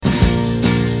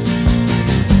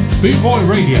Boot Boy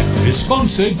Radio is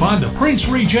sponsored by the Prince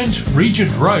Regent,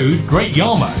 Regent Road, Great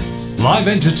Yarmouth. Live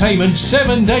entertainment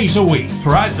 7 days a week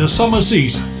throughout the summer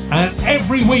season and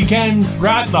every weekend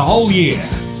throughout the whole year.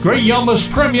 Great Yarmouth's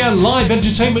premier live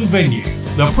entertainment venue,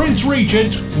 the Prince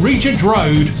Regent, Regent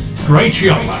Road, Great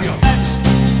Yarmouth.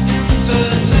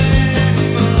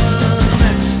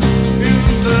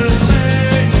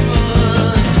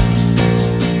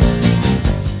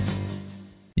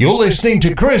 You're listening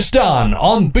to Chris Dunn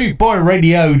on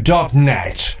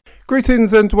bootboyradio.net.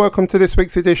 Greetings and welcome to this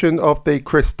week's edition of the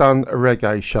Chris Dunn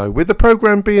Reggae Show. With the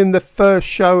programme being the first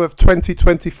show of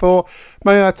 2024,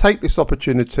 may I take this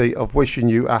opportunity of wishing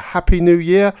you a happy new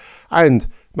year and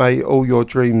may all your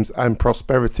dreams and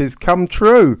prosperities come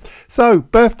true. So,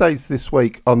 birthdays this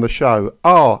week on the show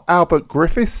are Albert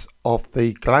Griffiths of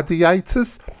the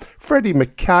Gladiators, Freddie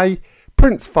McKay,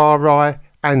 Prince Farai,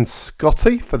 and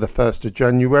Scotty for the 1st of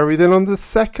January. Then on the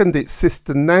 2nd, it's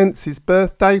Sister Nancy's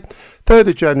birthday. 3rd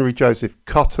of January, Joseph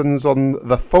Cotton's. On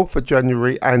the 4th of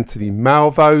January, Anthony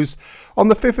Malvo's. On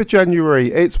the 5th of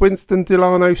January, it's Winston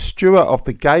Delano Stewart of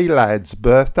the Gay Lads'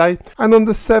 birthday. And on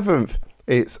the 7th,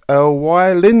 it's Earl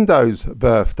Y. Lindo's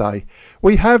birthday.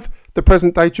 We have the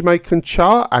present day Jamaican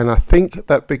chart, and I think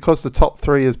that because the top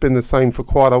three has been the same for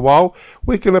quite a while,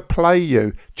 we're going to play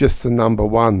you just the number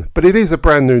one. But it is a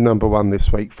brand new number one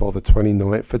this week for the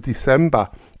 29th of December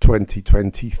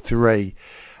 2023.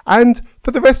 And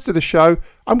for the rest of the show,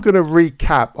 I'm going to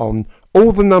recap on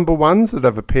all the number ones that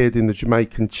have appeared in the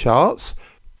Jamaican charts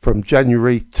from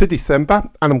January to December,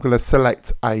 and I'm going to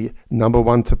select a number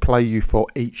one to play you for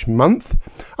each month.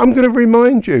 I'm going to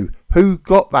remind you who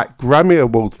got that Grammy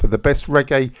Award for the Best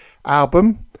Reggae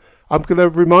Album. I'm going to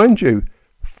remind you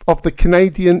of the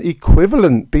Canadian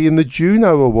equivalent being the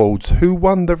Juno Awards. Who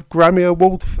won the Grammy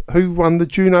Award? Who won the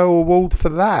Juno Award for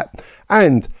that?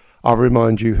 And I'll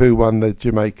remind you who won the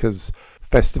Jamaica's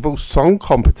Festival Song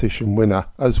Competition winner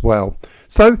as well.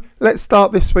 So let's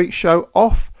start this week's show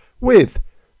off with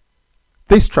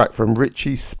this track from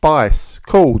Richie Spice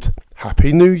called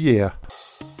Happy New Year.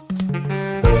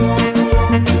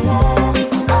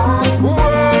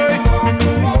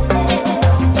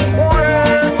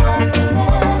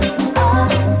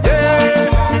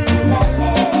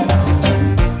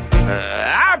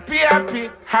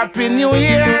 Happy New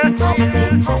Year.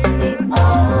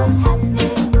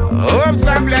 Hope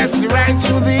God bless you right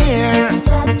through the year.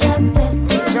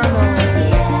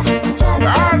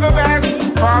 All the best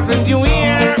for the new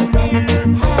year.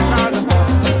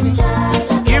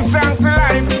 Give thanks to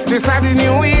life, this is the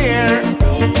new year.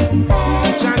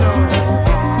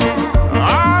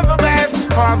 All the best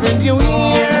for the new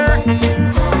year.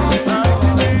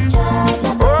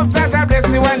 Hope that God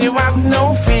bless you when you have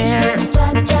no fear.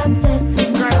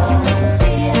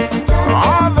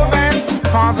 All the best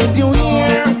for the new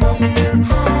year.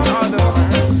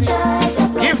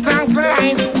 Give thanks to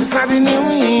life, this is the new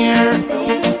year.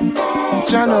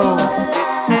 Jano.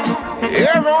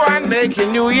 Everyone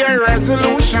making New Year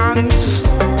resolutions.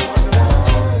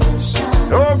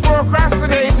 No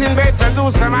procrastinating, better do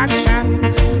some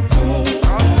actions.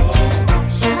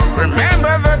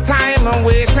 Remember the time and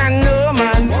wait and no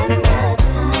man.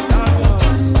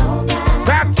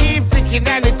 Clock keep ticking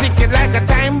and it ticking like a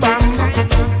time bomb.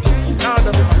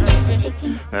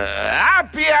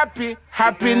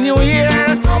 Happy New Year.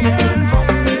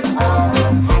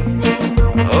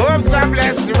 Hope God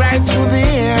bless you right through the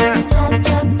year.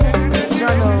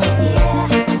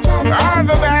 All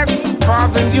the best for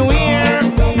the new year.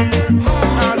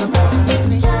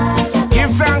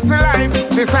 Give thanks to life,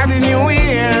 this is the new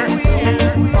year.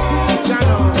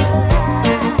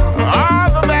 All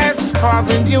the best for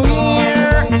the new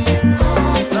year.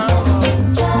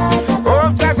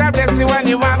 Hope that God bless you when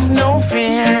you have no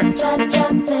fear.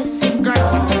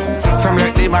 Some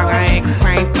let the bag of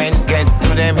excitement get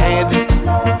to them head.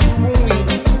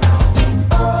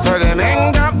 So them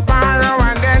end up borrow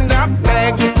and end up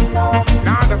beg.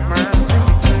 Lord of mercy.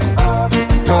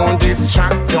 Don't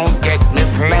distract, don't get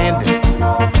misled.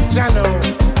 Jano.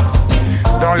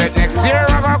 Don't let next year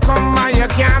ever come by, you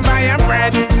can't buy your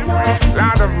bread.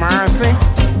 Lord of mercy.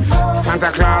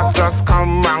 Santa Claus just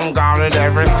come and gone with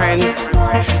every cent.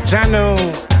 Jano.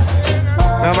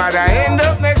 Nobody end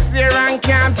up next year and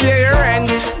can't pay your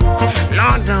rent.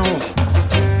 Lord no.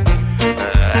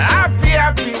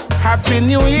 Happy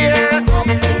New Year.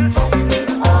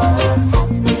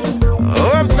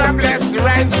 Hope God bless you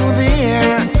right through the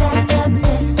year.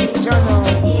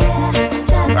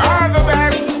 All the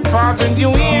best for the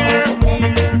new year.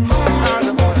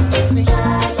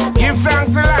 Give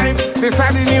thanks to life, this is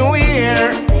the new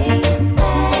year.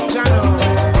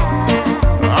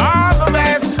 All the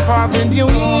best for the new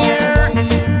year.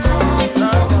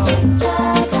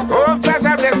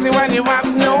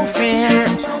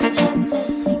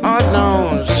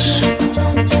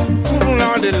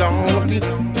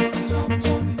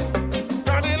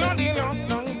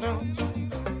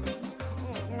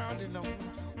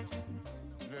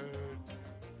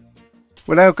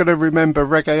 We're now going to remember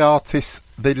reggae artist,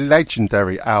 the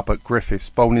legendary Albert Griffiths,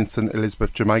 born in St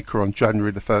Elizabeth, Jamaica on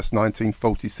January the 1st,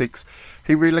 1946.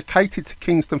 He relocated to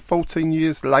Kingston 14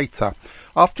 years later.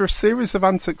 After a series of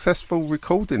unsuccessful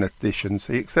recording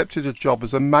auditions, he accepted a job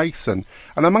as a mason,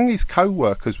 and among his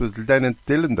co-workers was Leonard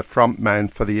Dillon, the front man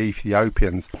for the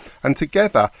Ethiopians, and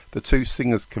together the two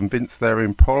singers convinced their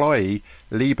employee,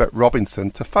 Liebert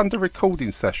Robinson, to fund a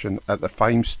recording session at the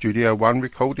famed Studio One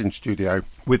recording studio,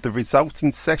 with the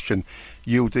resulting session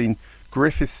yielding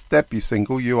Griffiths' debut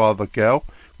single, You Are the Girl,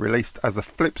 released as a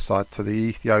flip side to the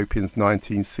Ethiopians'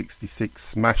 1966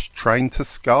 smash Train to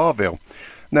Scarville.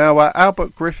 Now,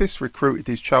 Albert Griffiths recruited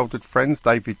his childhood friends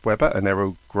David Webber and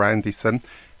Errol Grandison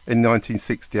in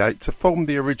 1968 to form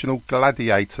the original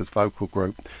Gladiators vocal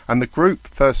group, and the group's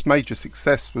first major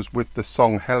success was with the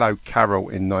song Hello Carol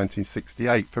in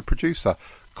 1968 for producer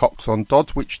Coxon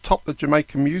Dodd, which topped the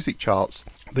Jamaican music charts.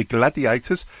 The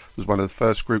Gladiators was one of the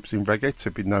first groups in reggae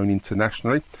to be known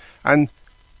internationally, and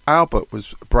Albert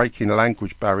was breaking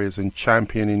language barriers and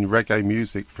championing reggae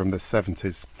music from the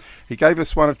 70s. He gave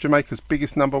us one of Jamaica's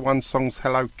biggest #1 songs,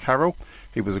 Hello Carol.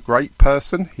 He was a great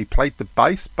person. He played the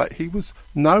bass, but he was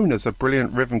known as a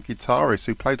brilliant rhythm guitarist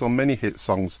who played on many hit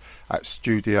songs at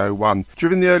Studio One.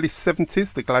 During the early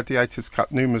 70s, the Gladiators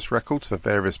cut numerous records for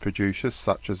various producers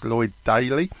such as Lloyd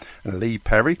Daly and Lee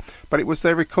Perry, but it was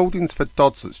their recordings for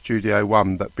Dodds at Studio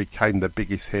One that became the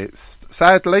biggest hits.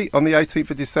 Sadly, on the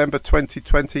 18th of December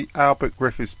 2020, Albert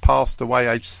Griffiths passed away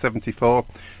aged 74.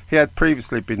 He had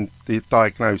previously been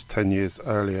diagnosed 10 years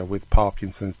earlier with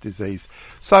Parkinson's disease.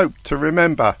 So, to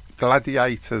remember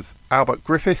Gladiators Albert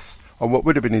Griffiths on what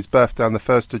would have been his birthday on the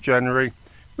 1st of January,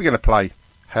 we're going to play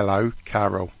Hello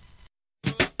Carol.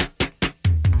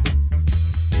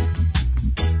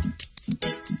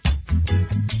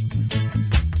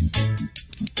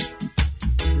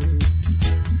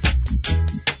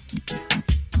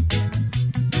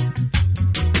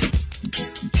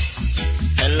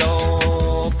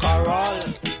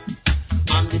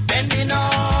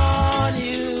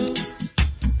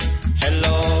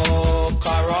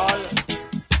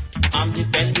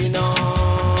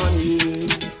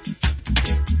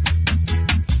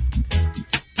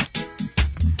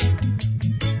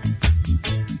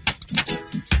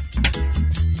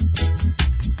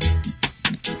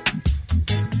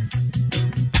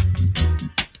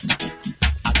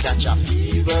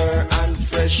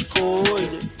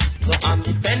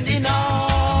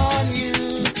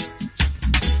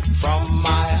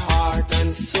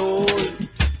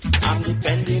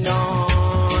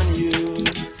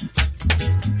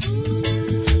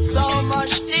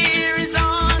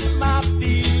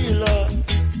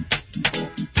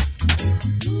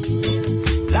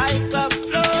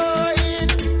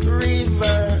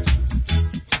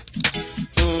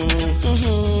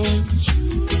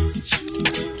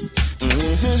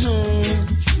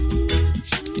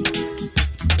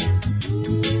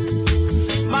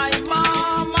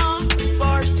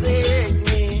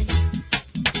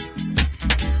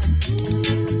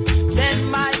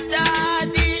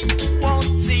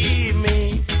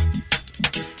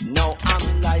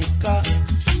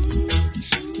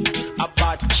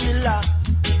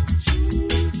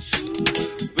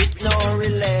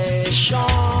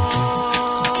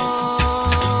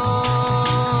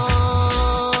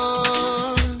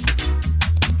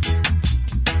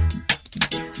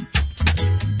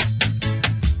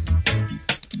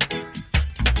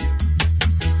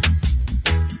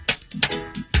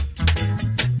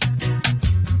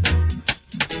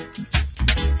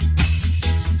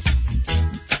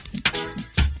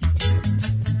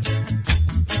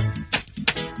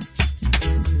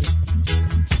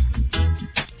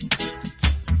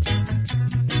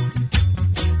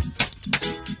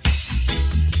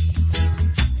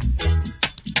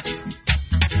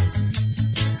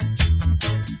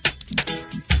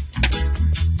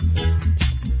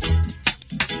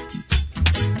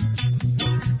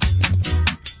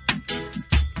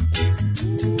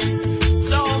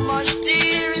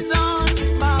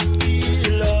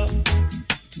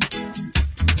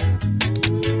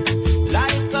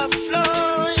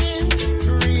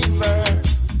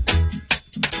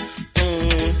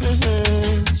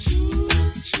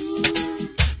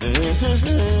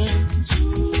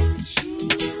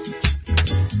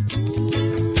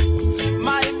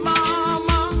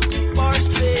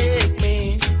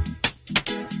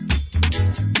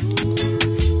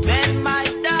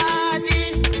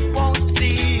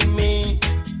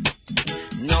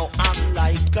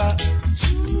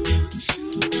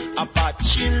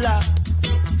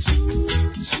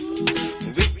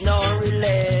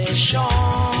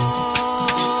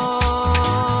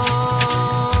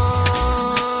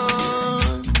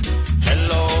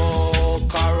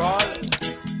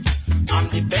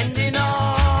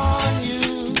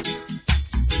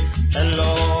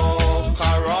 Hello,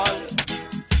 Carol.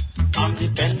 I'm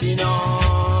depending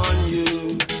on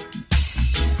you.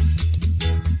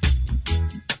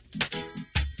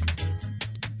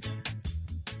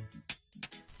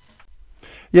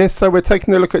 Yes, so we're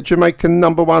taking a look at Jamaican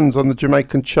number ones on the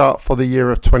Jamaican chart for the year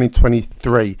of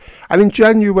 2023. And in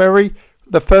January,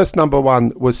 the first number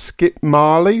one was Skip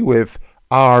Marley with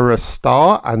Ara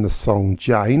Star and the song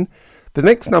Jane. The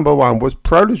next number one was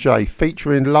Protege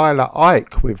featuring Lila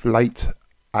Ike with Late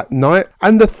at Night.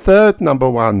 And the third number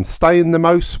one, staying the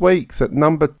most weeks at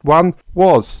number one,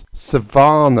 was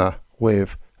Savannah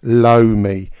with Low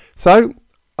Me. So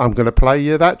I'm going to play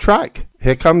you that track.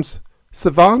 Here comes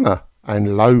Savannah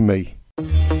and Low Me.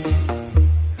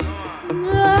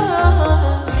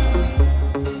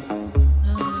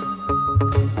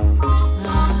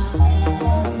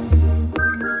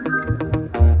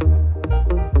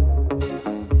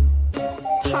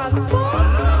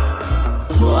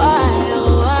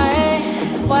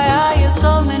 Why are you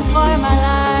coming for my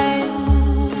life?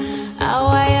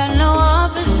 Why you no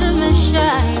office to me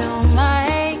shine on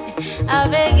my? I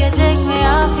beg you take me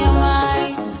off your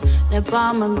mind. The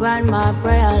pomegranate, my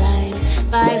prayer line,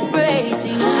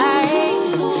 vibrating high,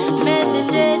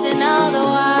 meditating all the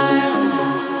while,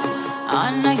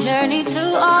 on a journey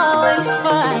to always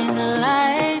find the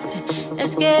light,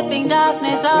 escaping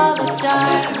darkness all the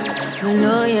time. I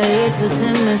know your hate was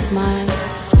in my smile.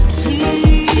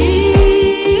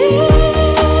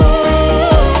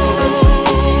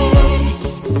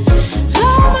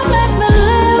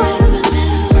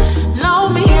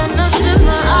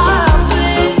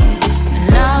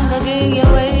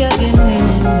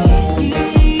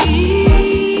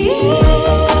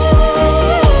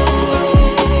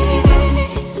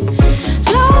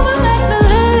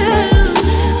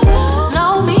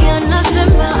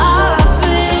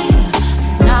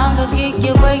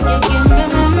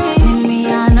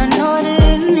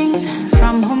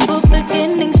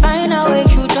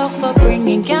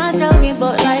 Can't tell me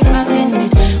but like my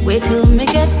finish. Wait till me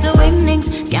get the winnings.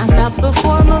 Can't stop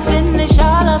before me finish.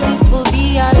 All of this will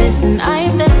be a lesson.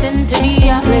 I'm destined to be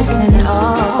a blessing.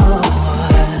 Oh,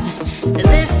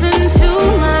 listen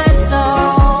to my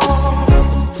song,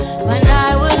 when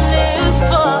I will live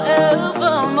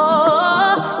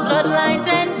forevermore. Bloodline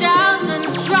 10,000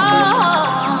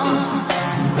 strong.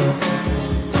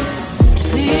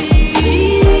 Please.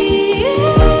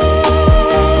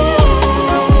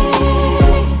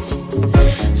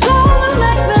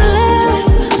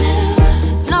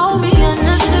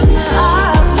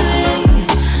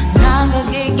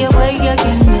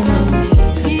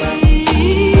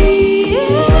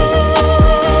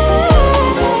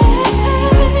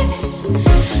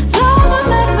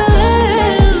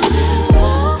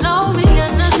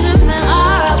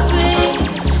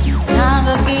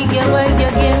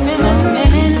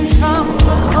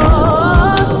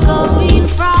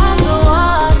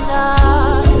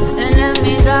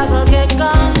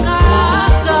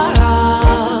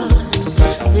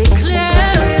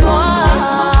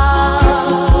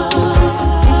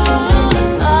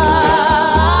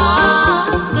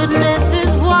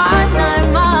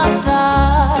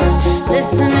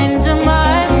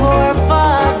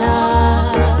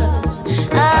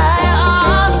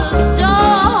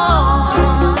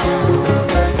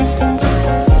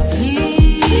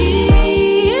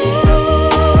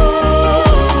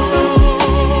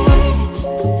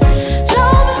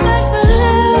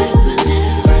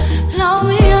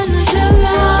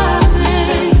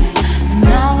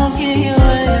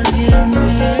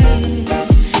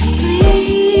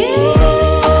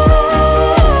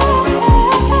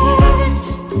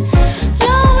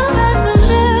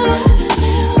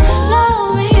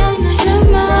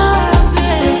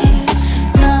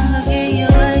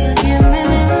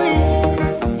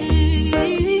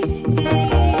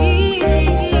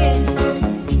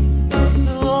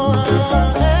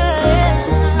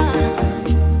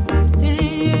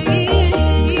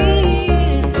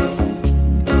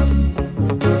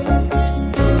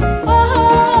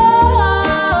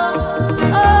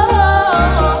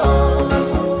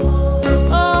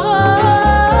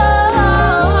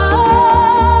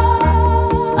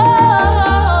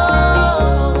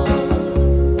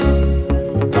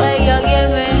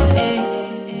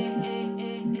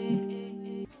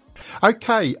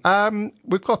 Okay,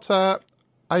 we've got a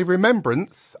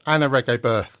remembrance and a reggae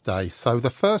birthday. So the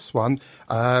first one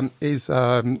is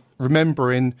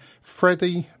remembering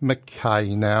Freddie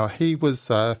McKay. Now, he was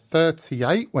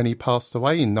 38 when he passed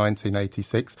away in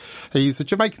 1986. He's a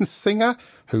Jamaican singer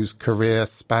whose career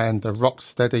spanned the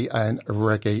rocksteady and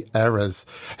reggae eras.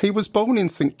 He was born in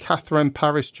St Catherine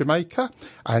Parish, Jamaica,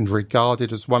 and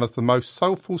regarded as one of the most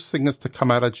soulful singers to come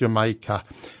out of Jamaica.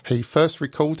 He first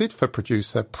recorded for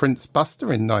producer Prince Buster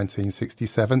in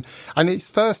 1967, and his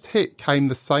first hit came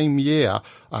the same year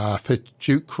for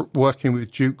Duke, working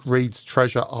with Duke Reid's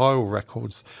Treasure Isle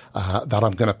Records, that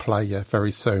I'm going to play you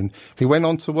very soon. He went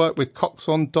on to work with Cox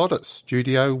on Dodd at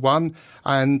Studio One,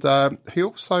 and he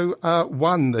also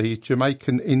won the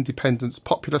Jamaican Independence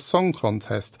Popular Song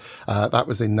Contest. That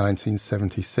was in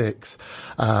 1976.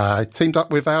 He teamed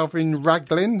up with Alvin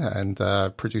Raglin and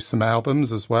produced some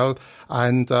albums as well.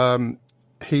 And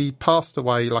he passed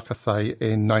away, like I say,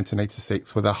 in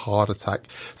 1986 with a heart attack.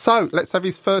 So let's have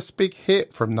his first big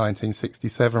hit from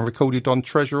 1967, recorded on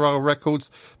Treasure Isle Records.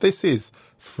 This is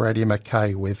Freddie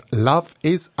McKay with Love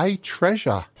is a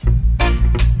Treasure.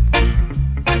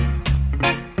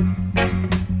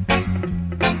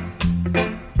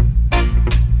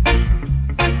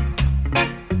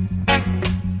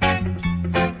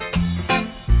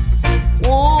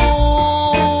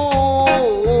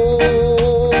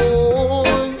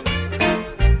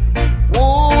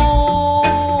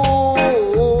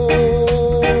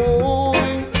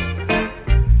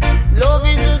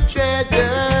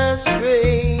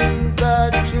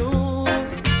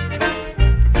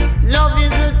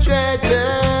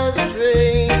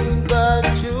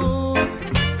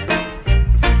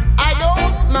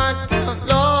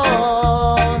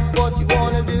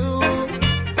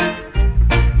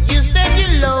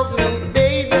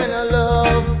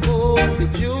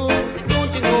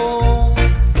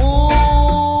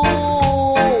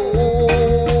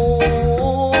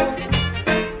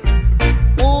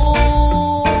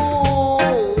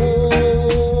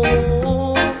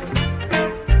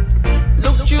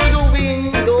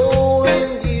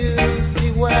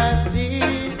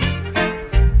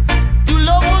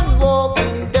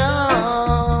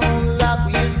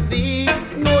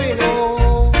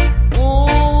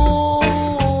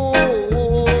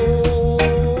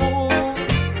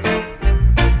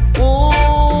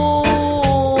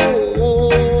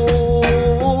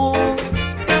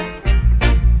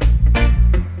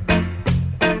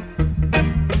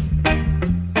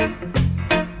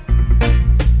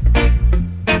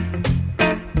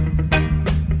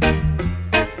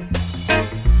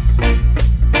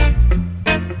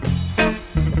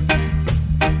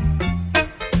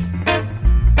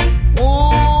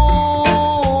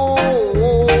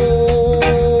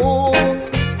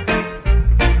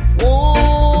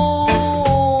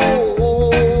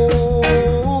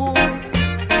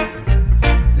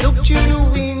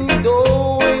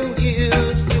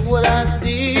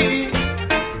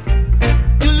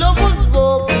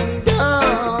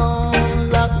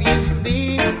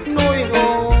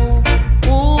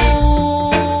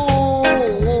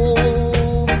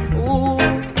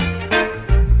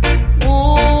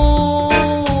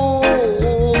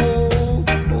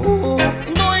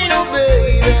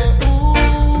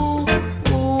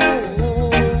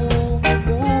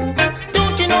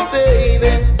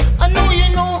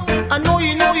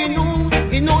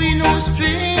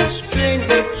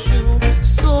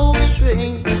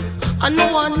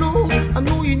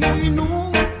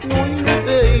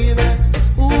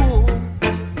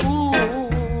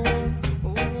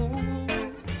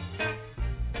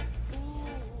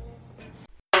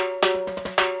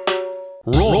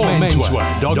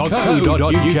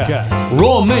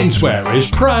 Raw Menswear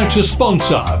is proud to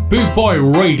sponsor Boot Boy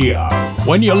Radio.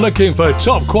 When you're looking for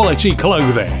top quality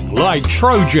clothing like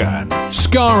Trojan,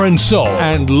 Scar and Soul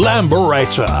and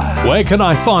Lamberetta, where can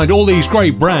I find all these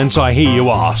great brands, I hear you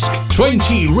ask?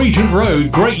 20 Regent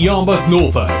Road, Great Yarmouth,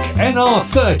 Norfolk,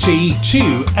 NR30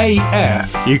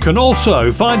 2AF. You can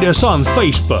also find us on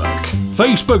Facebook,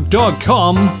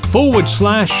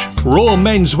 facebook.com/Raw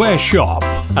Menswear Shop.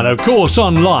 And of course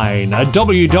online at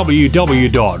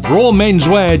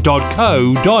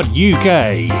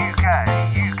www.rawmenswear.co.uk.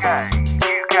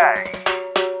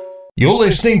 You're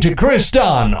listening to Chris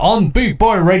Dunn on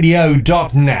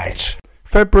bootboyradio.net.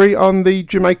 February on the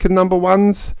Jamaican number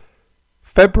ones.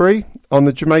 February on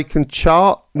the Jamaican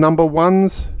chart number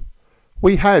ones.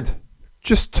 We had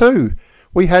just two.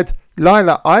 We had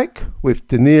Lila Ike with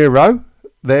De Niro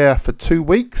there for 2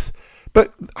 weeks.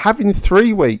 But having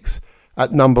 3 weeks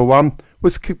at number one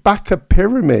was Kabaka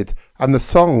Pyramid and the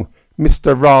song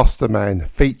Mr. Rastaman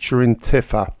featuring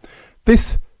Tiffa.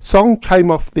 This song came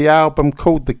off the album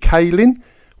called The Kaling,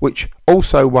 which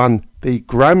also won the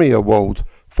Grammy Award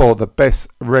for the Best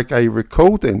Reggae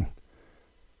Recording.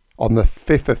 on the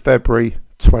 5th of February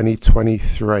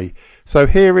 2023. So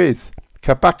here is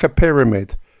Kabaka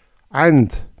Pyramid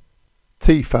and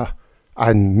Tifa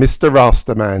and Mr.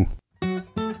 Rastaman.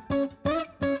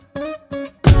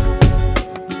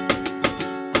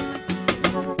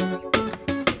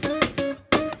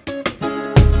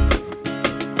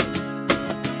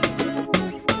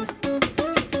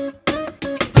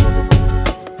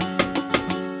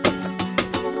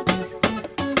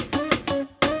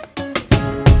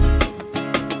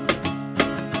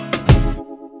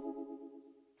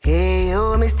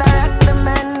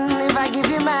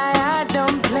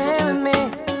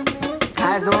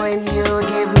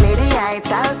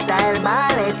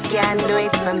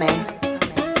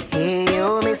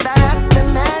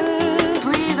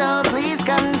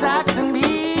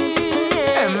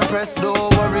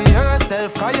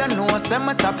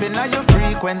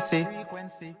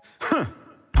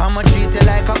 I'ma treat you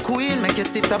like a queen, make you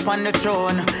sit up on the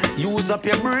throne. Use up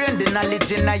your brain, the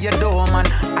knowledge in your dome. And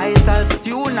I tell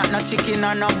stew, not no chicken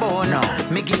or no bone.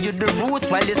 Me give you the roots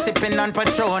while you sipping on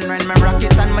Patron. When me rock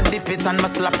it and me dip it and me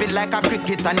slap it like a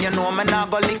cricket. And you know me nah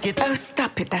go lick it. Oh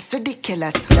stop it, that's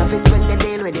ridiculous. Love it when they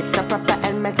deal with it, so proper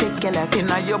and meticulous.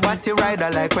 Inna your body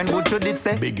rider like when Butcher did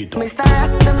say big it up. Mr.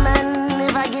 Rastaman,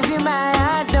 if I give you my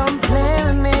heart, don't play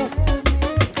with me.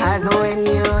 Cause when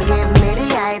you give me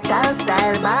the ital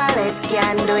style ball, it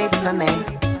can do it for me.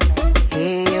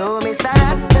 Hey you, Mr.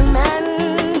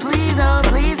 Rastaman, please, oh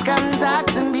please come talk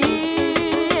to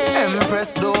me.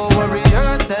 Empress, don't worry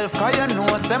yourself, cause you know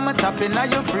I'm tapping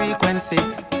at your frequency.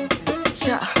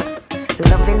 Sure.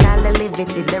 Loving all the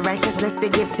liberty, the righteousness they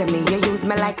give to me. You use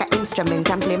me like an instrument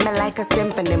and play me like a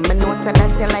symphony. Me know so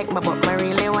that you like me, but me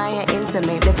really want you into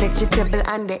me. The vegetable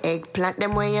and the eggplant,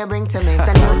 them where you bring to me.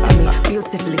 Stand out to me,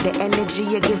 beautifully, the energy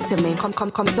you give to me.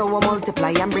 Come, so I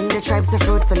multiply and bring the tribes so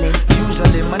fruitfully.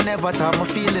 Usually, me never thought me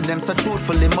feeling them so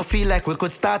truthfully. Me feel like we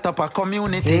could start up a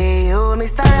community. Hey, you,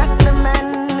 Mr.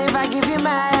 Rastaman, if I give you my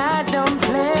heart, don't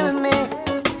play with me.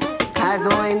 Cause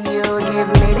when you give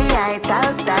me the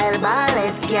ital style ball,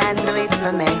 it can do it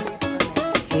for me.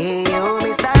 Hey you,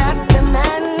 Mr.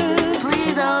 Rastaman,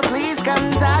 please, oh please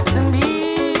come talk to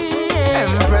me.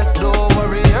 Empress, don't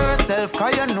worry yourself,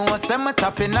 cause you know I'm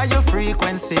tapping at your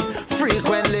frequency.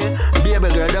 Frequently, baby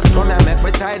girl, just come and make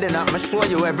me tidy up. Me show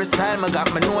you every style me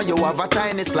got. Me know you have a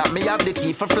tiny slap. Me have the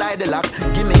key for fly the lock.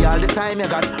 Give me all the time you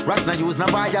got. Rasna use no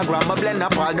Viagra. Me blend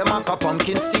up all the maca,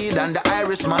 pumpkin seed and the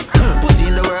Irish moss. Put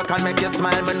in the work and make you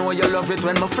smile. Me know you love it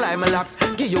when me fly my locks.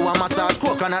 Give you a massage,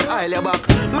 coconut oil your back.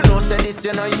 Me know say this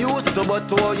you not used to, but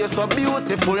oh you so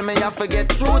beautiful. Me have to get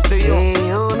true to you. Hey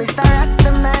you, Mr.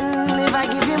 Rastaman, if I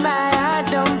give you my heart,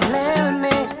 don't play with me.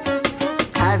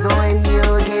 Cause when you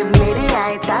give me the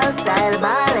ital style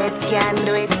ball, it can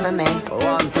do it for me.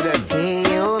 On to them. Hey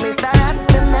you, Mr.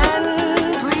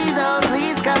 Rastaman, please, oh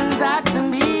please come talk to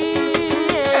me.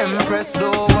 Empress,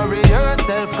 don't worry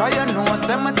yourself, cause you know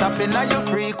I'm tapping at your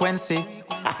frequency.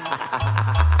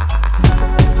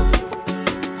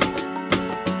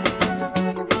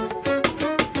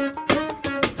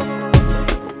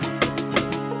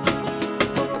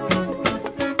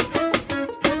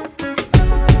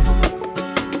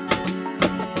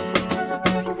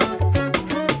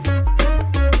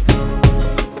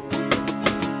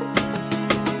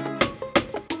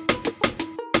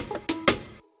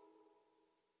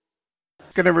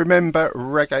 Going to remember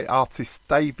reggae artist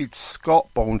David Scott,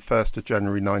 born 1st of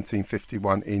January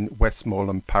 1951 in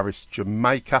Westmoreland Parish,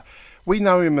 Jamaica. We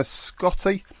know him as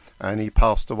Scotty, and he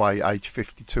passed away aged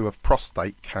 52 of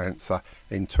prostate cancer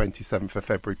in 27th of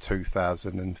February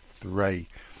 2003.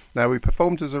 Now, he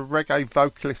performed as a reggae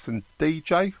vocalist and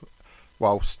DJ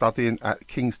while studying at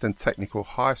Kingston Technical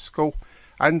High School,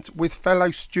 and with fellow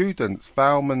students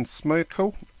Valman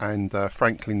Smirkle and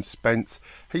Franklin Spence,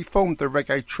 he formed the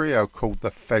reggae trio called the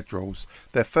Federals.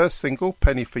 Their first single,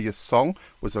 Penny for Your Song,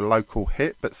 was a local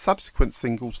hit, but subsequent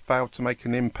singles failed to make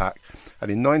an impact,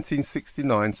 and in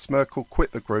 1969 Smirkle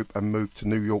quit the group and moved to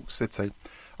New York City.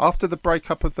 After the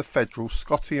breakup of the Federals,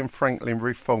 Scotty and Franklin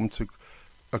reformed to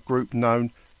a group known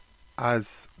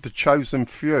as The Chosen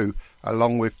Few,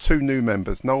 along with two new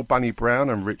members, Noel Bunny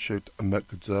Brown and Richard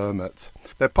McDermott.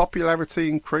 Their popularity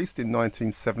increased in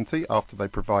 1970 after they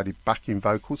provided backing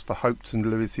vocals for Hopton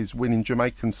Lewis's winning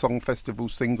Jamaican Song Festival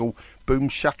single Boom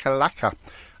Shakalaka,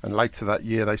 and later that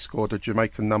year they scored a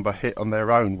Jamaican number hit on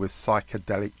their own with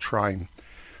Psychedelic Train.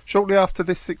 Shortly after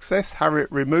this success,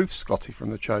 Harriet removed Scotty from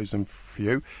the chosen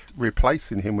few,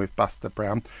 replacing him with Buster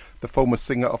Brown, the former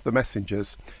singer of The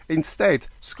Messengers. Instead,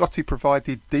 Scotty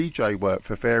provided DJ work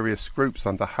for various groups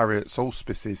under Harriet's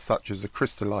auspices, such as the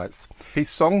Crystallites. His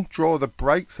song Draw the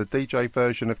Brakes, a DJ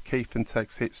version of Keith and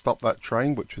Tech's hit Stop That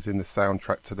Train, which was in the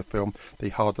soundtrack to the film The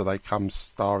Harder They Come,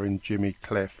 starring Jimmy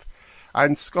Cliff.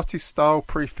 And Scotty's style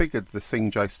prefigured the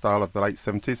Sing J style of the late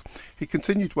 70s. He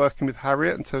continued working with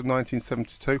Harriet until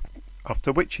 1972,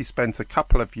 after which he spent a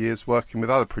couple of years working with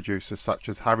other producers such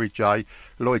as Harry J,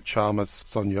 Lloyd Chalmers,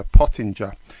 Sonia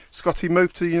Pottinger. Scotty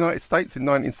moved to the United States in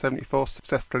 1974,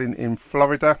 settling in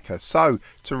Florida. So,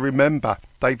 to remember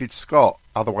David Scott,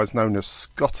 otherwise known as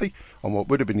Scotty, on what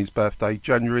would have been his birthday,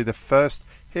 January the 1st,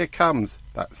 here comes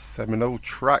that seminal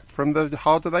track from the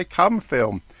Harder They Come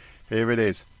film. Here it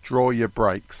is, Draw Your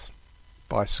Brakes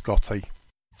by Scotty.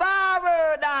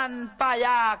 Forward and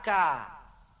Payaka,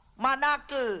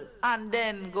 Manakal and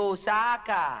then go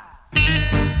Saka.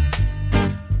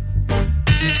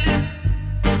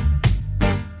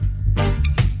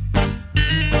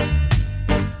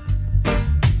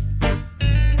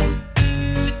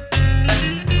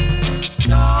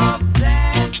 Stop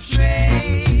that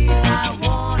train, I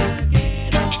wanna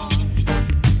get on.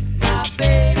 My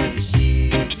baby,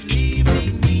 she's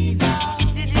leaving me now.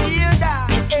 Did you hear that?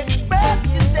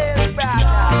 Express yourself, brother.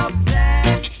 Stop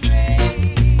that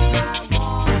train, I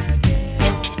wanna get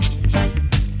on.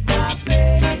 My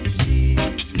baby,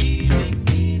 she's leaving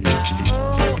me now.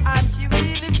 Oh, and she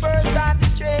really burst on the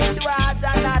train towards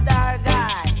another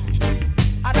guy.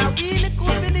 And I really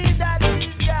could believe that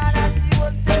this girl that she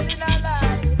was telling a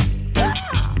lie.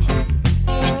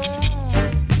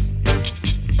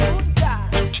 Good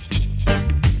God.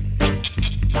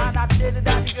 And I tell you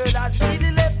that the girl has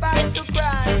really left by to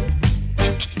cry.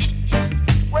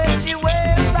 When she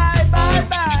waved bye, bye,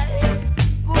 bye.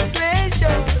 Good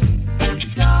gracious.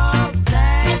 Stop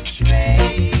that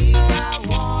train, I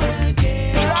wanna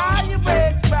get on. Draw your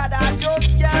brakes, brother, I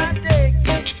just can't take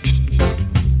it.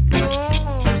 No,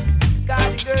 God,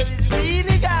 the girl is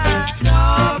really gone.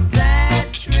 Stop that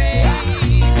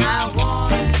train, I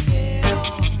wanna get on.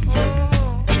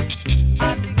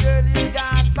 And the girl is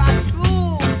gone for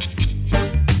true.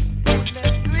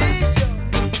 Goodness gracious.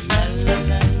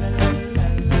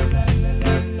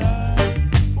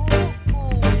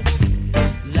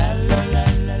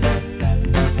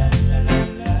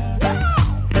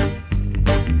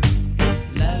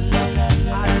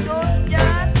 I just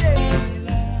can't take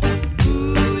it.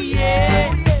 Ooh,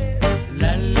 yeah.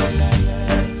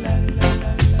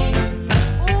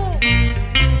 Ooh,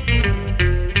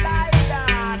 slide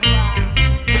on,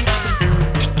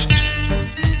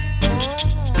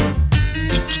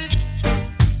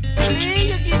 play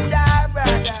your guitar,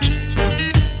 brother.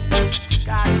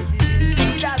 God, this is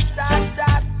indeed a sad,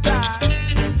 sad, sad.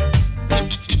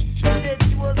 She said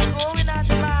she was going on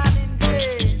man in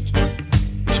pain.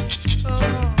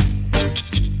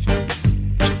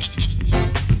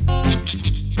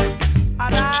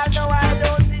 And I know I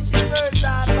don't see she first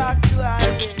on back to her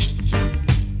again.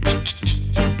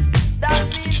 That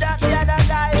means that the other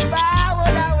guy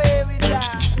forward away with her.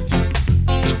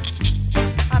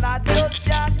 And I just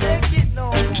can't take it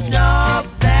no more. Stop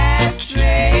that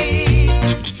train.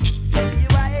 You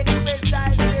are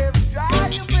express yourself, draw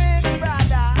your brakes,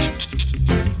 brother.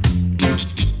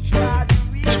 God, you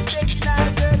really taking our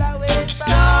girl away.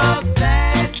 Stop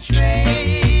that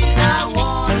train, I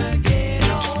wanna get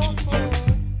on.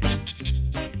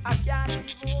 I can't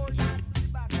even hold on to the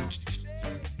back of the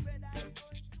train when I'm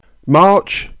going.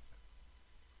 March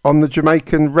on the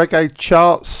Jamaican reggae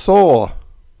chart saw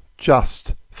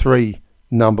just 3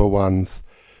 number ones.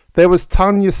 There was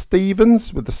Tanya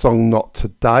Stevens with the song Not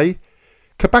Today.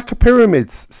 Kabaka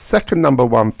Pyramid's second number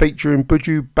one featuring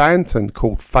Buju Banton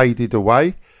called Faded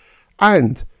Away.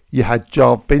 And you had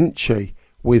Ja Vinci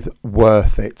with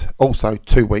Worth It, also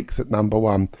 2 weeks at number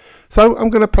one. So I'm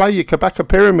going to play you Kabaka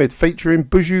Pyramid featuring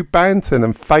Buju Banton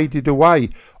and Faded Away,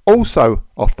 also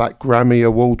off that Grammy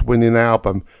Award winning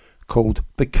album called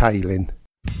The Kaling.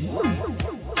 You're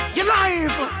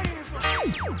live!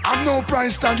 I've no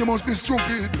price tag, you must be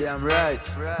stupid. Damn right.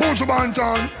 Buju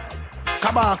Banton,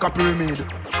 Kabaka Pyramid,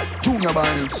 Junior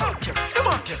Biles.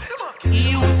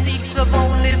 You seeks of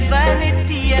only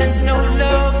vanity and no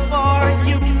love for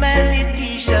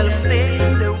humanity shall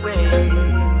fade away,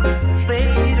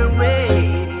 fade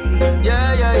away.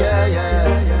 Yeah, yeah, yeah,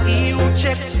 yeah. He who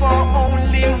checks for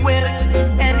only wealth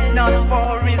and not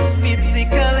for his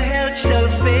physical health shall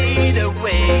fade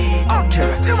away,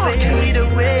 fade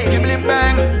away. Skibbling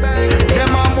bang.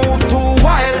 Them a move too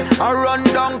wild, a run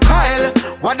down Kyle.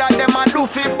 What that them a do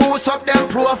fi boost up them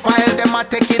profile, them a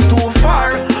take it too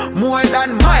far. More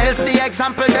than miles, the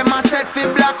example them a set for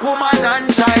black woman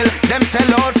and child. Them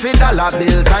sell out for dollar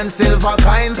bills and silver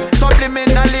coins.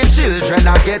 Subliminally children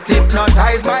a get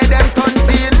hypnotized by them turn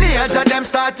teenager, them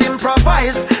start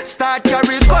improvise. Start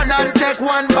carry gun and take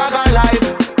one bag of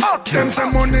life. Okay. Them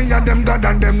some money and them god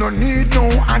and them no need no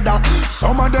other.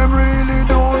 Some of them really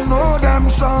don't know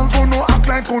themselves. Who no act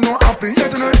like who no happy,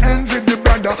 yet no envy the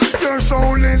brother. Your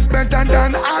soul is better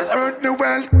than all earthly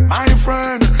wealth. My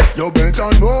friend, you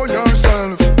better know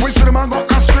yourself. We see them a go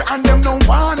astray and them no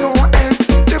want no help.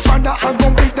 The father I go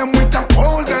beat them with a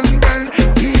golden bell.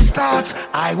 These thoughts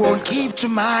I won't keep to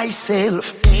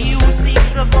myself. He who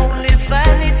seeks of only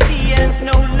vanity and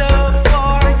no love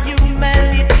for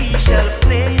humanity shall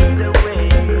fade away,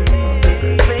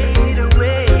 fade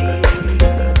away.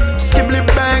 Skibbly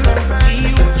bang. He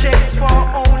who checks for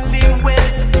only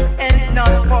wealth and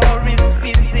not for his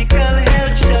physical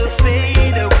health shall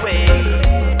fade away,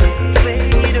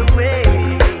 fade away.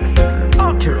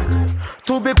 Accurate.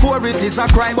 To be poor it is a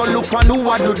crime, but look on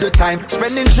who a do the time.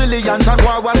 Spending trillions on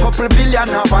war, one couple billion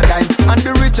of a dime. And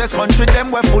the richest country,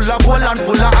 them were full of gold and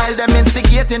full of oil. Them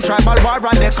instigating tribal war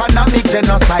and economic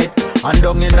genocide. And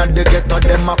down in the ghetto,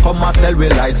 them a come and sell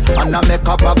with lies. And I make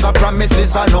a bag of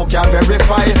promises I no can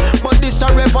verify. But this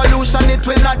a revolution, it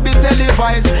will not be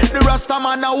televised. The Rasta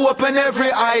man now open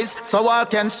every eyes, so I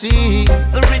can see.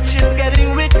 The rich is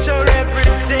getting richer every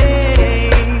day,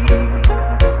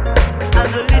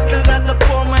 and the little that the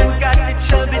poor man got, it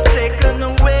shall be taken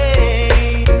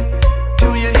away.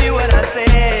 Do you hear what I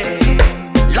say?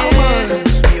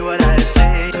 Yeah, hear what I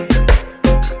say?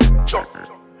 Sure.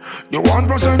 The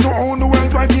 1% who own the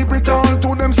wealth, why keep it all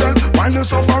to themselves? While the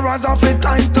sufferers have it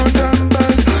tight to them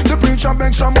belt. The preacher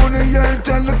begs some money, yeah,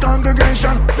 tell the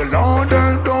congregation. The Lord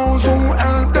help those who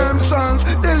help themselves.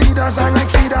 The leaders are like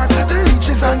feeders, the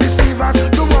leeches and deceivers.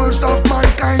 The worst of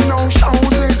mankind now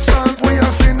shows itself. We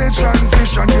are in a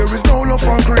transition, there is no love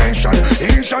for creation.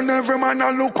 Each and every man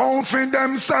a look out for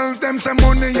themselves. Them say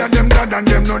money and them dad and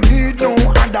them no need no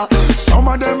other. Some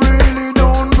of them really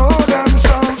don't know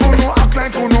themselves. Who no act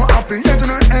like who no happy, yet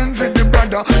no envy the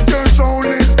brother. Your soul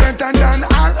is better than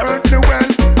all earthly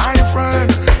wealth. My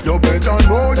friend, you better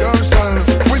know yourself.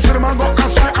 We see them a go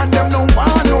astray and them no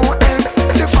want no help.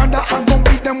 The father a go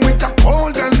beat them with a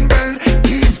golden bell.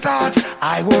 These thoughts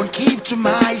I won't keep to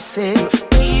myself.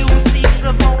 He who seeks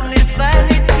of only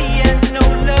vanity and no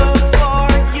love for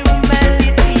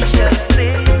humanity shall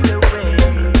fade away,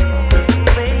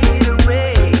 fade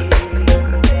away.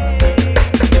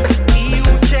 He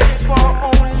who checks for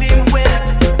only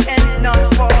wealth and not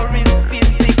for his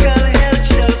physical health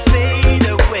shall fade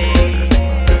away,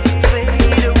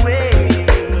 fade away.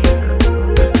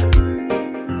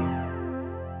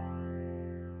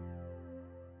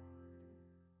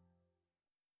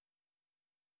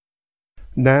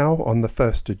 Now, on the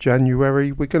 1st of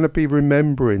January, we're going to be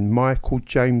remembering Michael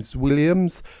James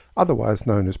Williams, otherwise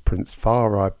known as Prince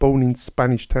Farai. Born in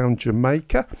Spanish Town,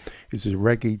 Jamaica, he's a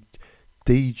reggae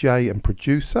DJ and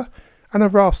producer and a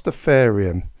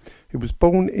Rastafarian. He was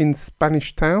born in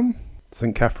Spanish Town,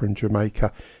 St Catherine,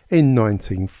 Jamaica, in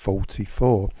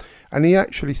 1944, and he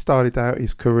actually started out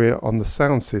his career on the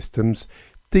sound systems,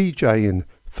 DJing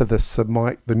for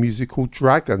the musical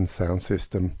Dragon sound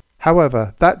system.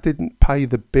 However, that didn't pay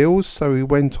the bills, so he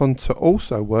went on to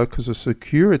also work as a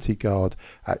security guard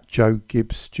at Joe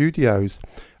Gibbs Studios,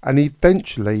 and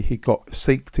eventually he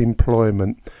sought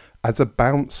employment as a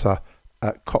bouncer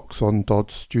at Cox on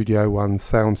Dodd Studio One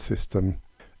sound system.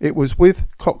 It was with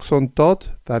Cox on Dodd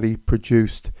that he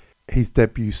produced his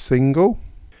debut single,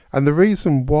 and the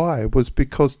reason why was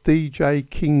because DJ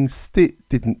King Stitt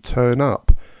didn't turn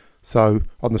up. So,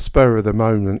 on the spur of the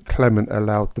moment, Clement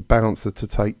allowed the bouncer to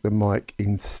take the mic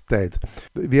instead.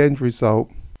 The end result,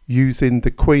 using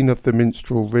the Queen of the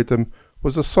Minstrel rhythm,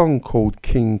 was a song called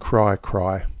King Cry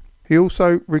Cry. He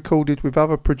also recorded with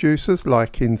other producers,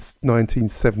 like in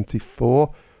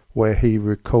 1974, where he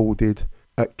recorded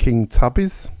at King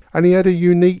Tubby's. And he had a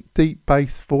unique deep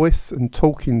bass voice and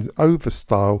talking over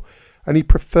style, and he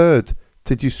preferred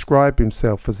to describe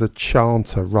himself as a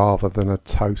chanter rather than a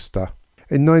toaster.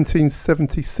 In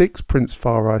 1976, Prince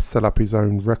Farai set up his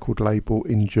own record label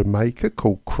in Jamaica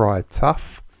called Cry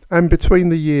Tough, and between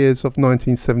the years of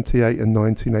 1978 and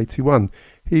 1981,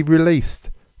 he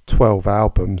released 12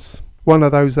 albums. One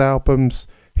of those albums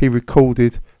he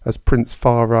recorded as Prince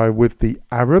Farai with the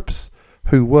Arabs,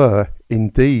 who were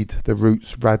indeed the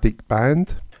Roots Radic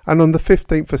band. And on the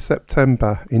 15th of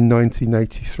September in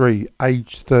 1983,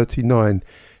 aged 39,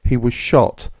 he was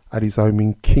shot at his home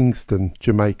in Kingston,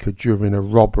 Jamaica, during a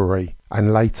robbery,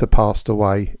 and later passed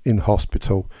away in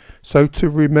hospital. So to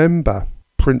remember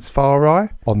Prince Far Eye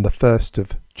on the 1st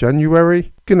of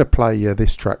January, gonna play you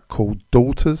this track called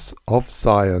Daughters of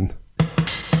Zion.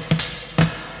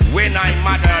 When I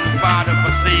mother and father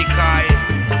forsake I,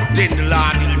 then the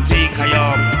Lord will take I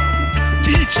up.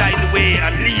 Teach I the way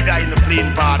and lead I in the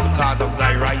plain path because of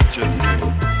thy righteousness.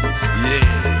 Yeah.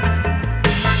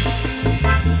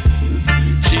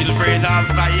 Children of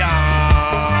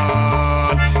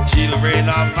Zion, children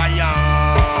of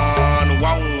Zion.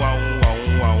 Wow, wow, wow,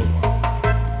 wow.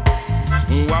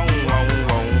 Wow, wow,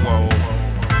 wow, wow.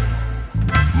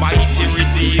 Mighty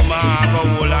Redeemer, go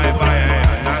all I buy.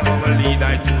 Lead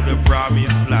I to the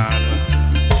promised land.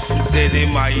 Say the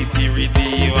mighty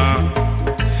Redeemer.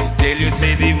 Tell you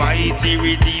say the mighty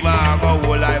Redeemer. Go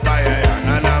all I buy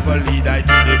and I go lead I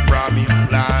to the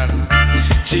promised land.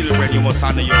 Children, you must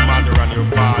honor your mother and your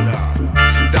father,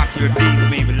 that your days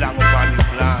may be long upon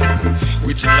this land,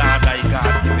 which Lord thy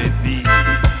God giveth thee.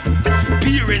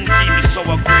 Parents seed is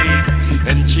sour grape,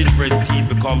 and children's teeth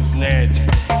becomes net.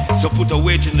 So put a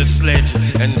wedge in the sledge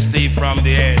and stay from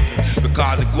the edge,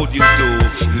 because the good you do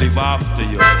live after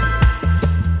you.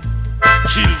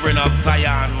 Children of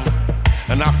Zion,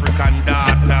 an African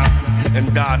daughter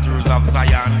and daughters of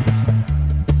Zion.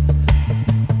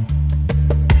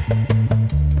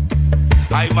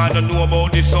 I man don't know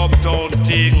about this uptown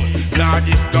thing, nor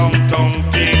this downtown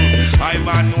thing. I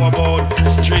man know about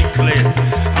strictly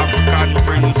African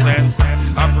princess,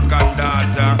 African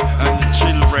daughter, and the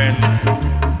children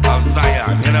of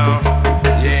Zion, you know,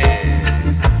 yeah.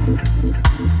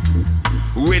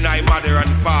 When I mother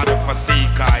and father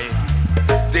forsake I,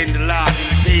 then the Lord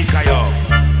will take I up.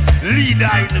 Lead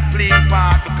I in the plain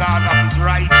path because of his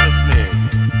righteousness.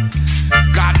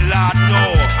 God Lord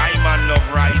know I man love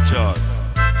righteous,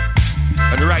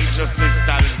 and righteousness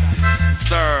shall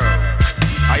serve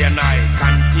I and I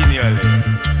continually.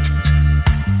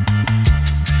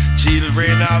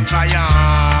 Children of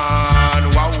Zion,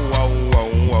 wow, wow, wow,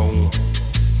 wow.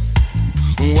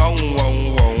 Wow, wow,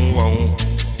 wow, wow.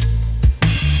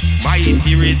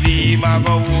 Mighty Redeemer,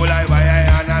 go all I buy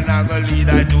and I go lead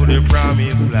I to the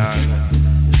promised land.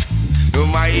 The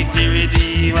mighty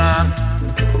Redeemer,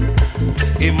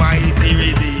 the mighty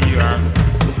Redeemer,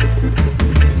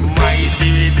 mighty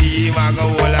Redeemer, go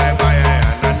all I buy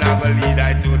and I go lead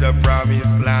I to the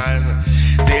promised land.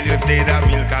 Tell you say that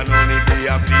milk and honey they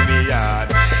are for me yard.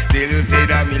 Tell you say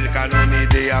that milk and honey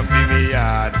they are for me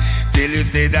yard. Tell you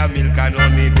say that milk and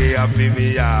honey they are for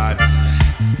me yard.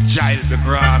 Child the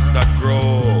grass that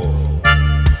grow,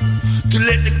 to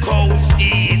let the cows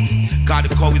eat, cause the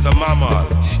cow is a mammal,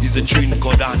 is a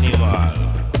drink-cod animal.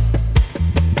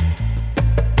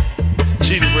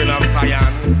 Children of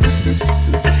Zion,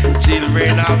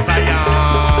 children of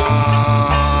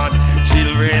Zion,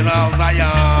 children of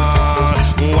Zion.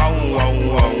 Wow, wow, wow,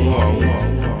 wow, wow.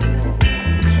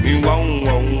 Wow,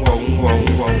 wow, wow, wow,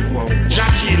 wow, wow. Ja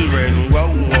children,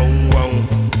 wow, wow, wow.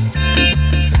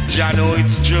 Ja know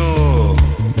it's true.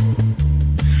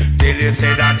 Tell you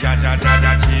say that ja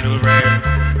children.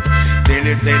 Tell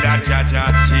you say that ja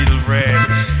children.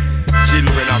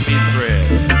 Children of Israel.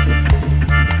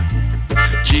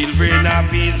 Children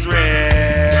of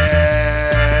Israel.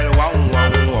 Wow,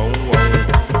 wow, wow, wow.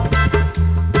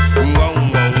 Wow,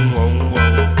 wow, wow,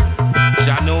 wow.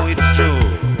 Ja know it's true.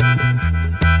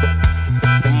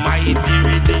 Mighty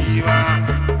Redeemer.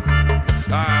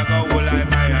 I go all I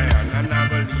buy and I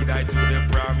go lead I to the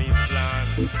promised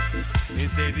land. They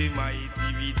say the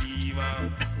mighty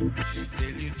Redeemer.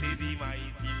 Tell you say the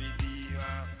mighty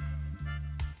Redeemer.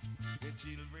 The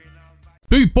children of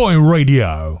Boot Boy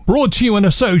Radio, brought to you in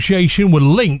association with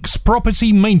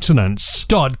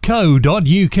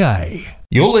linkspropertymaintenance.co.uk.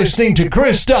 You're listening to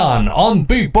Chris Dunn on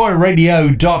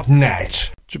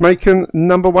bootboyradio.net. Jamaican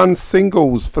number one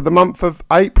singles for the month of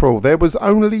April. There was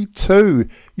only two.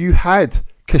 You had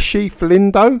Kashif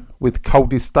Lindo with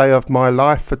Coldest Day of My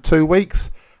Life for 2 weeks,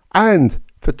 and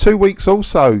for 2 weeks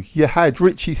also you had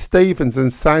Richie Stephens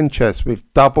and Sanchez with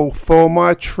Double for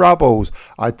My Troubles.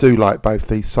 I do like both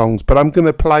these songs, but I'm going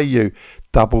to play you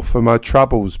Double for My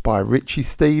Troubles by Richie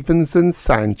Stephens and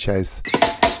Sanchez.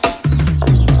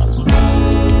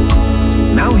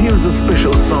 Now here's a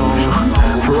special song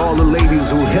for all the ladies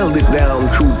who held it down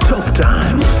through tough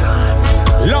times.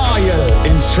 Loyal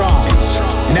and strong.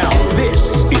 Now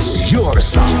this is your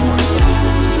song.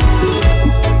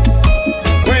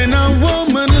 When a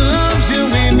woman loves you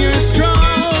in your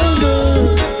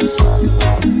struggles,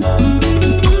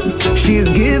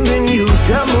 she's giving you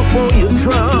double for your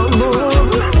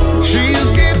troubles.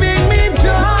 She's giving me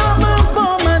double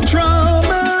for my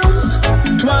troubles.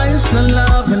 Twice the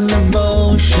love and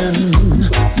devotion.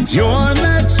 You're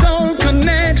that soul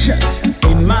connection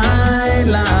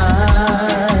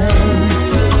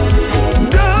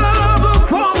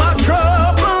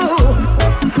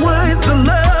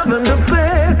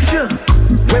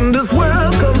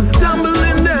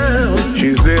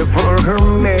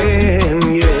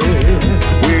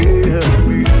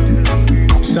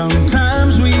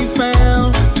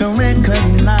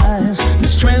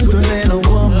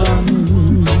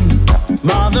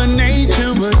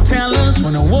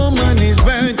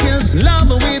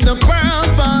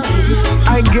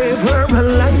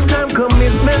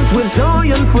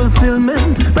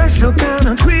want special kind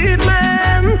of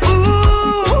treatment.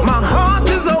 Ooh, my heart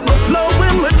is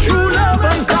overflowing with true love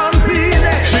and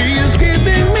confidence. She is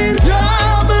giving me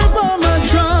trouble for my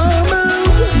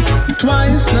troubles,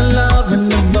 twice the love and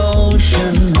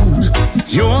devotion.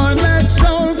 You're that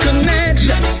soul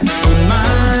connection in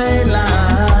my life.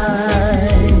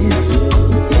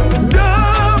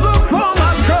 Double for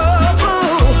my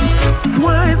troubles,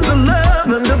 twice the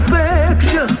love and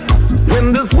affection.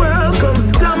 When this world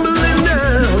comes tumbling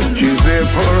down, she's there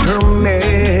for her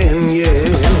man, yeah.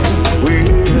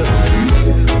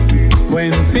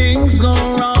 When things go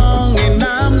wrong and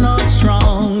I'm not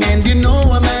strong, and you know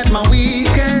I'm at my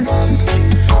weakest,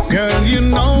 girl, you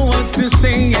know what to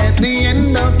say at the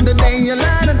end of the day. You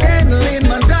light a candle in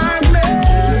my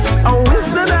darkness. I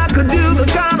wish that I could do the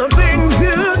kind of things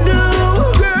you do,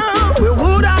 girl. Where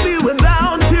would I be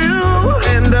without you?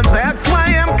 And that's why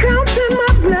I'm counting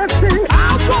my blessings.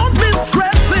 I won't be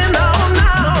stressing on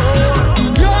now.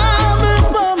 Trouble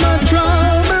for my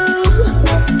troubles,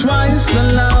 twice the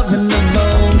love and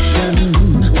devotion.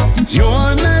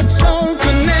 You're that soul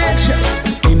connection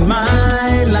in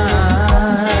my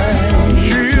life.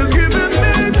 She is giving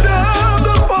me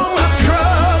double for my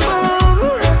troubles,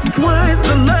 twice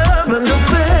the love and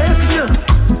affection.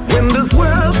 When this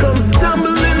world comes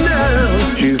tumbling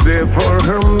down, she's there for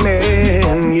her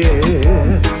man, yeah.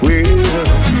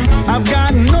 I've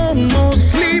got no more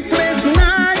sleepless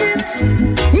nights.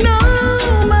 No,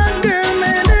 my girl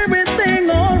made everything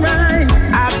alright.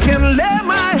 I can lay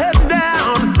my head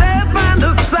down, safe and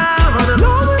sound, and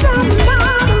know that I'm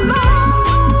not alone.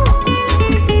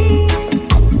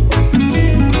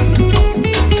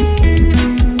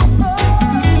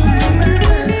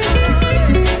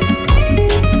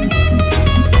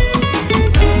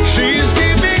 She's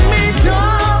giving me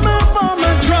trouble for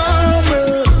my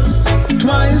troubles,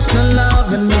 twice the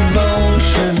love and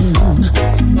devotion.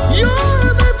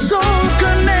 You're that soul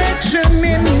connection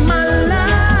in my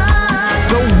life.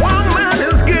 The woman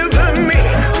is giving me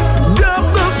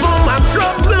double for my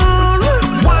trouble,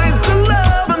 twice the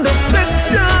love and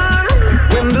affection.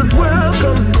 When this world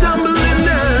comes tumbling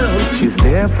down, she's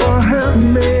there for her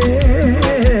man.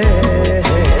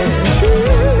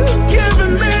 She's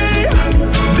giving me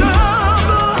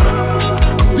double,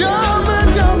 double,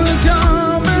 double,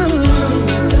 double,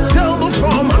 double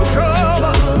for my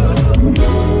trouble.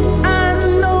 I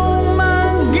know my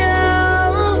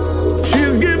girl,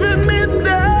 she's giving me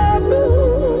double.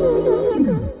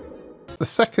 The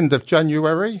 2nd of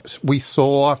January, we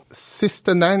saw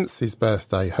Sister Nancy's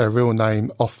birthday, her real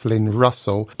name, Offlyn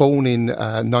Russell, born in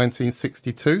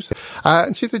 1962.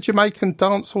 And she's a Jamaican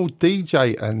dancehall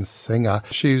DJ and singer.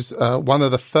 She's one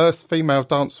of the first female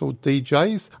dancehall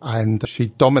DJs, and she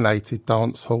dominated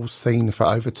dancehall scene for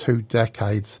over 2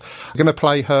 decades. I'm going to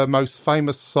play her most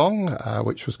famous song,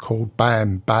 which was called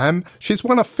Bam Bam. She's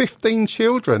one of 15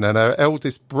 children, and her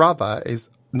eldest brother is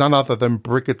none other than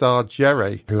Brigadier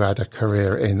Jerry, who had a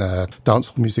career in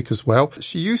dancehall music as well.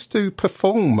 She used to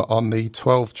perform on the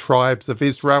 12 Tribes of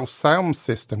Israel sound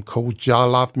system called Jah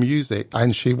Love Music,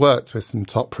 and she worked with some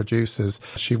top producers.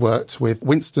 She worked with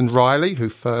Winston Riley, who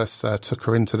first took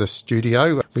her into the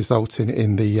studio, resulting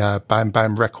in the Bam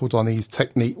Bam record on his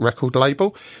Technique record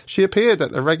label. She appeared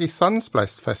at the Reggae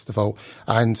Sunsplash Festival,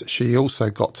 and she also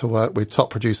got to work with top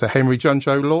producer Henry John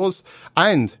Joe Laws,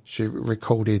 and she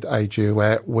recorded a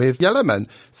duet with Yellowman.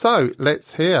 So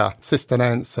let's hear Sister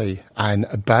Nancy and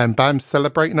Bam Bam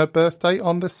celebrating her birthday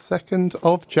on the 2nd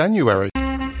of January.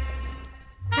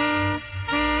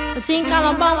 The thing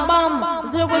called a bam bam.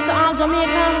 The people was all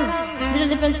Jamaican. Really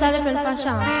different style, different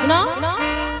fashion. You know?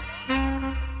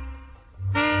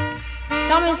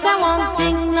 Tell me say one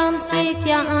thing Nancy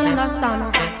can't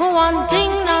understand. One thing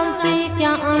Nancy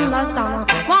can't understand.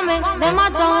 What make them a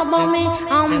talk about me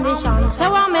ambition? Say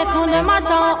what make them a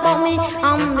talk about me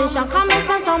ambition? Come and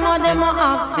say some of them a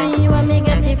ask me where me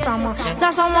get it from.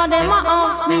 Just some of them a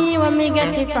ask me where me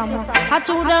get it from. I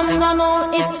told them no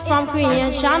no it's from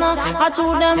creation. I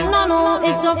told them no no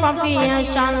it's from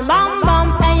creation. Bam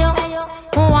bam hey yo,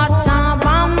 what a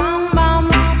bam bam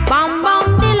bam bam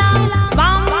dilang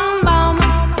bam bam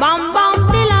bam bam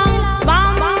dilang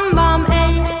bam bam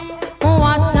hey,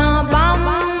 what a bam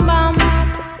bam,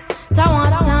 ta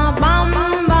what a bam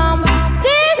bam.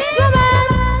 This woman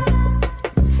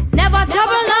never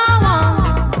trouble no one.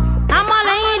 I'm a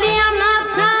lady, I'm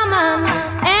not a man.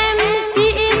 MC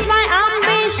is my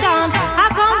ambition. I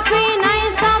come free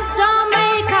nice of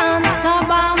Jamaican. So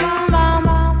bam bam,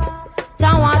 ta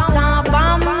what a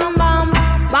bam bam.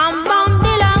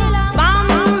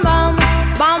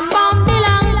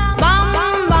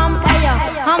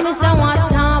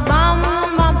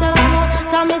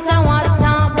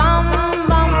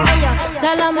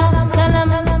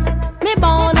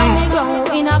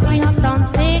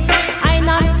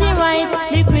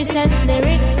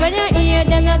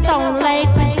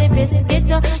 like crispy biscuits.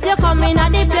 You come in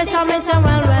at the place and me say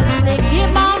well, slick. You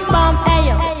bam bam, hey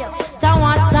yo.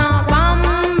 Tawata, bam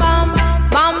bam,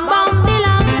 bam bam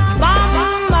bilang, bam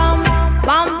bam,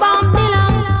 bam bam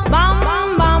bilang, bam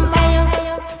bam, hey yo.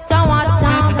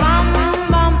 Tawata, bam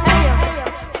bam, hey yo.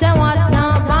 Say what,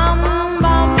 bam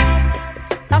bam.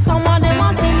 That's how one them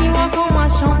a sing, you a come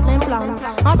and shut them plans.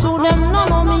 I told them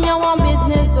no me a one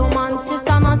business woman.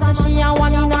 Sister Nancy she a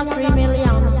 1 in a 3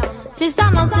 million.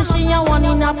 Sister Nancy she a 1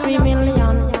 in a 3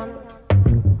 million.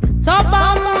 So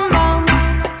bam bam,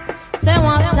 say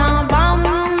what bam bam,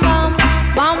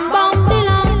 bam bam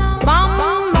bilang, bam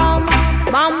bam,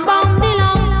 bam bam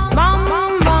bilang, bam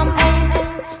bam, hey.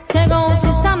 Say go,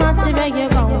 Sister Nancy make you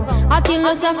go. I tell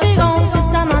you say fi go,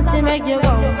 Sister Nancy make you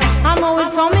go. I know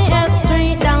it from me head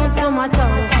straight down to my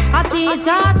toe. I teach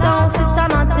her down, Sister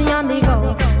Nancy on the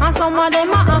go. And some of them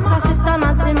a ask her, Sister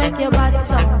Nancy make you bad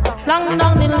song. Long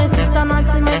down the list, Sister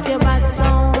Nancy make you bad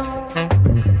song.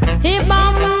 He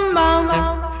bam bam,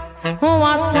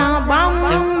 what a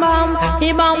bam bam.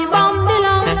 He bam bam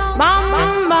bilang,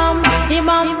 bam bam. He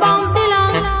bam bam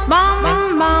bilang,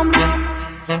 bam bam.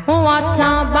 What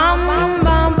a bam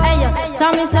bam. Hey,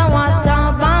 tell me say what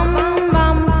a bam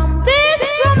bam. This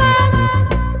woman,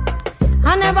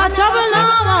 I never trouble no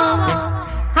one.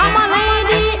 I'm a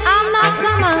lady, I'm not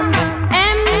a man.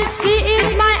 MC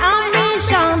is my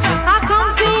ambition. I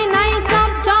come feel nice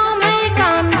up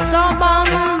Jamaican. So bam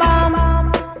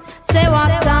bam, say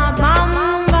what a bam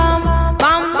bam,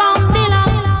 bam bam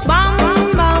bilang, bam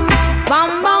bam,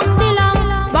 bam bam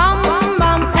bilang, bam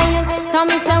bam. Hey, tell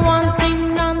me say one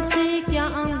thing, Nancy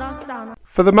can't understand.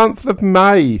 For the month of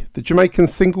May, the Jamaican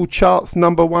single charts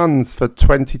number ones for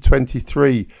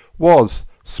 2023 was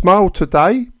Smile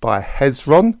Today by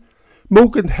Hezron.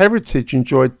 Morgan Heritage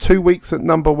enjoyed 2 weeks at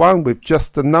number one with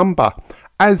Just a Number,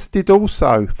 as did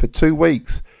also for 2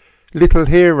 weeks Little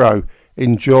Hero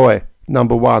enjoy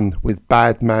number one with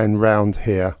Bad Man Round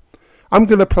Here. I'm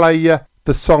going to play you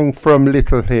the song from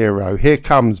Little Hero. Here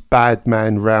comes Bad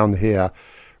Man Round Here,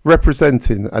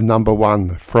 representing a number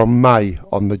one from May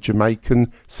on the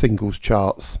Jamaican singles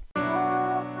charts.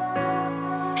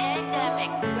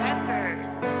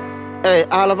 Hey,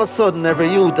 all of a sudden, every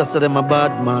youth I say them a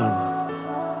bad man.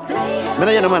 Me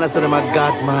no hear the man I say them a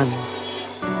god man.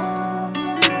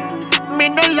 Me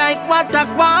no like what I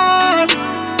want.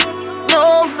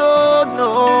 No, no, no.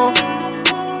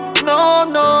 No,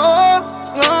 no,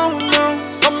 no, no.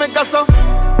 Come make us so.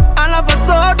 All of a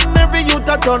sudden, every youth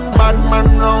a turn bad man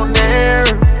round there.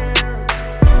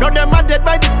 Now them are dead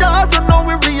by the doors, so now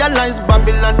we realize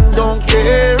Babylon don't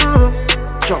care.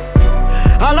 Chop.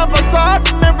 All of a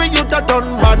sudden, every youth a turn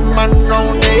bad man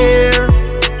round here.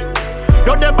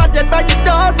 Now them are dead by the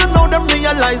doors, and now them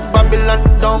realize Babylon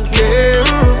don't care.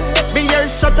 Me hear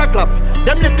shot a clap,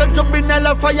 them little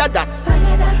juvenile fire that.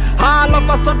 All of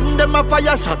a sudden, them a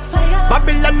fire shots.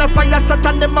 Babylon a fire shot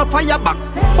and them a fire back.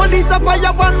 Police a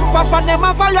fire one pop and them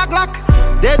a fire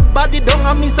glock. Dead body down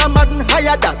and miss a man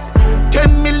higher that.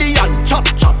 10 million chop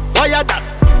chop, fire that.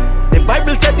 The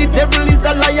Bible said the devil is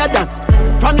a liar that.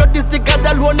 From your district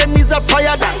alone, then is a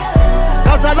fire that.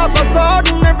 Cause all of a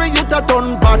sudden, every youth a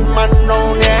turn bad man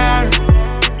round here.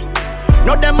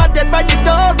 Now them are dead by the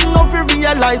dozen, now we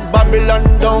realize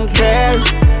Babylon don't care.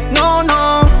 No,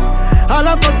 no. All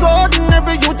of a sudden,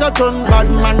 every youth a turn bad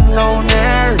man round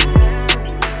here.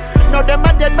 Now them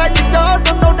are dead by the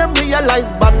dozen, now them realize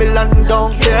Babylon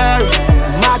don't care.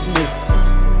 Madness.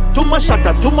 Too much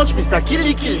shatter, too much Mr.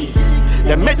 Killy Killy.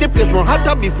 They make the place more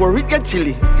hotter before it get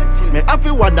chilly. Me have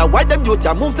to wonder why them youth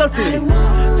a move so silly.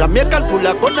 Jamaican pull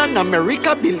a gun and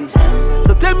America Billy.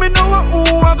 So tell me now who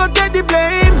I gonna take the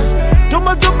blame. Too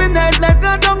much up in head like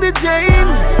I down the chain.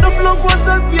 No loved ones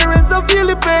and parents are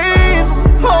feeling pain.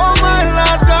 Oh my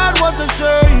Lord God, what a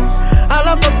shame. All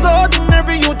of a sudden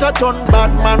every youth a turn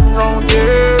bad man round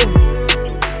here.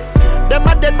 Them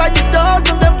are dead by the doors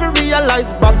and them to realize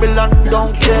Babylon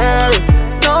don't care.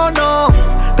 No, no.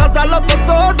 Cause all of a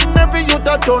sudden every youth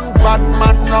a turn bad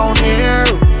man round here.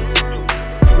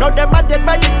 Now them are dead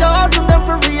by the doors and them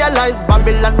to realize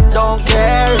Babylon don't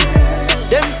care.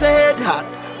 Them say head hot,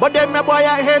 but them a boy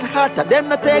a head hotter. Them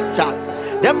no take chat.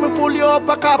 Them me fool you up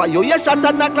a cover. You hear shot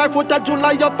and knock like foot of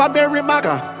July up a berry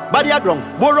maca. Body a drunk,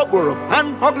 burro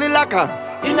and ugly lacquer.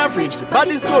 In a fridge,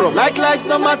 body store up like life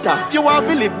no matter. If you want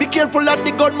to live, be careful of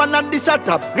the gunman and the shut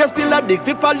up. Grave still a dick,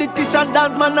 fi politician,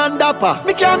 dance man and dapper.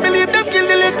 Me can't believe them kill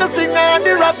the little singer and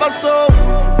the rapper so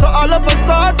all of a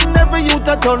sudden every youth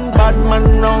a turn bad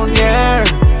man round here.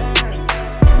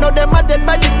 Now them are dead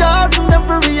by the doors and them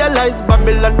for realize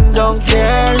Babylon don't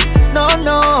care. No,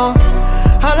 no.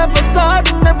 All of a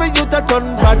sudden every youth a turn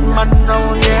bad man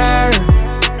round here.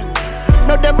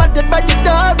 Now them are dead by the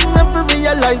dozen. Never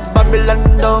realize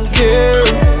Babylon don't care.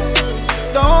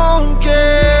 Don't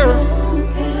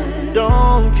care.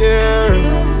 Don't care.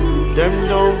 Them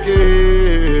don't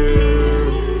care.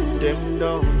 Them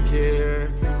don't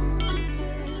care.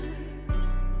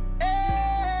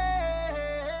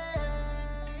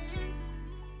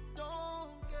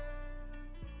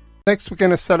 Next, we're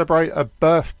going to celebrate a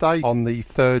birthday. On the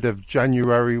 3rd of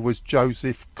January was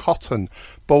Joseph Cotton,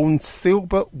 born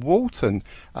Silbert Walton.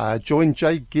 Joined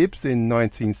Jay Gibbs in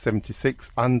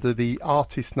 1976 under the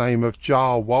artist name of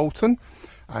Jar Walton,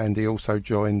 and he also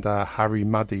joined Harry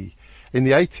Muddy. In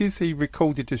the 80s, he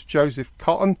recorded as Joseph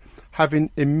Cotton,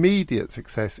 having immediate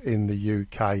success in the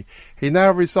UK. He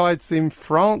now resides in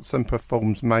France and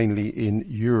performs mainly in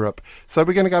Europe. So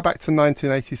we're going to go back to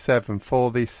 1987 for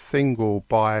this single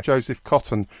by Joseph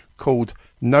Cotton called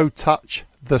No Touch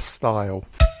the Style.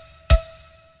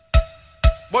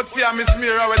 But see, I Miss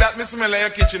Mira with that Miss Miller in your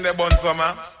kitchen there, bun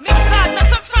summer. Me God, now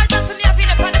some fried dumpling have been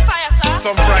up on the fire,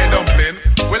 sir. Some fried dumpling.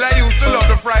 Well, I used to love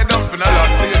the fried dumpling a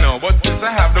lot, you know. But since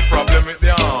I have the problem with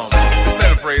the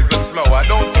self-raising flour, I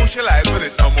don't socialize with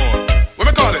it no more. What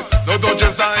me call it? No touch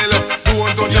your style. Do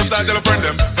one touch your style, tell a friend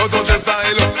them. No touch your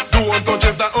style. Do one touch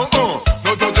your style.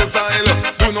 No touch your style.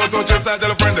 Do no touch your style,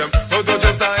 tell a friend them. No touch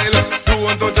your style. Do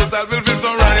one touch your style. Will be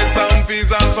some rice, some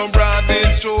peas and some broad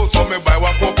beans stew. So me buy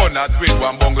one coconut with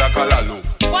one bongla kalalu.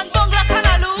 One bongla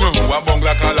kalalu? One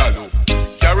bongla kalalu.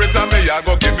 Carry it to me, I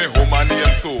go give me home and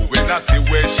name so. When I see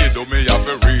where she do me, I have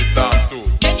to read Psalms too.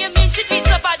 Then you mean she tweets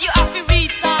about you have to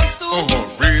read Psalms too?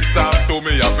 Read Psalms too,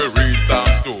 me have to read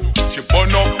Psalms too. She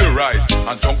burn up the rice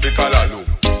and junk the kalalu.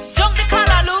 Junk the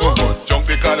kalalu? Junk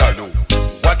the kalalu.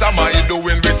 What am I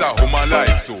doing with a woman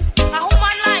like so? A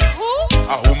woman like who?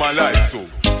 A woman like so.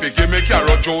 They give me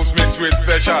carrot juice mixed with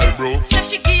special brew. So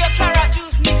she give you carrot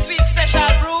juice mixed with special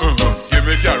brew? Give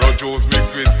me carrot juice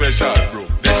mixed with special brew.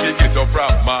 Then she get up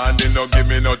from morning, no give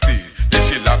me no tea. Then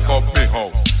she lock up me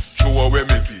house, throw away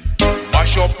me key.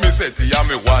 Mash up me settee and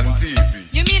me one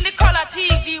TV. You mean the color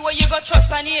TV where you got trust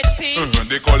by HP?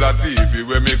 The color TV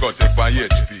where me got take by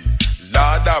HP.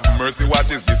 Lord have mercy,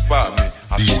 what is this for me?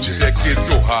 I soon take it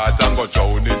to heart and go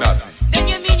drown in a sea. Then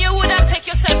you mean you woulda take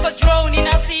yourself a drone in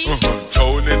a sea?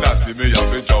 Drown in a sea, me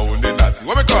have to drown in a sea.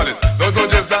 What me call it? No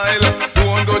touch your style, do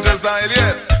one touch your style,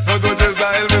 yes. No touch your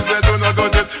style, me say do not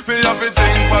touch it. Me have to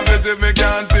think positive, me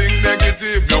can't think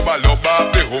negative. No ball up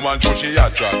off the woman, so she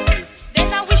attractive.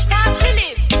 Then I wish part she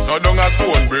live. No down a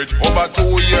Stonebridge, over 2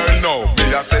 years now.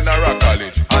 Me a send her a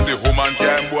college, and the woman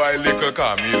can boil little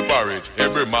Camille porridge.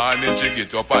 Every morning she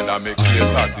get up and I make clear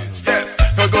sausage. Yes,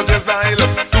 no touch your style,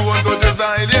 do one touch your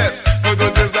style, yes. No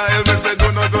touch your style, me say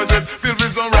do not touch it. Fill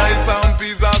with some rice, some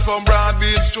peas and some broad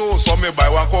beans stew. So me buy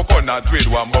one coconut with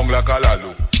one bongla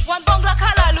kalalu. One bongla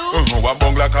kalalu? One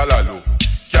bongla kalalu.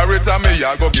 Carry it to me,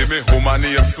 I go give me home and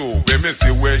name so. When me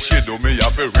see where she do me,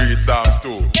 have to read Psalms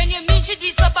too. Then you mean she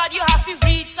did so bad you have to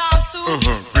read Psalms too?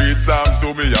 Read Psalms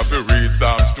too, me have to read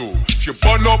Psalms too. She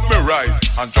burn up me rice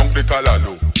and junk the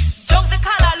kalalu. Junk the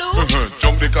kalalu?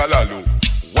 Junk the kalalu.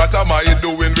 What am I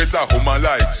doing with a woman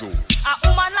like so? A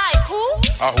woman like who?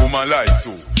 A woman like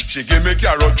so. She give me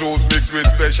carrot juice mixed with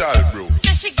special brew.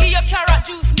 Say she give you carrot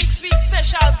juice mixed with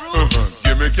special brew?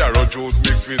 Give me carrot juice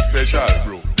mixed with special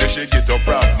brew. Then she get up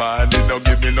from morning, don't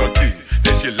give me no tea.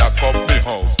 Then she lock up me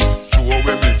house, throw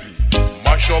away me key.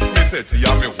 Mash up me settee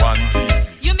and me one TV.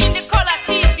 You mean the color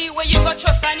TV where you got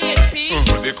trust by HP?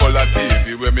 The color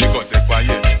TV where me got take by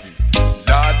HP.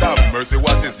 Lord have mercy,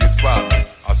 what is this for me?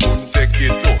 I soon take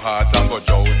it to heart and go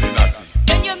drown in a sea.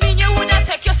 Then you mean you woulda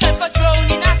take yourself a drone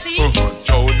in a sea?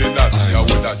 Drown in a sea, I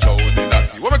woulda drown in a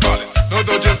sea. What me call it? No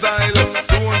touch your style,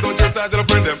 do one touch your style, tell a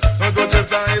friend them. No touch your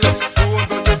style, do one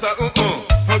touch your style,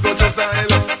 no touch your style,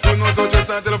 do not touch your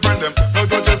style, tell a friend them. No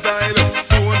touch your style,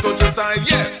 do one touch your style,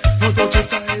 yes. No touch your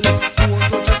style, do one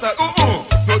touch your style,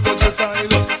 no touch your style,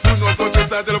 do not touch your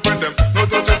style, tell a friend them. No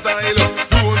touch your style,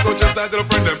 do one touch your style, tell a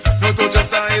friend them. No touch your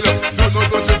style, do not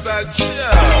touch your style,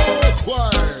 yeah.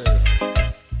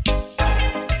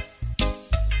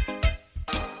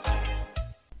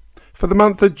 For the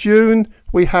month of June,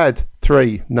 we had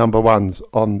 3 number ones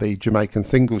on the Jamaican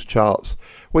singles charts.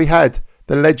 We had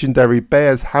the legendary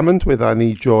Bears Hammond with I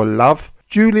Need Your Love.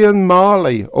 Julian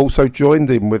Marley also joined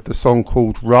in with the song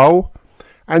called Roll.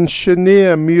 And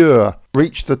Shania Muir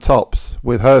reached the tops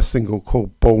with her single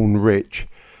called Born Rich.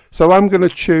 So I'm going to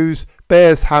choose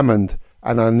Bears Hammond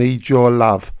and I Need Your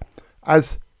Love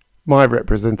as my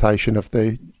representation of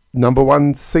the number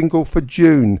one single for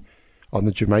June on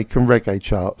the Jamaican reggae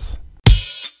charts.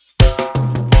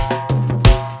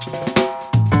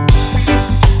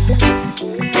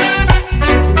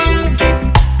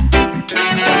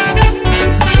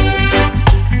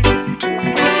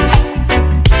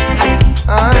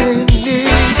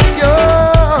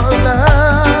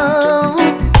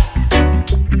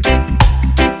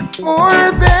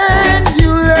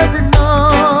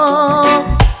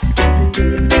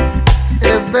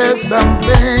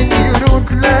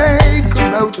 don't like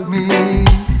about me,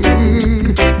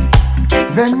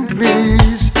 then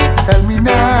please tell me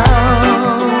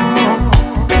now.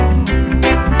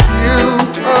 You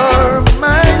are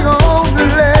my only,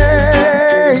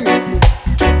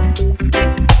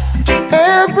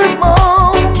 every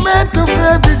moment of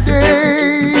every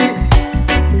day.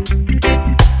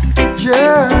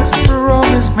 Just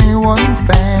promise me one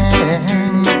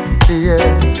thing,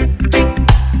 yeah.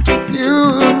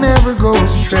 You'll never go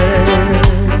astray.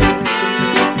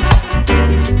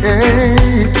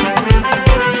 Hey.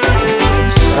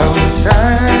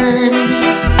 Sometimes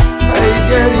I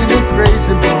get in a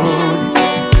crazy mood,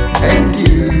 and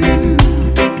you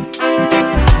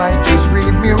might just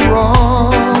read me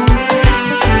wrong,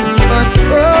 but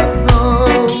God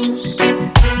knows,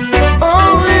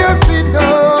 oh yes He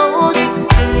knows,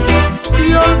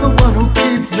 you're the one who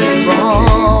keeps me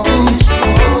strong.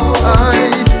 I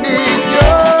need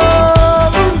your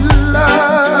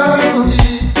love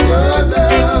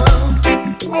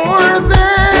more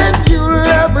than you'll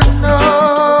ever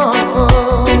know.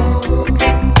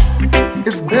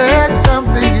 If there's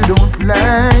something you don't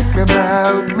like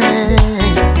about me,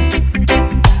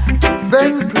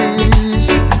 then please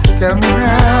tell me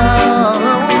now.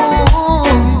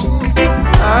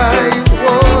 I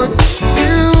want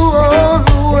you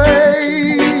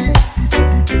always,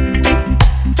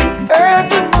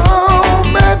 every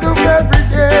moment of every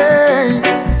day.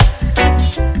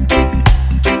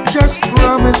 Just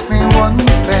promise me one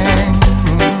thing,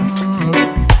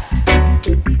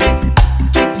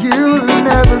 you'll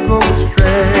never go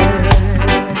astray.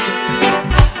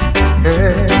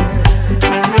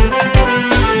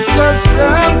 Cause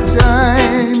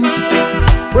sometimes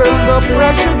when the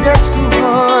pressure gets too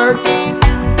hard,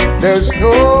 there's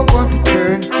no one to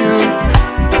turn to,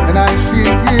 and I see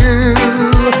you,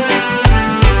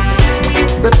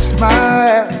 that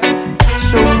smile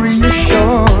so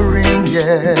reassuring,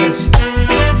 yes.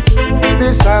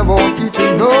 This I want you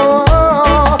to know.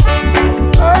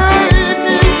 I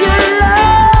need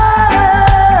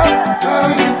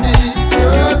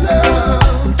your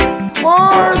love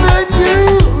more than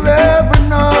you'll ever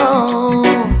know.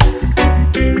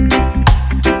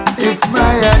 If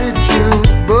my attitude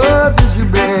bothers you,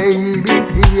 baby,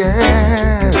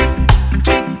 yes,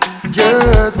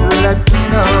 just let me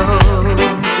know.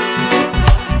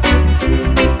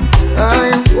 I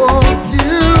want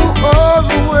you all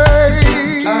the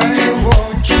way. I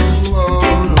want you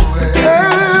all the way.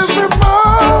 Every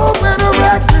moment of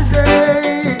every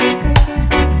day.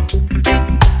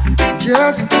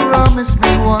 Just promise me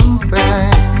one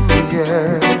thing,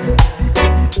 yeah.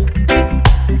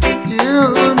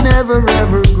 You'll never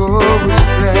ever go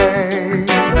astray.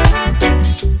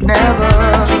 Never,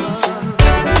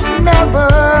 never,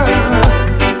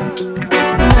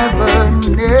 never,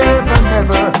 never,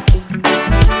 never.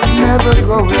 Never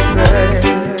go astray.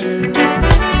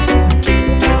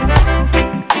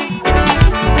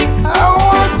 I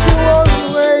want you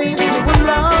always to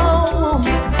belong.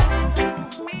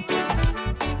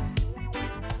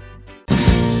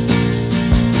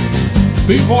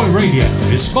 Boot Boy Radio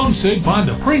is sponsored by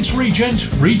the Prince Regent,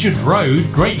 Regent Road,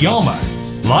 Great Yarmouth.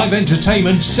 Live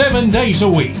entertainment 7 days a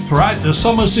week throughout the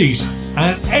summer season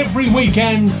and every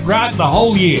weekend throughout the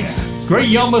whole year. Great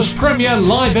Yarmouth's premier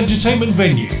live entertainment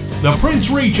venue, the Prince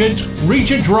Regent,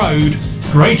 Regent Road,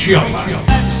 Great Yarmouth.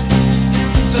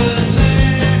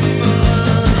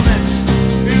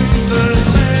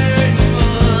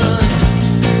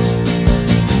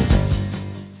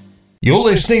 You're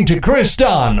listening to Chris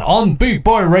Dunn on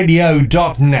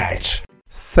bootboyradio.net.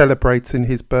 Celebrating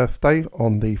his birthday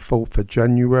on the 4th of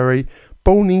January,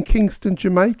 born in Kingston,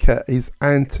 Jamaica, is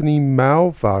Anthony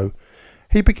Malvo.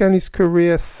 He began his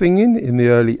career singing in the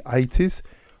early 80s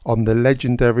on the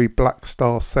legendary Black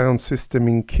Star sound system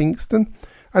in Kingston,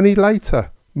 and he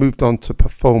later moved on to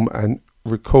perform and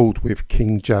record with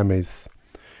King Jammies.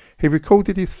 He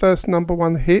recorded his first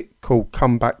 #1 hit called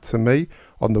Come Back to Me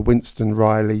on the Winston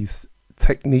Riley's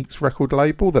Techniques record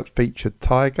label that featured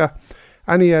Tiger,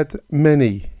 and he had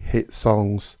many hit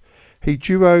songs. He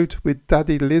duoed with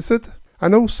Daddy Lizard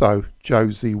and also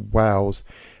Josie Wales.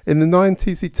 In the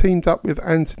 90s he teamed up with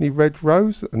Anthony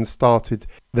Redrose and started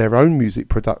their own music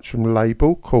production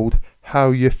label called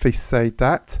How You Fi Say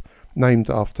Dat,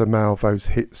 named after Malvo's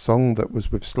hit song that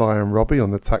was with Sly and Robbie on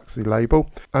the Taxi label,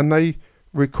 and they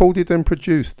recorded and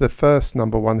produced the first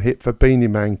 #1 hit for Beanie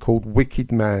Man called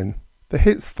Wicked Man. The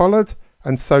hits followed,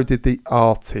 and so did the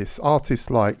artists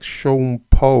like Sean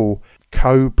Paul,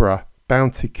 Cobra,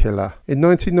 Bounty Killer. In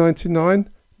 1999,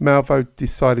 Malvo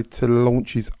decided to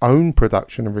launch his own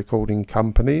production and recording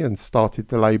company and started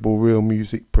the label Real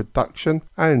Music Production,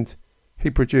 and He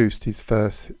produced his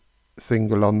first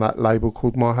single on that label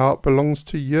called My Heart Belongs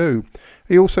to You.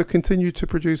 He also continued to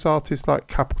produce artists like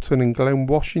Capleton and Glen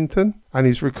Washington, and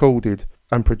he's recorded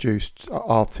and produced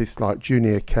artists like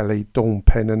Junior Kelly, Dawn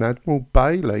Penn and Admiral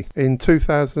Bailey. In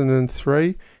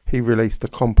 2003, he released a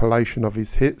compilation of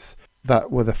his hits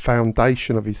that were the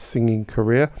foundation of his singing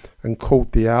career and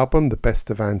called the album The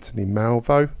Best of Anthony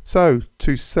Malvo. So,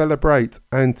 to celebrate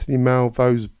Anthony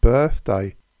Malvo's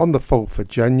birthday on the 4th of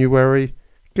January,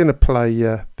 gonna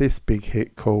play this big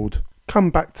hit called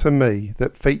Come Back to Me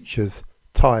that features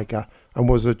Tiger and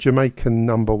was a Jamaican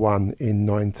 #1 in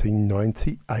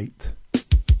 1998.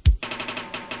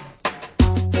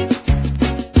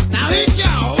 Now it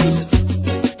goes.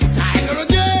 Tiger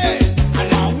again,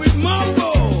 along with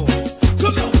Mambo.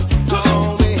 Come on, come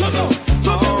on, come on,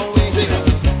 come on, sing it.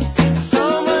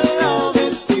 Summer love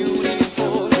is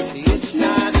beautiful, it's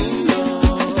not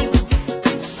enough.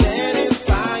 It's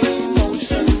satisfying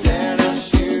motion that I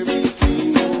share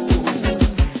between you.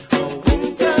 Oh,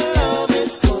 winter love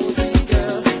is cozy,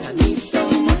 girl. I need so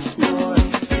much more.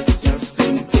 It just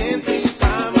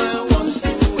intensify my wants to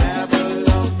have a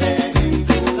love that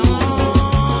endures.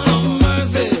 Oh,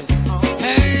 mercy.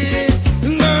 Hey,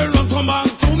 girl, don't come back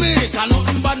to me. Can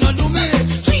nothing but not do me.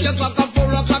 3 o'clock or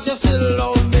 4 o'clock, you still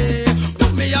love me.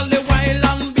 Put me all the while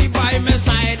and be by my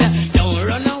side. Don't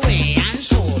run away and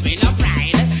show me no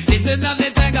pride. This is not the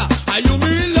thing, are you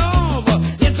me love?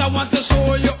 Yes, I want to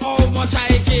show you how much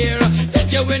I care.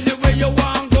 Take you anywhere you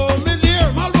want, go me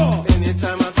dear, Malvo.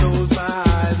 Anytime I close my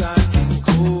eyes, I think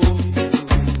of you.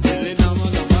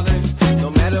 No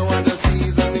matter what the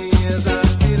season is, I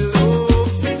still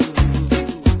love you.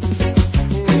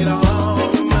 With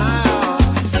all my heart,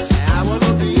 I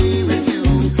wanna be with you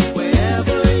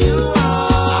wherever you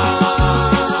are.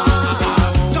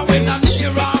 Going on near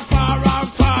or far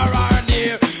or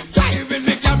near. Driving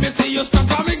me, can me see you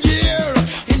stuck on me gear.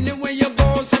 Anywhere you go,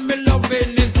 see me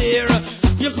loving is there.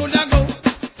 You coulda go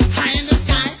high in the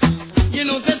sky. You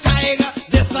know the tiger,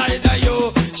 this side of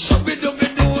you.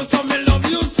 Shooby-dooby-doo, so me love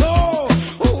you so.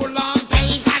 Hold on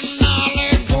tight and now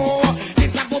let go.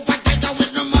 It's a papa tiger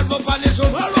with no mud up on the show.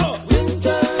 Hello.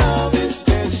 Winter love is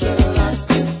special at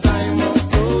this time of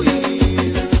the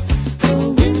year. The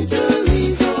winter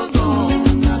leaves are gone,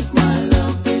 not my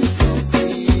love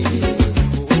disappear.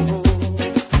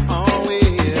 Oh,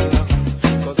 well,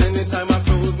 'cause anytime I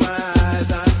close my eyes,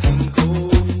 I think of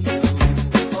you.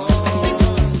 Oh,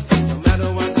 no matter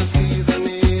what the season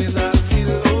is, I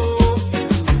still love you.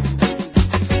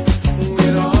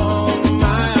 With all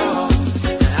my heart,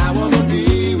 I wanna be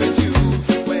with you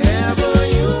wherever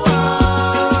you are.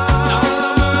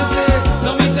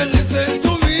 Now mercy, listen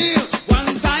to me.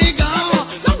 One tiger,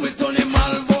 now we Tony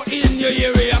Malvo in your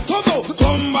area.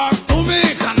 Come back to me.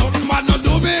 Can nothing but not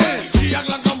do me. 3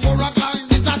 o'clock and 4 o'clock,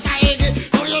 this a tiger.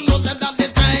 Now you know that the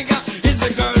tiger is a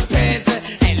girl pet.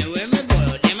 Anywhere me go,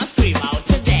 them a scream out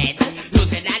to death. You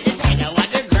say that the tiger was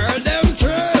the girl them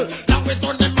trail. Now we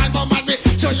Tony Malvo, man, me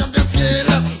show you the skill.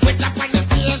 With up on the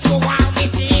scale, show out the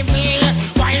TV.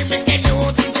 Why me tell you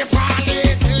think you fall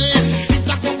it? It's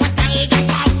a proper tiger,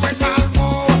 now with Malvo.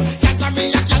 Just a me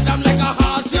a kill them like a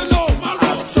horse, you know,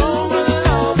 Malvo. Summer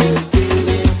love is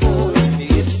beautiful,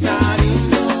 it's not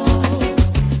enough.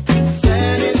 It's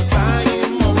satisfying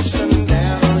emotion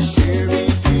that I share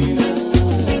between us.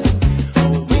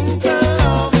 Oh, winter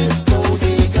love is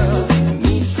cozy, girl. I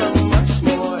need so much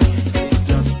more. It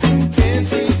just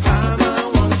intensify my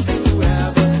wants to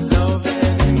have a love that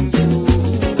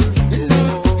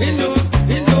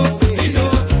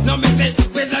No me say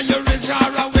whether you're rich or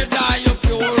whether you're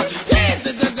pure. Yes,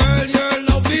 it's a girl, your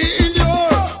love be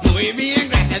endure. Boy, me and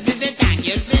Greta, this is time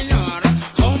you senor.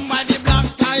 Come by the black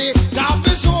tie, down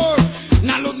the shore.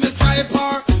 Now look me stripe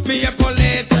or me a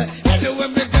bullet. Anyway,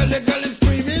 me girl, the girl is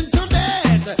screaming to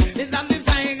death. It's not the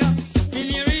tiger, in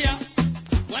the area.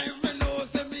 Why me know,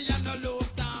 say me and no love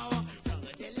town.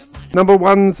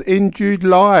 #1s in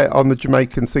July on the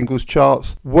Jamaican singles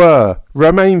charts were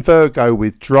Romain Virgo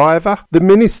with Driver, The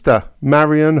Minister,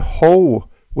 Marion Hall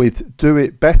with Do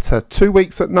It Better, 2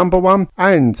 weeks at #1,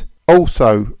 and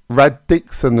also Rad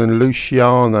Dixon and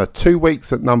Luciana, 2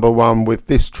 weeks at #1 with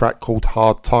this track called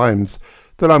Hard Times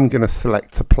that I'm going to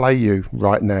select to play you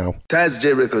right now. Taz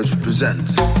J Records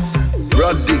presents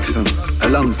Rod Dixon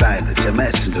alongside the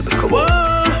Jamaican to the Come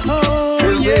on.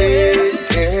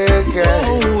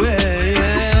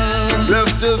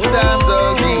 Rough of times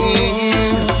are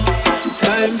here.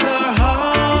 Times are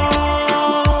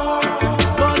hard,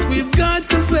 but we've got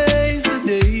to face the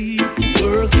day.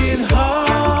 Working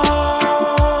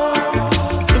hard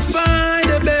to find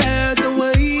a better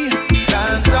way.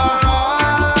 Times are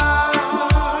hard,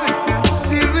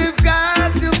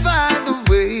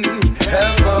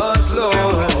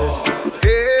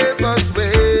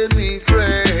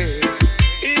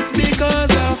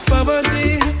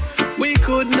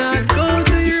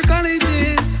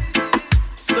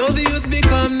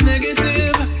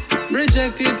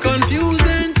 rejected, confused,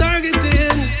 and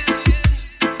targeted.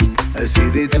 I see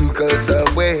they took us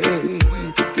away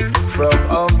from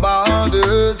our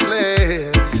mother's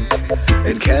land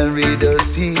and carried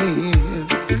us here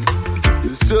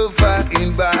to suffer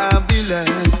in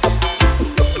Babylon.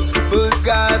 But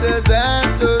God has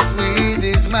helped us with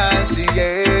His mighty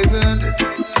hand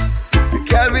and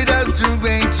carried us through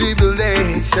great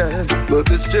tribulation. But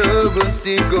the struggle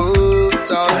still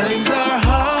goes on. Times are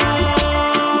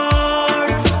hard,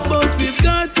 but we've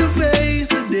got to face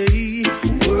the day.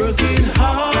 Working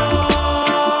hard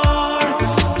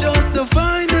just to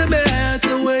find a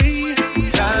better way.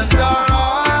 Times are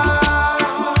hard,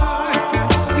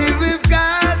 still we've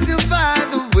got to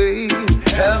find the way.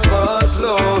 Help us,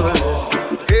 Lord,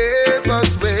 help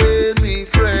us when we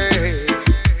pray.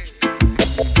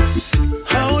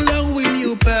 How long will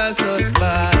you pass us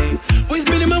by? With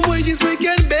minimum wages we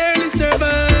can barely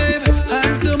survive.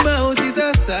 Hand to mouth is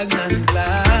a stagnant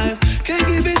life. Can't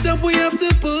give it up, we have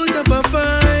to put up a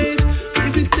fight.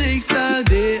 If it takes all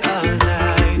day, all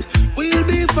night, we'll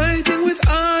be fighting with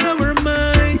all our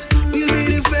might. We'll be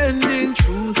defending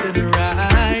truths and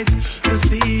rights to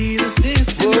see the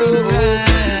system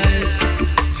rise.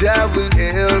 Jah will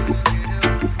help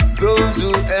those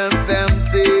who help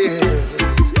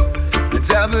themselves.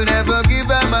 Jah will never give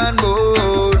a man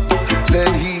more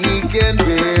than he can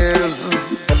bear.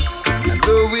 And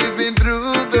though we've been through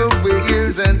the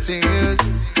years and tears,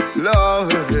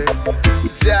 Lord,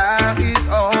 Jah is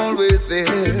always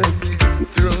there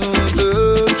through the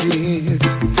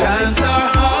years. Times are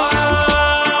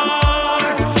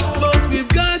hard, but we've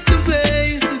got to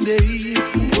face the day.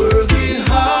 Working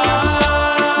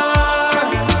hard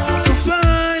to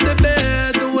find a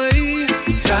better way.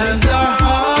 Times are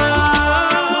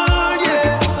hard,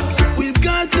 yeah. We've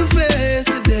got to face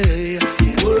the day.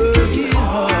 Working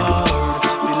hard,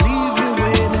 believe me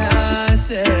when I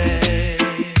say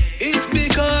it's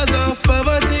because of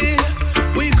poverty.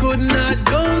 We could not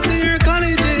go to your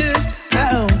colleges.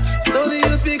 Ow. So the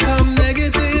youth become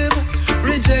negative,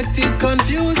 rejected,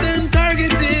 confused, and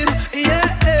targeted. Yeah.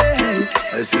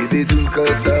 I see they took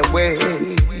us away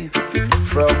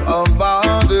from our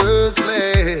mother's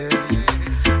land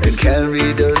and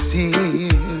carried us here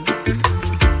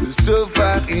to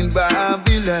suffer in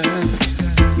Babylon.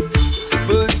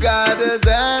 But God has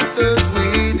helped us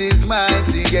with His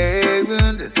mighty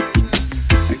hand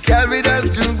and carried us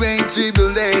through great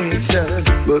tribulation.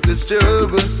 But the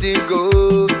struggle still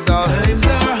goes on. Times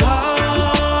are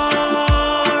hard,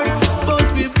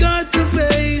 but we've got to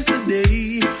face the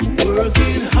day.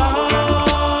 Working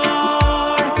hard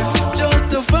just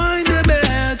to find a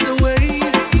better way.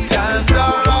 Times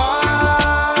are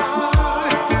hard,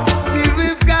 still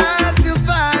we've got to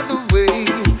find the way.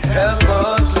 Help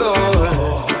us,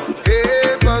 Lord,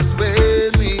 help us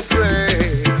when we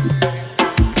pray.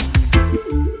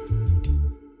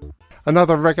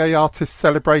 Another reggae artist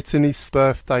celebrating his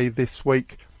birthday this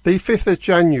week, the 5th of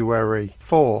January,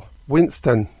 for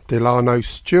Winston Delano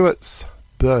Stewart's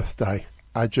birthday,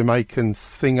 a Jamaican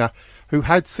singer who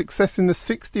had success in the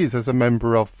 60s as a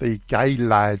member of the Gay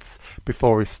Lads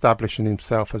before establishing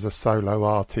himself as a solo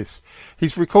artist.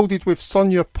 He's recorded with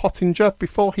Sonia Pottinger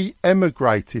before he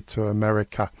emigrated to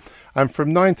America, and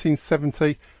from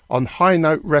 1970 on High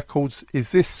Note Records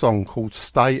is this song called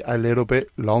Stay a Little Bit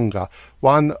Longer,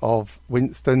 one of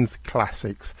Winston's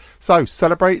classics. So,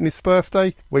 celebrating his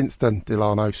birthday, Winston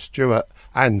Delano Stewart,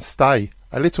 and Stay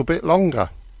a Little Bit Longer.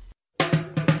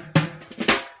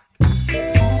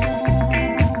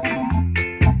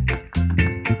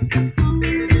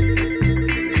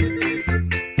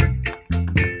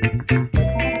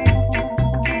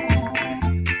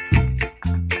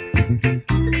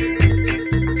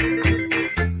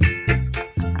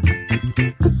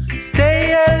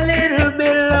 Stay a little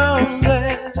bit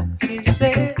longer, she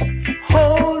said.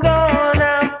 Hold on,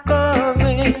 I'm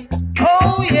coming.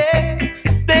 Oh yeah,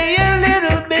 stay a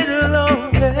little bit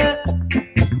longer.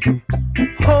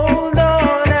 Hold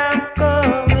on, I'm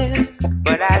coming.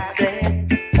 But I said,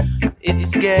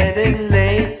 it's getting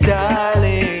late,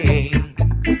 darling.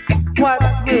 What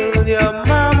will your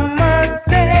mama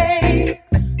say?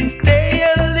 Stay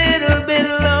a little bit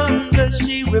longer,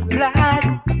 she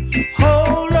replied.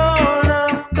 Hold on,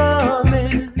 I'm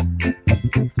coming.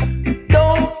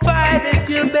 Don't fight it,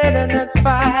 you better not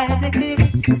fight it.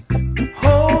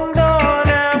 Hold on,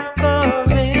 I'm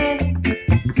coming.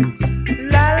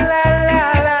 La la la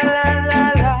la la la la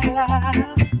la.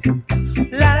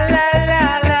 La la la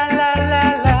la la la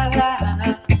la la.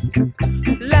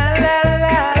 La la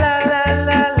la la la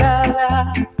la la la.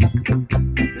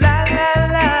 La la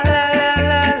la la la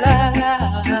la la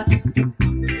la.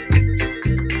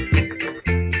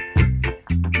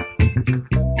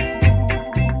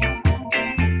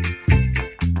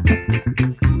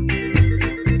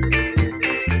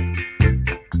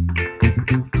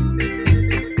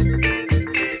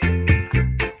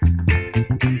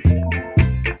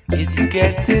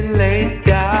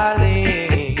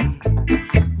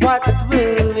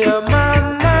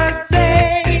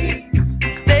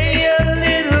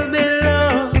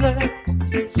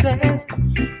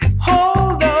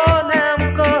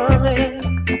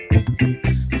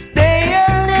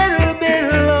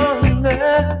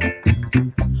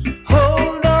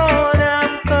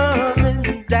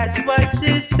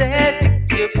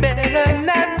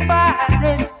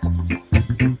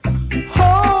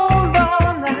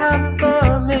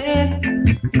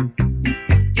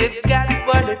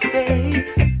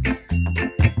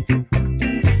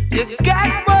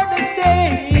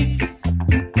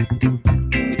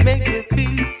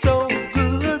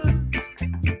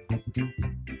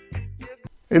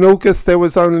 In August, there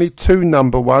was only 2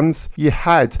 number ones. You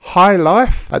had High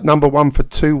Life at number 1 for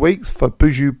 2 weeks for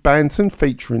Buju Banton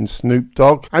featuring Snoop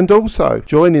Dogg. And also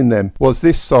joining them was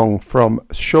this song from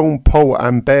Sean Paul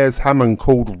and Bears Hammond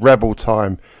called Rebel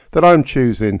Time that I'm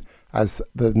choosing as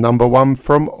the number 1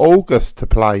 from August to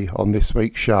play on this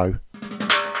week's show.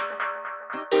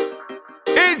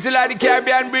 Easy like the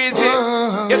Caribbean breezy.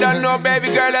 You don't know, baby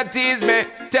girl, that tease me.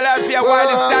 Tell her if you're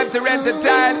wild, it's time to rent a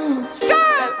tile.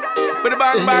 Style! With a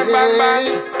bang, bang, bang, bang.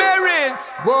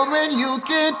 Berries! Woman, you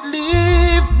can't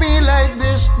leave me like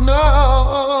this,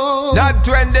 no. Not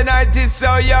when the night is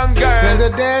so young, girl. When the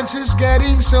dance is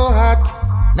getting so hot.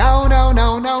 No, no,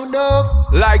 no, no, no.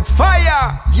 Like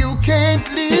fire. You can't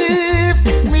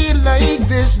leave me like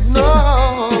this,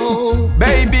 no.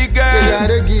 Baby girl, you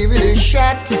gotta give it a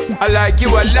shot. I like you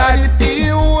a lot. Let it be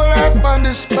all up on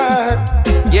the spot.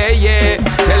 Yeah, yeah,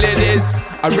 tell you this.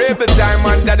 A rebel time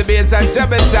under the bass and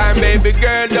trouble time. Baby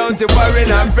girl, don't you worry,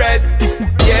 not fret.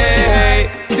 Yeah,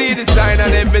 see the sign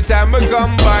and every time we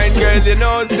combine. Girl, you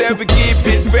know, say we keep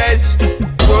it fresh.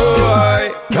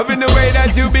 Boy, loving the way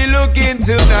that you be looking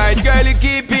tonight. Girl, you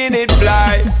keeping it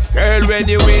fly. Girl, when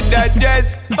you in that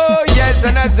dress, oh yes,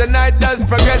 and as the night does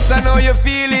progress, I know you're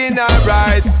feeling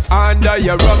alright. Under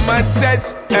your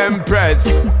romances, Empress.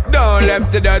 Don't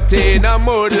left the dirty in a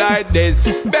mood like this.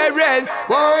 Beres.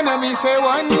 Wanna me say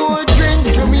one more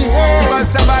drink to me head.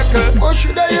 What's a buckle? Or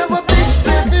should I have a big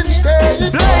spliff instead?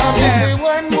 Wanna me say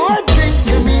one more drink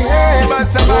to me head.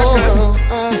 What's a buckle?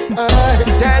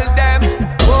 Tell them.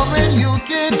 Woman, you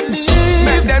can't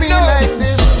leave me know. Like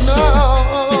this,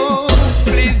 no.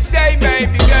 Please stay,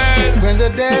 baby girl. When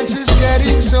the dance is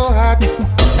getting so hot.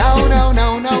 No, no,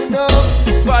 no, no, no.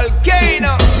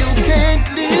 Volcano. You can't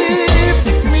leave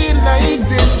me like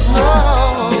this,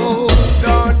 no.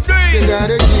 Don't do it. You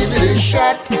gotta give it a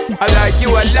shot. I like you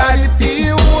a lot. Let it be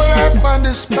up on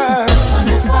the spot.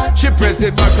 She press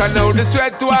it back and now the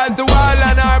sweat wall to wall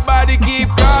and her body keep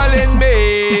calling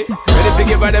me. Ready to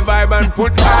give her the vibe and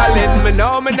put all in me.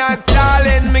 No, me not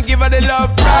stalling. Me give her the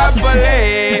love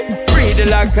properly. Free the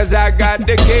lock cause I got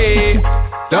the key.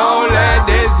 Don't let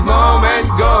this moment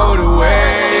go to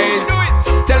waste.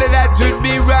 Tell her that would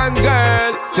be wrong,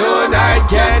 girl. Tonight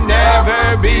can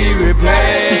never be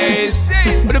replaced.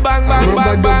 With a bang, bang,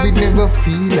 bang, bang. We never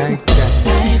feel like that.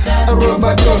 A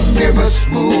rubber dub never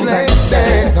smooth like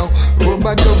that. No,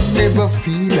 rubber dub never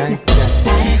feel like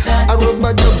that. A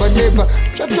rubber dub never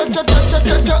cha cha cha cha cha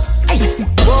cha cha.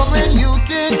 Woman, you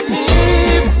can't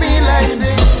leave me like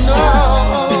this,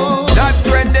 no. Not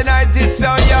when the night is so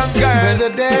young, girl. When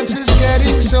the dance is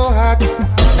getting so hot.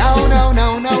 No, no,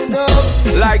 no, no, no.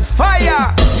 Like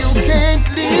fire. You can't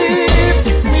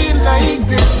leave me like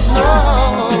this,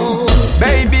 no.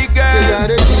 Baby girl, you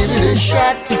gotta give it a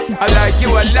shot. I like you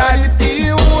a lot. Let it be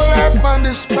all up on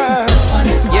the spot.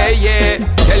 Yeah, yeah,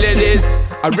 tell you this.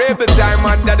 A rebel time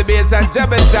under the bass and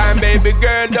trouble time. Baby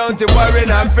girl, don't you worry,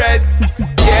 not fret.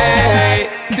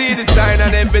 Yeah, see the sign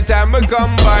and every time we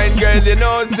combine. Girl, you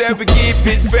know, say we keep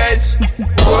it fresh.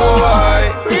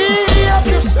 Boy, free up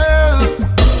yourself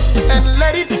and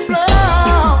let it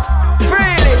flow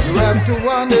freely. You have to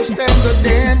understand the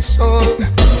dance hall,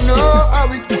 know how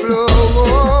it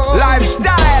flows.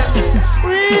 Lifestyle.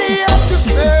 Free up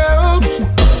yourselves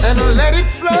and let it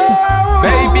flow.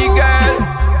 Baby girl.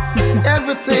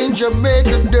 Everything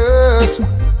Jamaica does,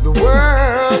 the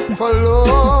world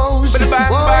follows.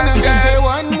 Wanna me say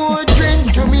one more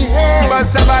drink to me head.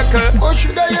 Or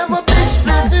should I have a big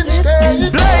split instead?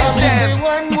 Wanna me say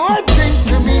one more drink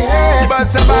to me head.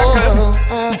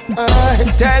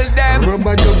 Tell them.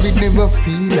 Rubber dub it never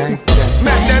feel like that.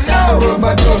 Make them know.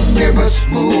 Rubber dub never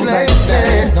smooth like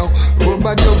that. No,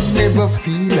 rubber dub never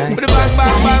feel like that. Bang,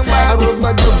 bang, bang, bang.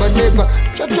 Rubber dub never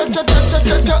cha cha cha cha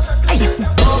cha cha.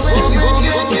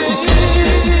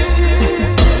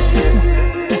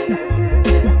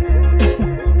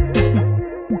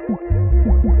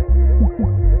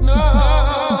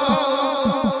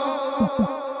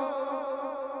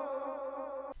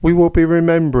 We will be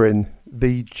remembering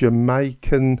the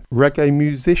Jamaican reggae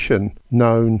musician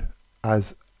known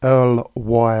as Earl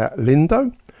Wire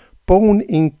Lindo. Born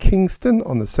in Kingston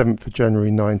on the 7th of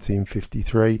January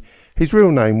 1953, his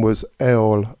real name was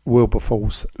Earl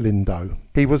Wilberforce Lindo.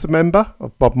 He was a member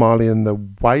of Bob Marley and the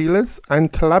Wailers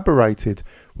and collaborated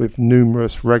with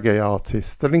numerous reggae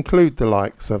artists that include the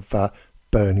likes of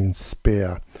Burning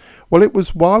Spear. Well, it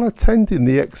was while attending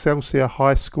the Excelsior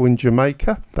High School in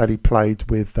Jamaica that he played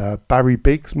with Barry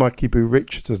Biggs, Mikey Boo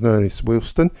Richards and Ernest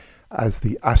Wilson as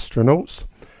the Astronauts,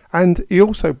 and he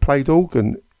also played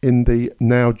organ in the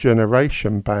Now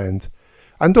Generation band,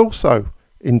 and also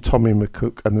in Tommy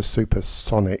McCook and the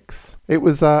Supersonics. It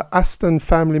was Aston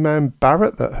family man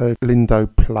Barrett that heard Lindo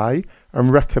play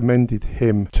and recommended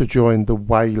him to join the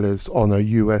Wailers on a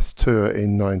US tour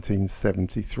in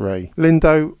 1973.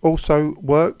 Lindo also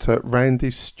worked at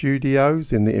Randy's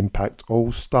Studios in the Impact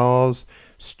All-Stars,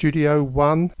 Studio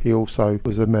One. He also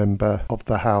was a member of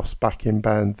the house backing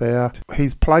band there.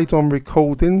 He's played on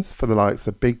recordings for the likes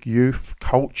of Big Youth,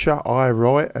 Culture, I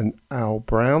Roy and Al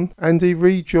Brown, and he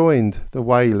rejoined the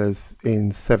Wailers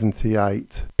in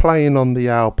 78, playing on the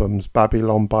albums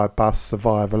Babylon by Bus,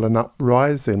 Survival and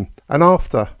Uprising. And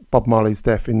after Bob Marley's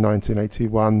death in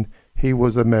 1981, he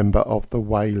was a member of the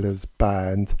Wailers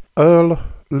band. Earl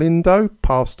Lindo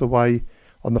passed away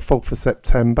on the 4th of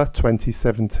September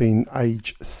 2017,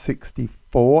 age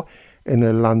 64, in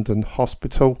a London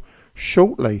hospital,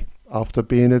 shortly after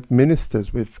being administered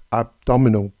with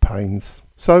abdominal pains.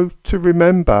 So to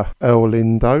remember Earl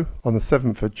Lindo, on the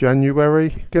 7th of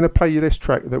January, I'm going to play you this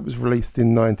track that was released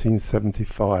in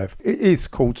 1975. It is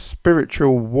called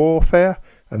Spiritual Warfare,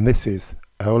 and this is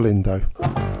Earl Lindo.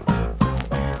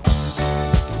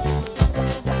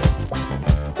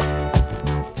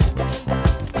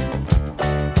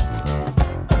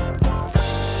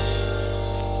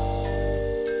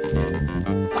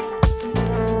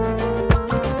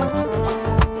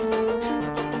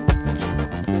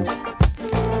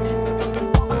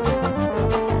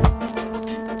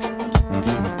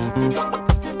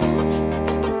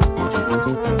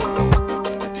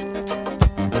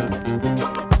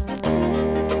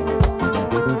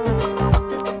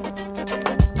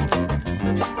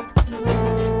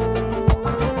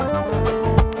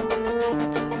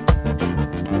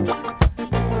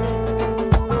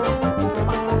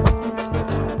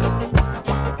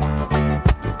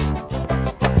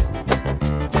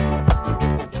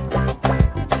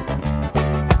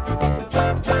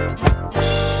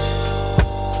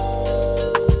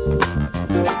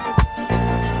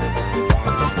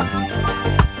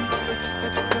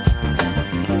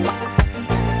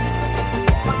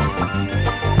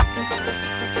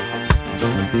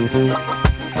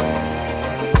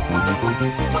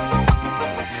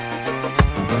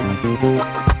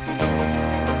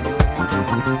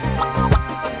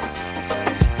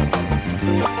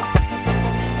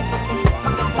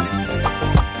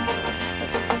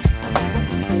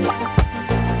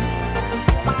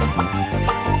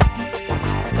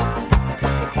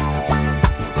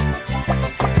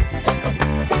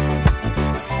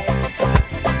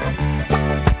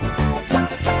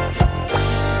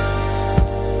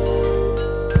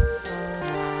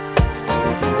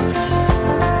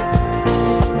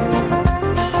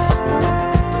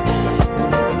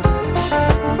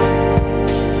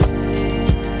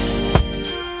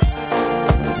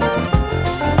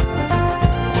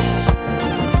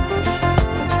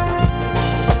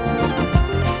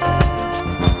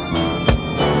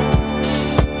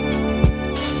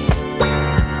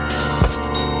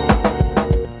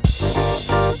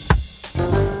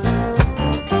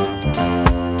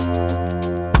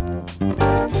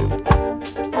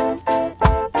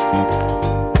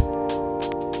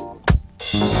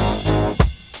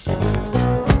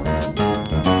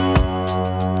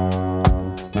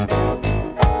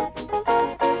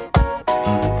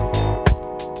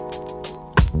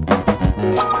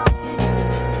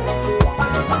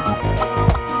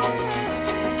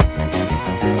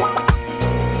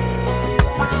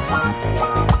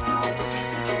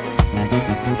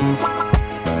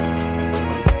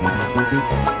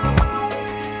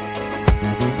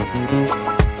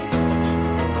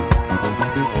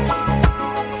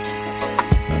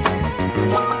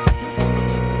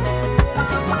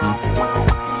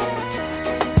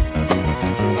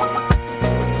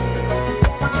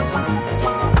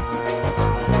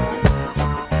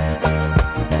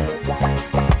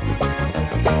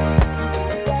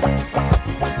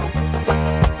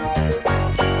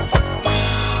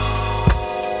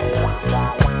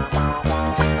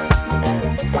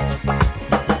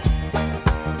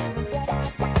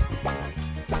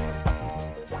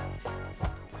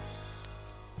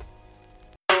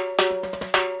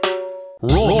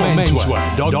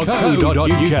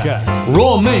 rawmenswear.co.uk.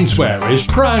 Raw Menswear is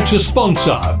proud to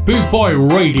sponsor Boot Boy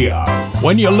Radio.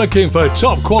 When you're looking for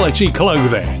top quality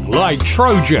clothing like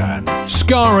Trojan,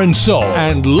 Scar and Soul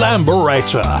and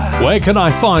Lamberetta, where can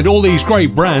I find all these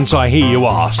great brands, I hear you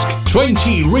ask?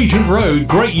 20 Regent Road,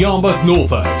 Great Yarmouth,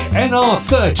 Norfolk,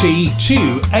 NR30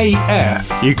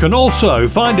 2AF. You can also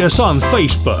find us on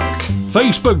Facebook,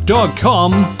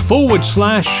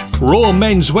 facebook.com/Raw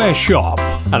Menswear Shop,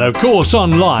 and of course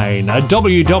online at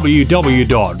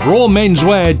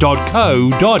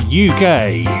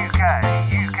www.rawmenswear.co.uk.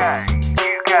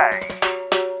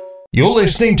 You're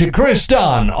listening to Chris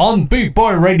Dunn on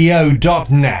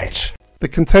bootboyradio.net. The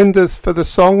contenders for the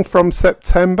song from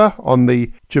September on the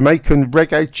Jamaican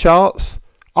reggae charts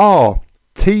are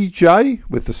TJ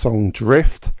with the song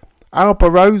Drift,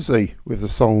 Albarosi with the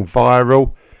song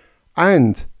Viral,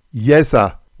 and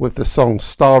Yeza with the song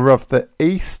Star of the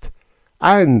East,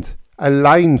 and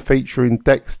Elaine featuring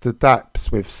Dexter Daps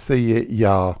with See It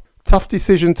Ya. Tough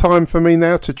decision time for me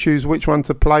now to choose which one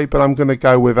to play, but I'm going to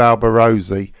go with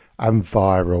Albarosi and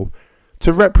Viral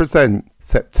to represent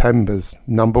September's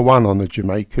number one on the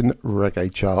Jamaican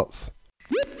reggae charts.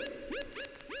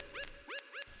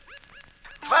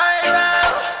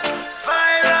 Viral,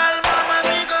 viral, mama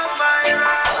me go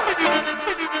viral.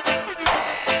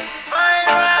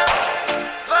 Viral,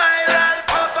 viral,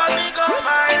 papa me go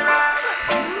viral.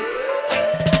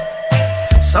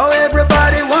 So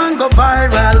everybody want go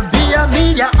viral. Be a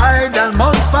media idol,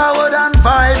 most forward and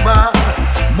viber.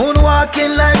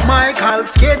 Moonwalking like Michael,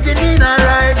 skating in a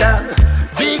rider.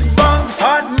 Big bang,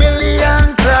 fat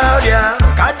million cloud, yeah.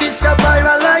 Got this a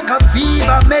viral like a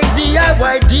fever. Make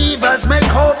DIY divas, make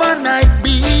overnight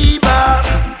beaver.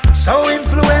 So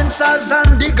influencers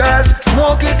and diggers,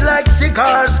 smoke it like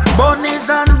cigars, bunnies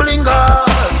and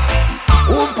blingers.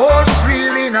 Who pours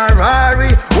real in a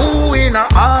Rari, who in a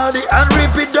Audi, and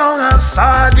rip it down a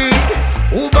Sadi.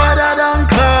 Who better than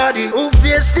Claudia, who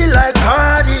feisty like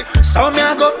Cardi. So me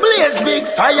a go blaze big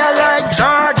fire like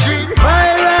Georgie.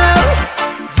 Viral,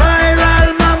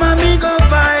 viral, mama me go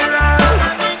viral.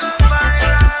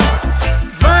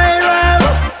 Viral,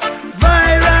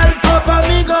 viral, papa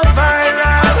me go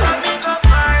viral.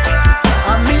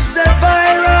 And me say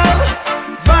viral,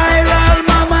 viral,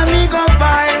 mama me go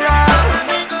viral.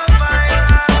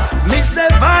 Me say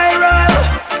viral,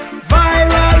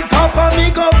 viral, papa me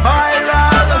go viral.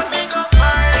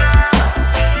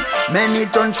 Many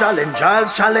ton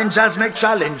challengers make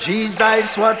challenges.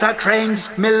 Ice water cranes,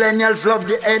 millennials love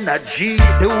the energy.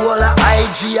 The whole of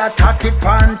IG attack it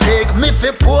pan take. Me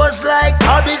fi pose like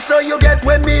hobby so you get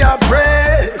when me a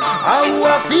pray. I who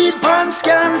a feed pan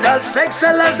scandal, sex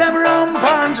sellers them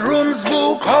rampant. Rooms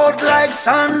book out like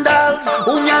sandals.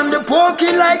 Who nyam the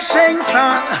pokey like Sheng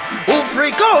Sang. Who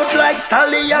freak out like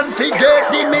stallion,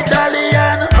 forget the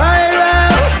medallion.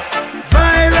 Viral,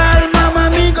 viral, mama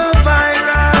me go viral.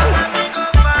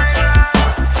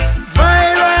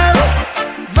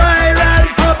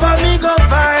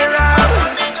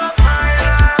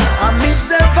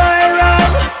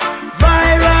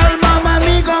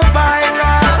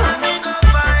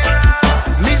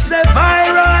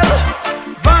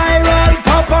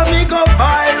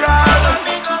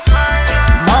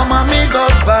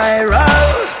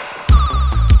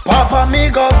 Papa me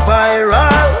go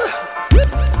viral,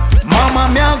 mama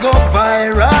me a go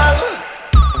viral,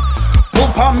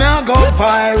 papa me a go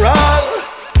viral.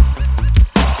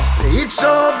 It's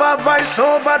over, voice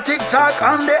over, TikTok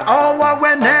on the hour,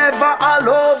 whenever, all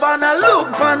over, and I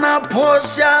look on a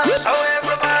post, yeah. So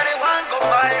everybody want go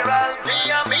viral, be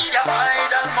a media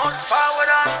idol, most forward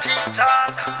on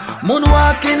TikTok.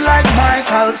 Moonwalking like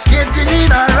Michael, skating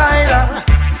in a rider,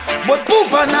 but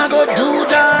papa na go do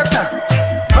that.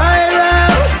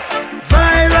 Viral,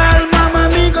 viral, mama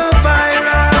me go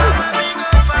viral.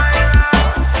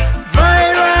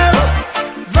 Viral,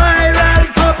 viral,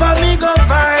 papa me go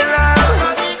viral.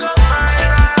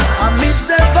 And me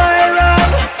say viral,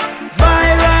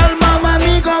 viral, mama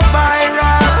me go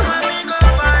viral.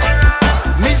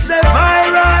 Me say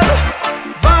viral,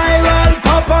 viral,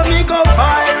 papa me go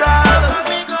viral.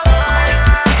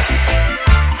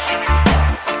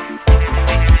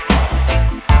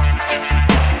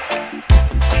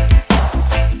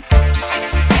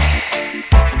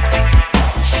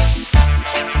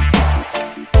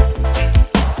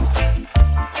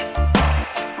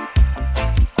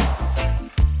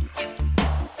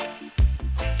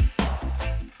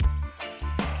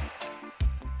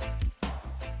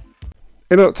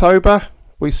 In October,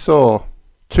 we saw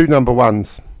two number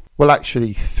ones. Well,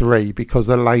 actually three, because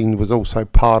Elaine was also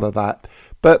part of that.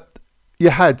 But you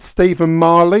had Stephen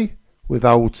Marley with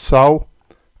Old Soul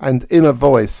and Inner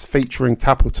Voice featuring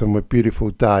Capleton with Beautiful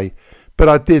Day. But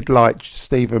I did like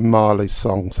Stephen Marley's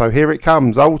song. So here it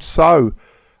comes, Old Soul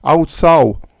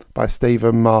by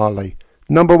Stephen Marley.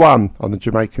 Number one on the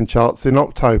Jamaican charts in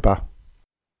October.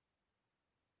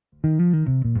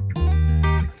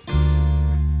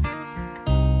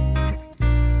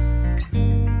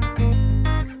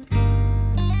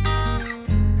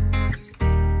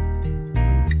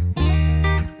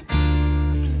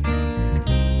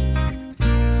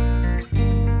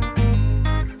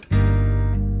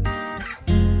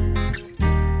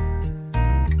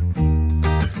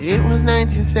 It was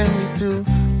 1972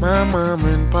 My mom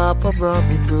and papa brought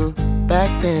me through.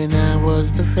 Back then I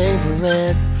was the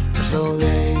favorite, so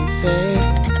they say.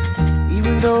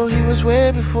 Even though he was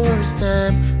way before his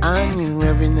time, I knew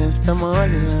every nest of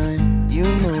Marley line. You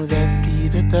know that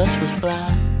Peter Touch was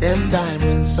fly. Them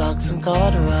diamond socks and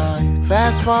corduroy.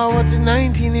 Fast forward to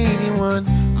 1981,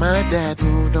 my dad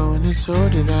moved on and so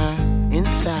did I.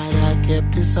 Inside I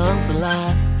kept his songs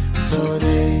alive, so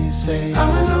they say.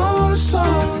 I'm an old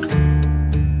soul,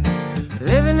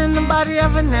 living in the body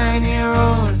of a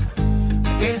 9-year-old.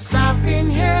 I guess I've been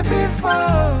here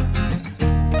before.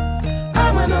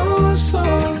 I'm an old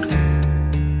soul,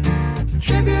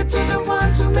 tribute to the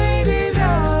ones who made it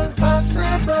all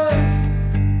possible.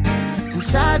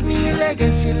 Inside me a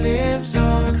legacy lives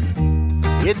on.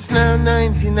 It's now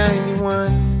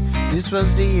 1991. This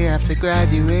was the year after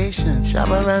graduation.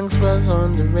 Shabba Ranks was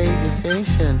on the radio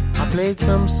station. I played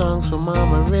some songs for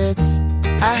Mama Ritz.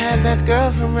 I had that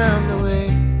girl from round the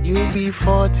way.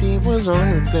 UB40 was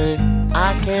on replay.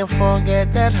 I can't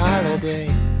forget that holiday.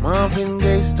 Marvin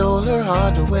Gaye stole her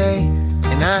heart away,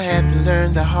 and I had to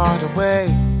learn the harder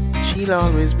way. She'll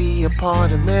always be a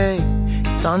part of me.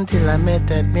 It's until I met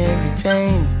that Mary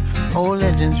Jane. Old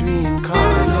legends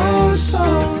reincarnate.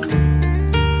 Soul,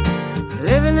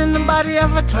 living in the body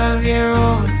of a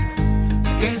 12-year-old.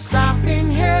 I guess I've been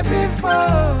here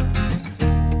before.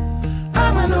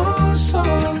 I'm an old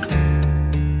soul,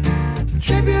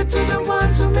 tribute to the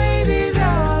ones who made it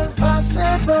all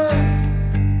possible.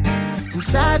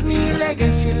 Inside me,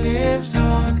 legacy lives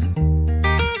on.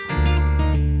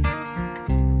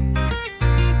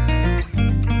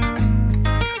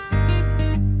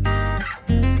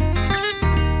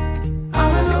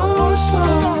 I'm an old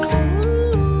soul,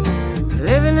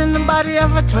 living in the body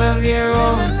of a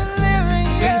 12-year-old.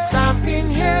 Yes, I've been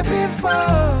here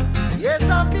before. Yes,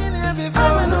 I've been here before.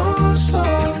 I'm an old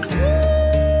soul,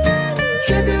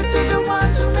 tribute to the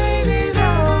ones who made it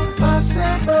all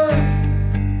possible.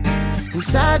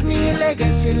 Inside me a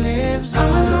legacy lives on.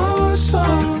 I'm an old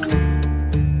soul,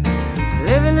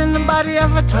 living in the body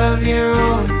of a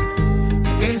 12-year-old.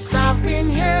 Guess I've been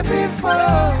here before.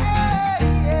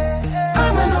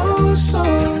 I'm an old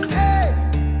soul,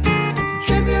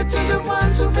 tribute to the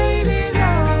ones who made it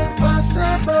all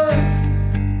possible.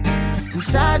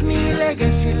 Inside me a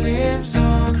legacy lives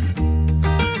on.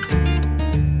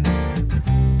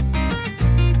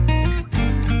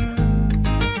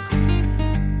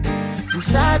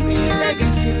 Inside me, a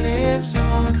legacy lives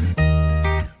on.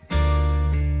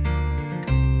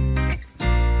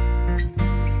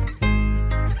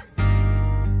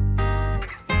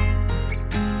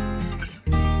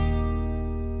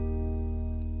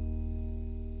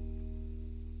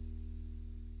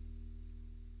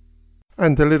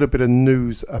 And a little bit of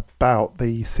news about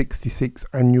the 66th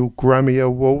Annual Grammy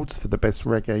Awards for the Best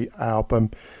Reggae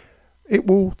Album. It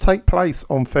will take place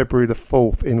on February the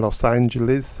 4th in Los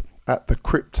Angeles at the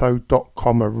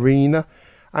Crypto.com Arena,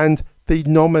 and the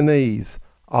nominees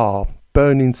are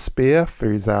Burning Spear for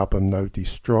his album No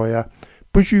Destroyer,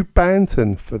 Buju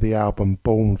Banton for the album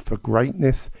Born for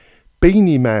Greatness,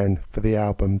 Beanie Man for the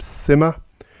album Simmer,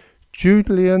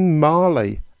 Julian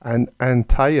Marley and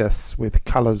Antaeus with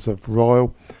Colours of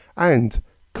Royal, and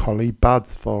Collie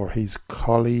Buddz for his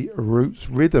Collie Roots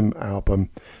Rhythm album.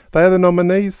 They are the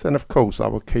nominees, and of course I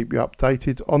will keep you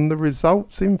updated on the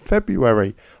results in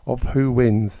February of who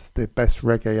wins the Best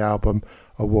Reggae Album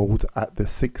Award at the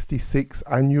 66th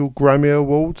Annual Grammy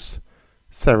Awards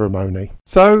ceremony.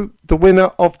 So the winner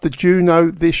of the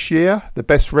Juno this year, the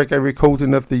Best Reggae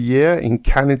Recording of the Year in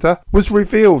Canada, was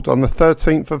revealed on the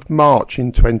 13th of March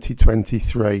in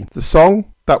 2023. The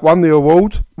song that won the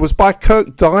award was by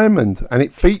Kirk Diamond, and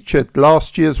it featured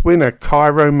last year's winner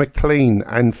Cairo McLean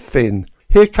and Finn.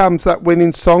 Here comes that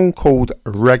winning song called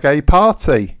Reggae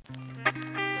Party.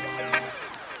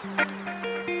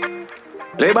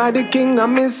 Play by the king, I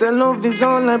miss a love is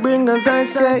all I bring, as I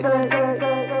say.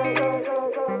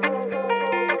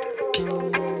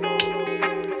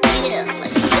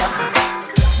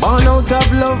 Born out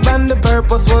of love and the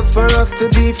purpose was for us to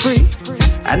be free.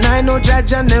 And I know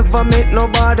Jaja never make no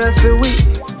borders to we.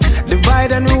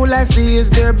 Divide and rule I see is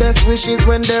their best wishes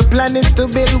when their plan is to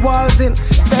build walls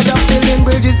instead of building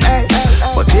bridges, ay.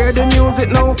 But hear the music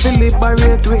now, feel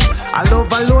liberate with. A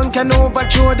love alone can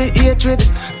overthrow the hatred.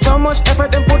 So much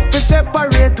effort them put to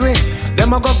separate with.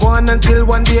 Them a go on until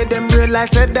one day them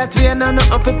realize that we ain't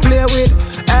nothing to play with,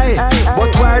 ay.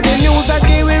 But while the news are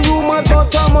giving rumors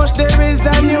about how much there is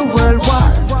a new world war,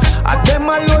 and them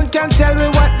alone can tell me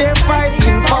what they're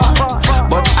fighting for.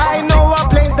 But I know a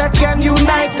place that can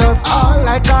unite us all.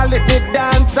 I call it the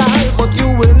dance hall, but you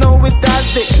will know it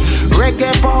as the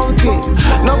reggae party.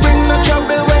 No bring no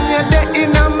trouble when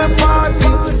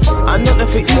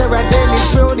for hear a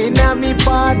Dennis Brown in a me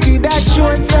party. That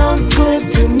sure sounds good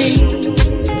to me.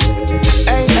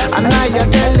 Hey, and now you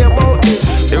tell you about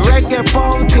the reggae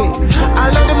party.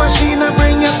 I love the machine and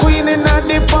bring your queen in at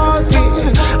the party.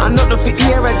 And nothing for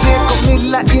hear a Jacob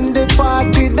Miller in the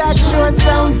party. That sure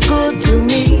sounds good to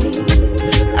me.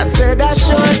 I said that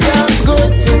sure sounds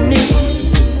good to me.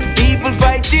 People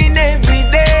fighting every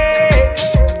day.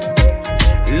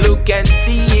 Look and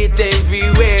see it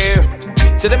everywhere.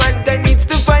 So the man that needs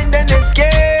to find an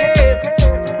escape,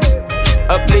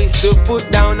 a place to put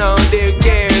down all their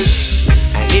cares.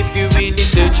 And if you really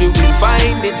search, you will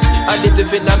find it. A little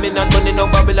phenomenon, money no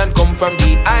Babylon come from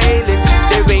the islands.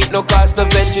 There ain't no cost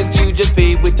of entrance, you just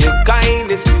pay with your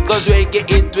kindness. Cause reggae,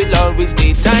 it will always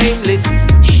stay timeless.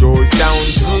 Sure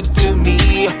sounds good to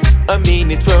me. I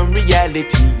mean it from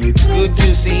reality. It's good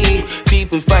to see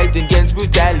people fight against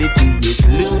brutality. It's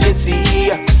lunacy,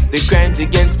 the crimes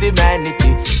against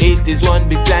humanity. It is one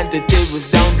big plan to tear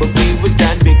us down, but we will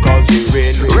stand because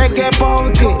we're in reggae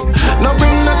party. No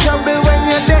bring no trouble when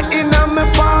you're there in a me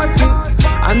party.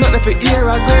 I'm not if you hear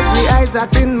a Gregory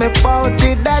Isaac in me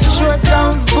party. That sure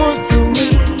sounds good to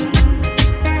me.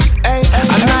 Hey,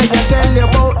 and now you tell you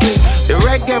about me, the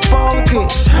reggae party.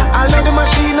 I love the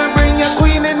machine and bring your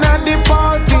queen in at the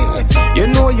party. You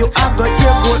know you have got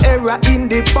your good era in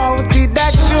the party.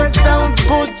 That sure sounds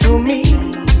good to me.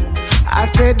 I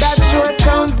said that sure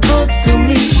sounds good to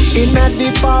me. In at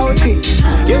the party,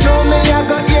 you know me, I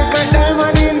got your good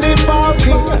diamond in the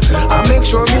party. I make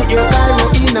sure meet your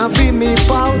Cairo in a me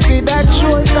party. That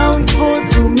sure sounds good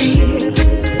to me.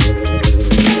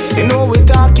 You know we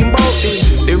talking about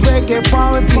the reggae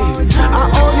party. I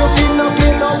all you feel no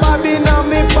play no Bobby na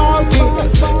me party.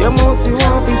 You must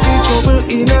want to see trouble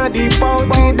in a the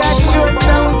party. That sure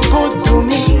sounds good to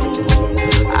me.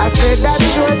 I said that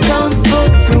sure sounds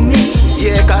good to me.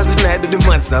 Yeah, cause when I do the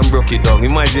maths and broke it down,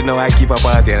 imagine now I keep a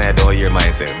party and I don't hear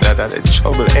myself. That's the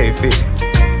trouble, hey, fit.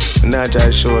 Now try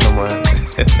to show no man.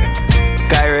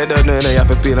 Kyrie don't know, you have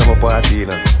to play on my party, you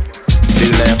know.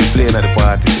 Till I have to play at the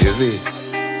party, you see.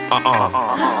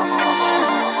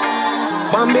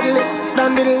 Bam diddly,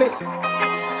 dun diddly.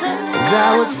 As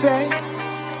I would say,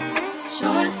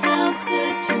 sure sounds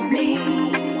good to me.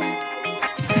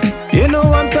 You know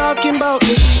I'm talking about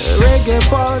the reggae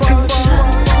party.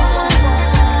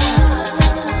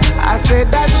 I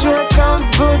said that sure sounds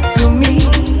good to me.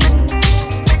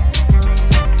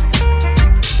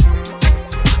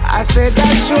 I said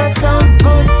that sure sounds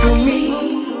good to me.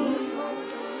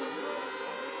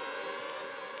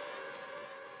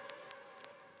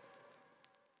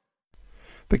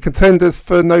 The contenders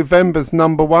for November's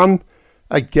number one,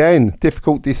 again,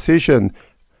 difficult decision.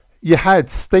 You had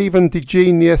Stephen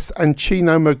DeGenius and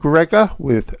Chino McGregor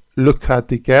with Luca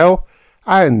de Gel,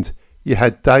 and you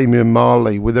had Damian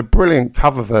Marley with a brilliant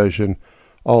cover version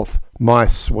of My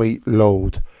Sweet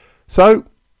Lord. So,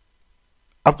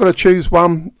 I've got to choose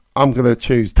one. I'm going to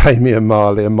choose Damian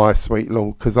Marley and My Sweet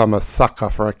Lord because I'm a sucker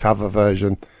for a cover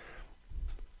version.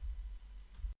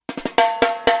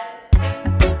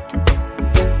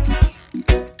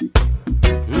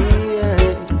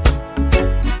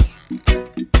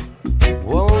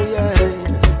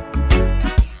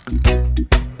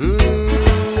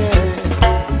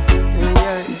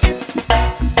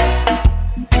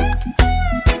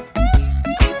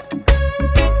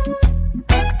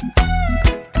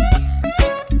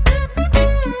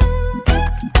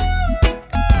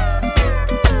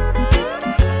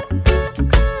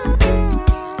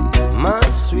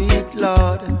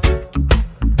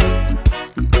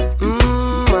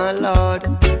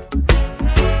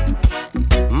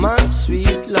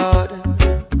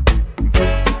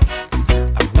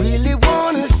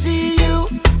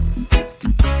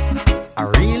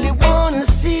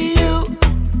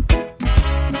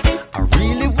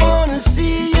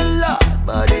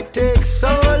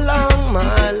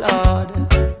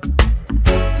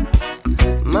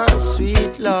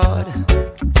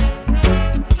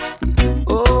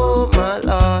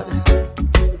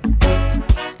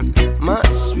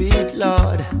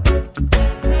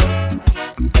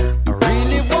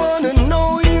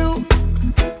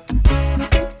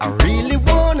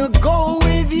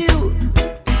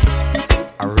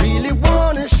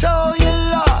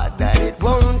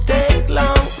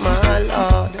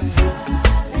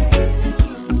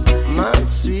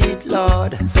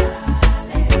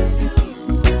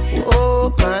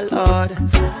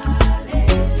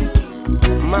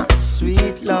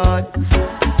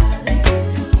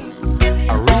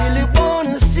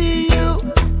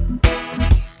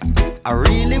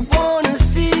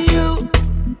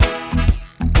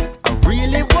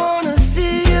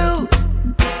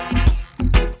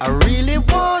 I really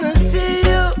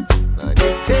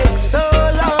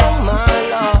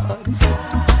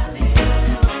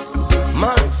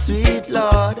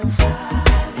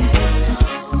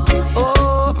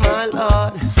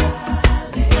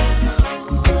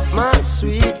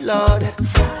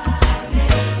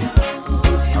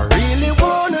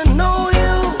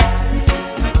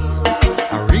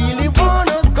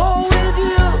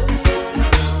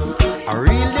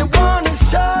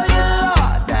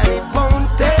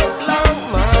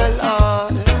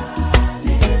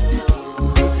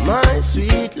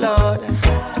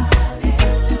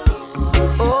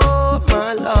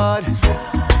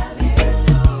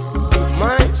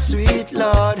sweet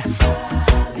Lord.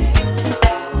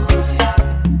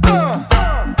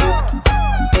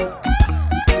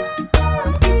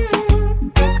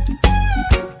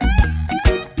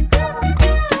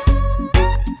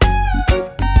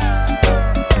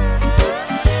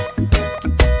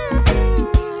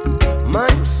 My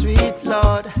sweet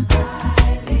Lord.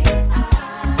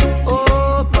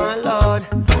 Oh, my Lord.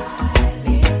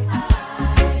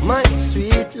 My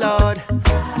sweet Lord.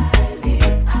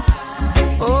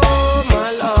 Oh,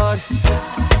 my Lord.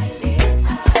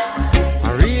 I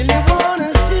really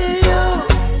wanna see you.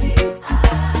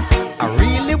 I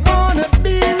really wanna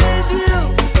be with you.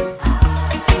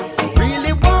 I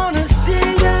really wanna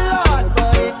see you, Lord,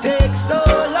 but it takes so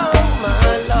long,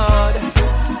 my Lord.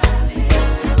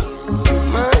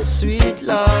 My sweet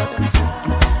Lord.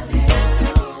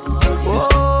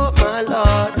 Oh, my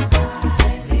Lord.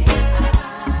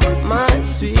 My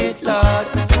sweet Lord.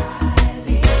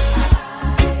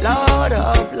 Lord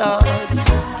of Lords.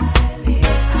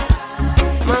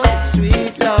 My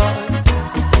sweet Lord.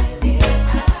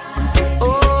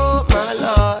 Oh, my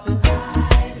Lord.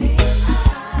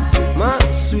 My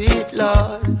sweet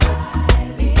Lord.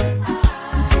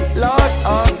 Lord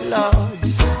of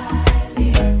Lords.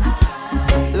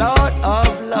 Lord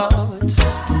of Lords.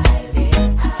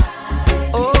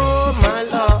 Oh, my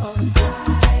Lord.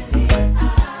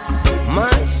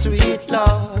 My sweet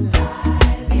Lord.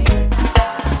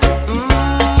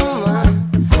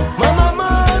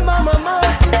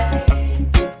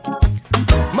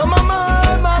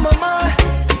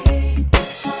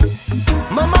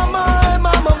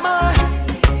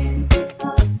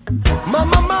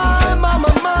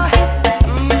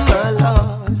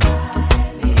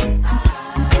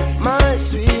 My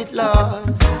sweet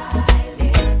Lord.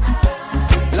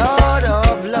 Lord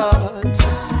of Lords.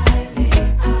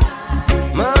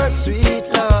 My sweet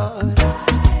Lord.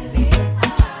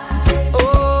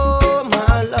 Oh,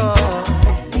 my Lord.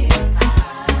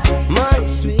 My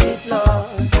sweet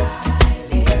Lord.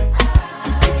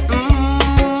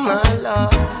 My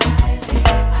Lord.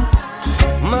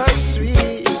 My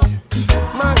sweet,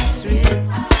 my sweet,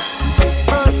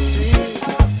 my sweet,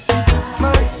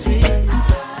 my sweet,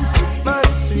 my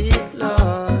sweet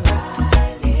Lord.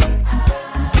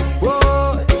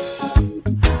 Whoa.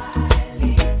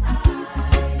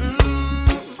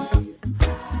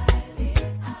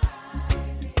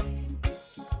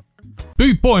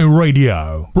 Boot Boy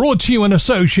Radio, brought to you in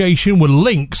association with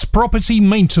Links Property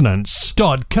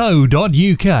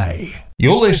Maintenance.co.uk.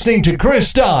 You're listening to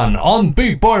Chris Dunn on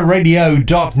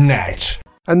bootboyradio.net.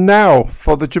 And now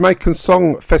for the Jamaican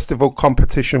Song Festival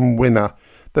competition winner.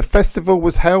 The festival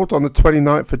was held on the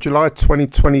 29th of July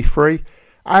 2023,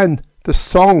 and the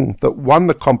song that won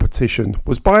the competition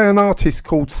was by an artist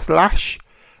called Slash,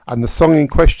 and the song in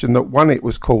question that won it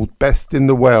was called Best in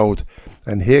the World.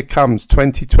 And here comes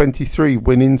 2023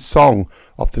 winning song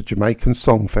of the Jamaican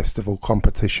Song Festival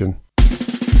competition.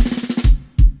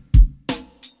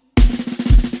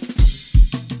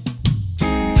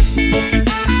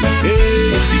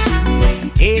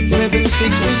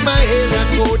 876 is my area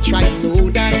code, try to know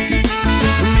that.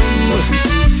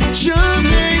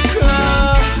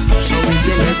 Jamaica. So if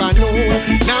you never know,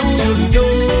 now you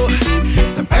know.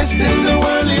 The best in the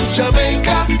world is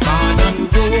Jamaica. Man and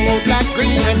gold, black,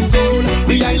 green and gold.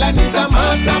 The island is a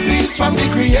masterpiece from the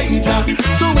creator.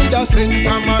 So with a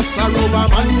Santa Massa, Roba,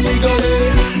 Montego,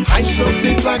 I shot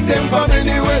the flag them from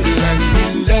anywhere. And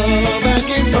we love and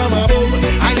give from above.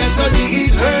 I saw the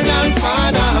eternal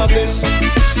Father bless.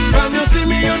 From you see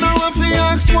me, you know if you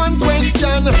ask one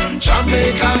question.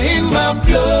 Jamaica in my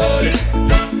blood.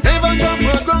 Never jump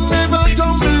a gun, never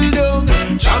tumble down.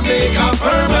 Jamaica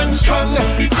firm and strong.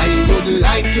 I would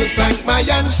like to thank my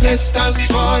ancestors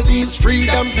for these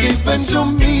freedoms given to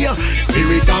me.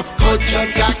 Spirit of culture,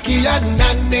 Jackie and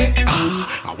Nanny.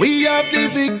 We have the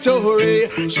victory.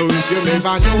 So if you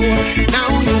never know,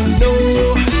 now you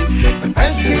know. The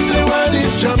best in the world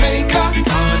is Jamaica.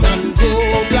 Man and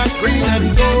gold, black, green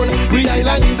and gold. We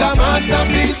island is a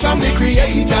masterpiece from the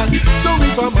creator. So we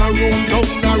from a room town,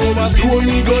 a rubber stone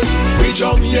eagles. We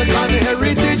Jamaican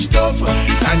heritage stuff.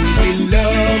 And we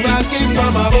love and give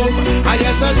from above. I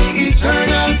yes, and the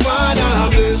eternal Father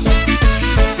bless.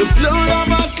 The blood of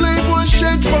a slave was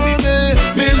shed for me.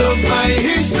 Me love my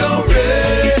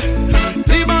history.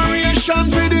 Liberation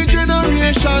for the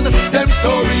generation. Them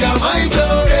story of my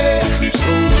glory. So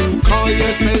to call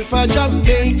yourself a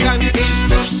Jamaican is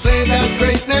to say that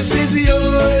greatness is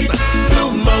yours.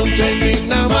 Blue Mountain in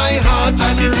my heart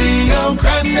and Rio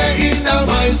Grande in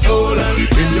my soul.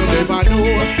 If you never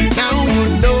know, now you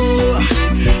know.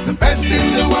 The best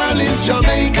in the world is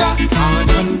Jamaica. Man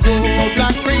and gold,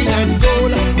 black, green and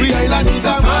gold. We island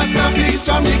masterpiece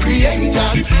from the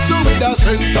creator. So with a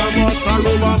St. Thomas or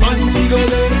over Montego,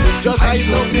 just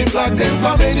ice up the flag them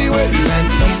from anywhere.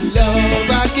 And love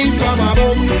I give from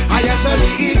above, I ask the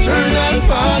eternal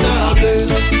Father bless.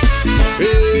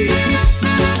 Hey.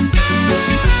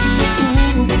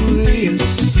 Ooh,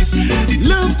 yes.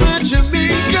 Love my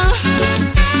Jamaica,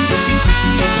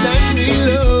 let me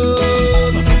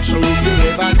love. So if you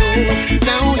ever know,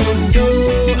 now you know.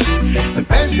 The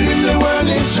best in the world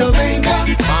is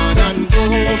Jamaica. Brown and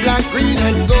gold, black, green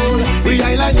and gold. We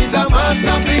island is a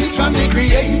masterpiece from the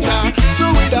creator. So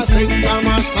with a St.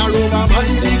 Thomas or over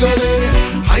Montego Bay,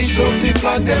 ice up the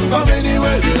flag them from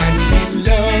anywhere. And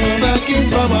love I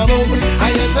give from above, I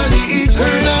answer the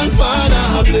eternal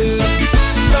Father bless.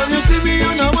 Now you see me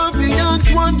and I want to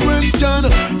ask one question.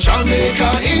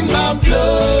 Jamaica in my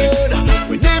blood.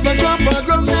 We never drop a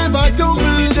ground, never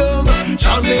tumble down.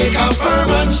 Jamaica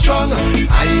firm and strong.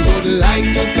 I would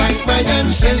like to thank my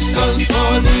ancestors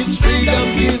for these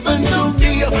freedoms given to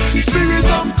me. Spirit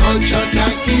of culture,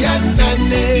 Taki and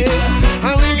Nane.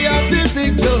 And we have the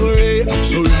victory.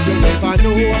 So if you never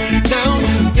know, now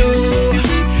you know.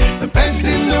 The best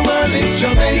in the world is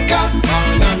Jamaica.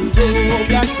 Brown and gold,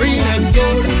 black, green and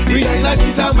gold. We island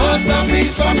is a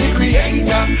masterpiece from the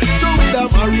creator. So with a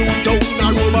maroon town,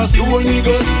 a rubber stone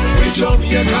eagles, with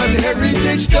Jamaican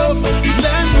heritage stuff.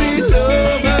 Let me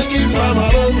love and give from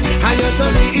above. I answer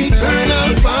the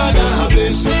eternal Father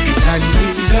bless. And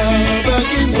we love and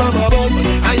give from above.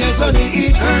 I answer the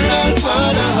eternal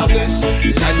Father bless.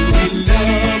 And we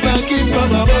love and give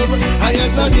from above. I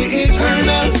answer the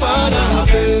eternal Father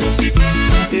bless.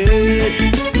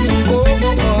 Yeah. Oh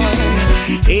boy,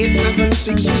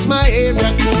 876 is my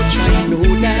area code. I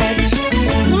know that.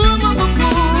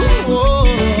 Oh,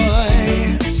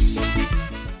 yes.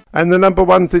 And the number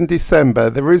ones in December,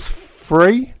 there is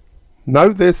 3? No,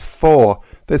 there's 4.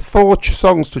 There's 4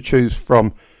 songs to choose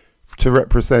from to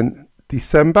represent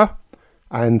December,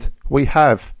 and we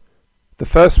have the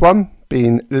first one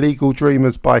being Legal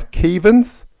Dreamers by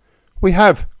Keevans. We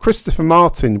have Christopher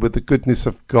Martin with The Goodness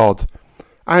of God,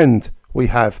 and we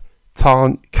have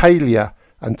Kalia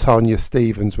and Tanya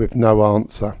Stevens with No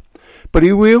Answer. But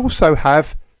we also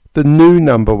have the new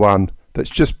number one that's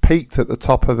just peaked at the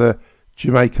top of the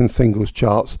Jamaican singles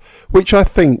charts, which I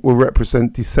think will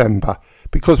represent December,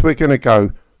 because we're going to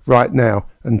go right now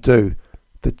and do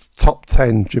the top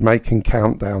 10 Jamaican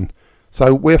countdown.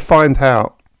 So we'll find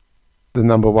out the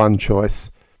number one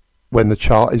choice when the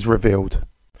chart is revealed.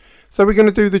 So we're going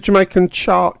to do the Jamaican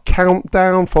chart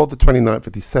countdown for the 29th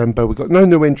of December. We've got no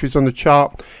new entries on the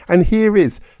chart. And here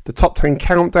is the top 10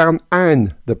 countdown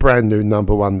and the brand new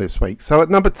number one this week. So at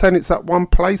number 10, it's at one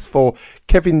place for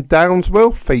Kevin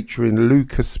Downswell featuring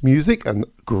Lucas Music and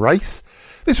Grace.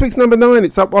 This week's number 9,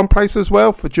 it's up one place as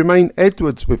well for Jermaine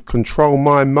Edwards with Control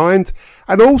My Mind.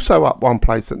 And also up one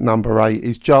place at number 8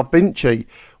 is Jar Vinci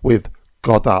with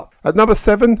God Up. At number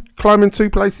 7, climbing 2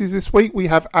 places this week, we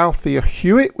have Althea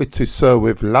Hewitt with To Sir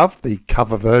With Love, the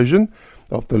cover version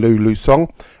of the Lulu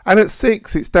song. And at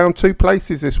 6, it's down 2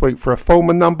 places this week for a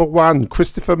former number 1,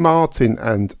 Christopher Martin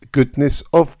and Goodness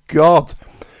of God.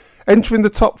 Entering the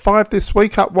top 5 this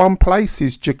week, at one place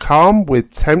is Jakam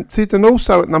with Tempted, and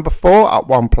also at number 4, at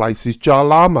one place is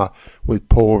Jalama with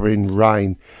Pouring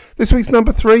Rain. This week's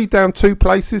number 3, down 2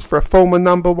 places for a former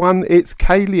number 1, it's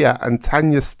Kalia and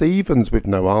Tanya Stevens with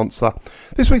No Answer.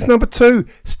 This week's number 2,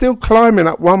 still climbing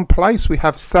at one place, we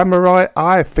have Samurai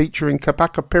Eye featuring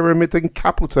Kabaka Pyramid and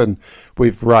Capleton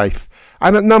with Rafe.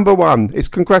 And at number 1 is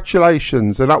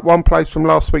Congratulations, and at one place from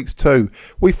last week's 2,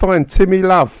 we find Timmy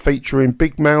Love featuring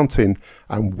Big Mountain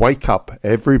and Wake Up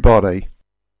Everybody.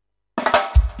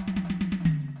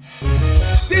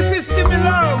 This is Timmy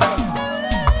Love.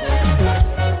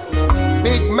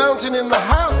 Big Mountain in the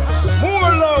house. More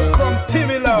love from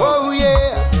Timmy Love. Oh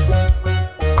yeah.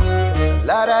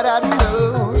 La da da da.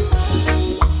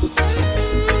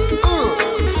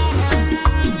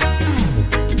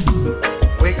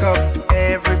 Wake up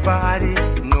everybody,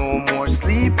 no more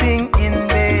sleeping in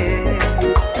bed,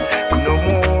 no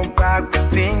more backward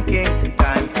thinking,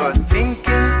 time for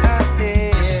thinking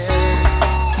ahead.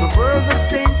 The world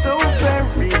has changed so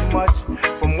very much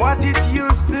from what it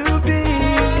used to be,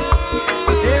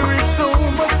 so there is so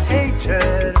much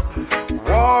hatred,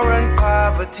 war and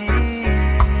poverty.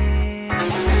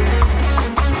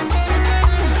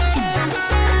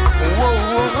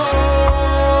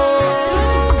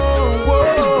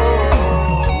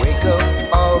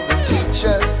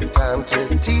 Time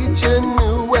to teach a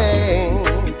new way.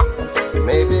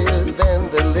 Maybe then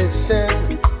they'll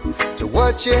listen to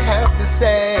what you have to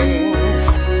say,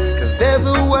 'cause they're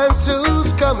the ones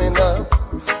who's coming up.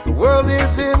 The world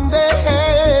is in their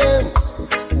hands.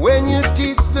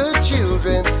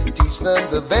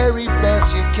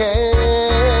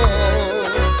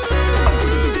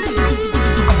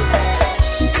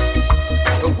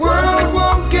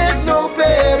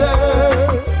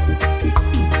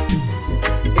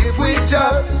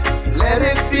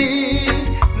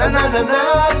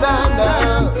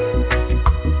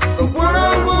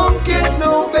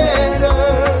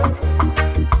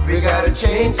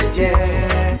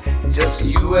 just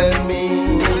you and me.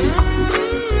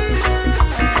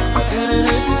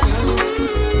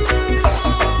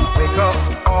 Wake up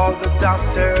all the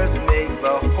doctors, make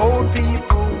the whole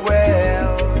people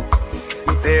well.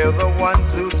 They're the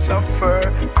ones who suffer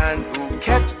and who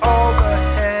catch all the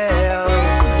hell.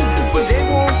 But they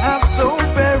won't have so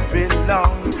very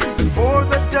long before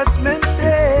the judgment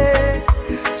day.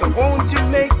 So won't you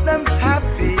make them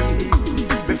happy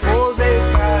before they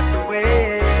pass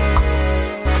away?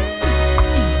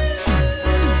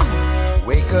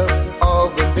 Wake up all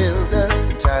the builders,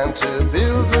 time to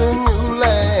build a new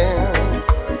land.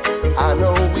 I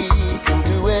know we can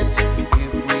do it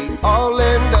if we all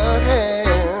lend a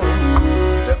hand.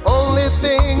 The only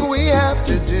thing we have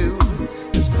to do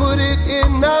is put it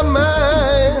in our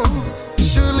mind.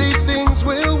 Surely things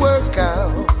will work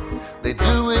out. They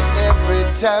do it every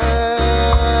time.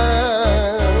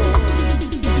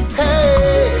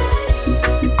 Hey,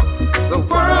 the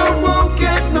world won't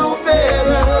get no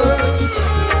better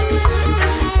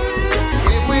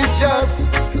if we just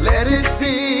let it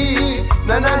be.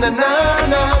 Na na na na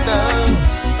na na.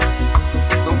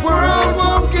 The world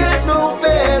won't get no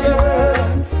better.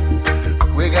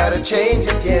 We gotta change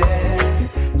it, yeah.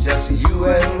 Just you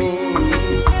and me.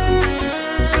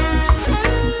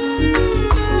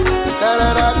 Da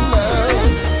da da da.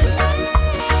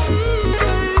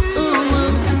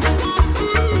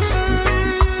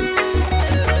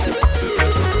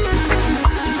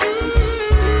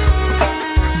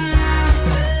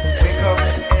 Wake up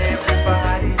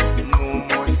everybody, no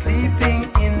more sleeping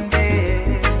in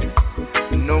bed.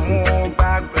 No more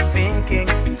backward thinking,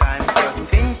 time for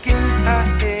thinking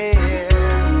ahead.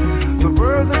 The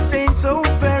world has changed so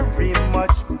very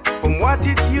much from what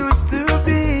it used to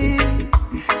be.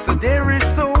 So there is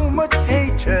so much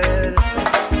hatred,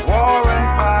 war and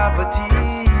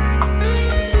poverty.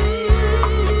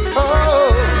 Oh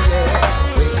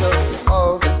yeah, wake up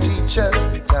all the teachers,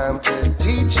 time to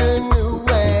teach a new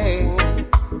way.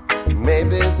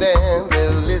 Maybe then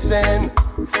they'll listen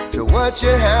to what you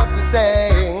have to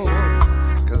say.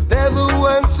 Cause they're the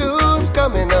ones who's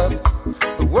coming up.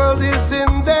 The world is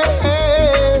in their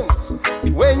hands.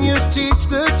 When you teach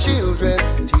the children,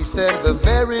 teach them the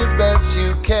very best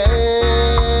you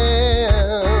can.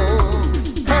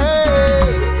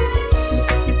 Hey,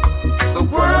 the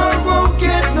world won't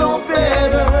get no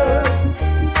better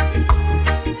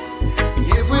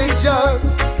if we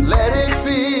just let it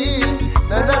be.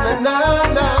 Na na na na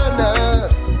na na.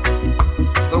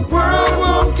 The world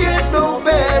won't get no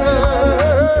better.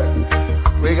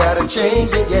 We gotta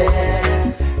change it,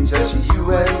 yeah. Just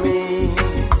you and me.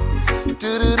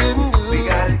 We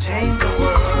gotta change the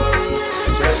world.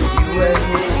 Just you and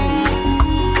me.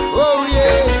 Oh yeah.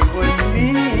 Just you and me.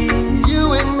 You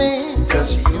and me.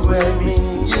 Just you and me.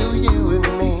 You and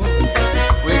me.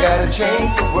 We gotta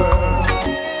change the world.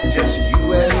 Just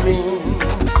you and me.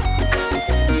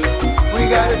 We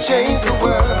gotta change the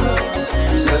world.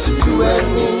 Just you and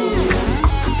me.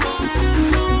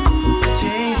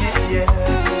 Change it, yeah.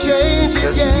 Change it,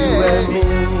 Just yeah. you and me.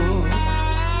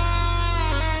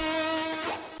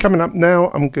 Coming up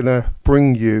now, I'm going to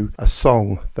bring you a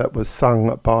song that was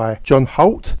sung by John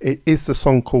Holt. It is the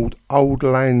song called Old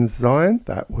Lang Syne.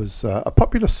 That was a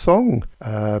popular song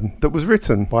that was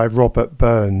written by Robert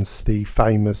Burns, the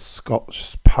famous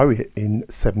Scotch poet, in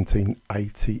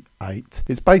 1788.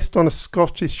 It's based on a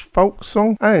Scottish folk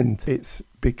song, and it's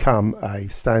become a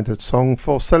standard song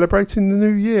for celebrating the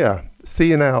new year,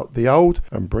 seeing out the old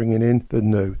and bringing in the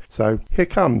new. So here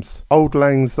comes Old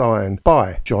Lang Syne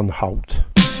by John Holt.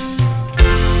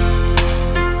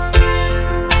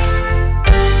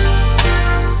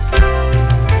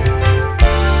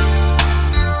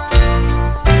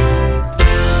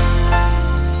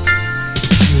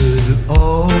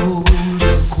 Old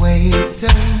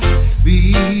acquaintance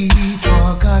be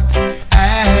forgot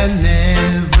and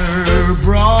never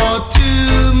brought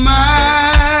to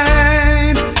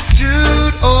mind.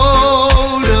 Should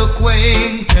old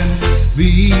acquaintance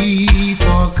be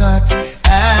forgot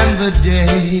and the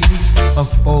days of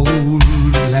old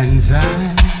Lang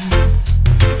Syne?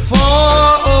 For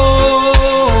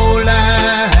old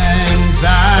Lang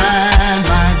Syne,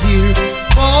 my dear,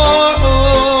 for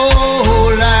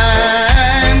old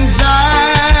Lang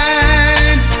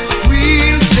Syne,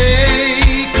 we'll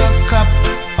take a cup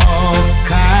of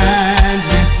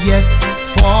kindness yet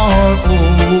for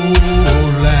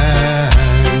old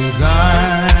Lang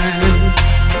Syne.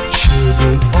 Should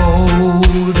an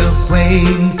old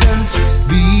acquaintance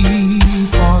be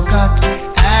forgot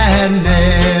and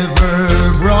never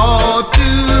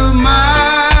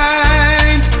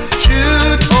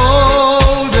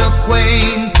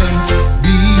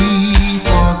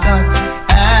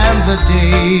the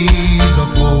days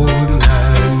of old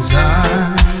lang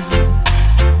syne.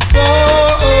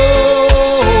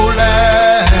 Oh,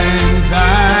 lang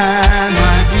syne,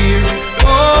 my dear.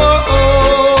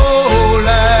 Oh,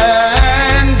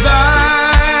 lang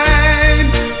syne.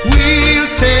 We'll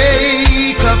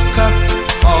take a cup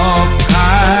of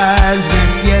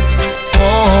kindness yet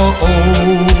for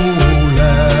old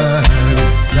lang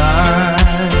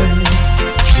syne.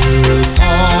 Should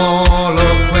all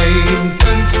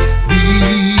acquaintance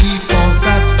be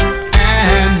forgot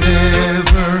and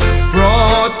never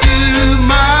brought to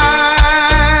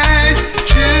mind?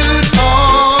 Should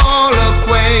all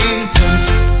acquaintance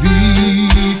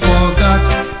be forgot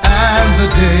and the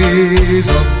days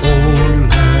of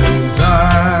old lang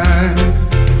syne?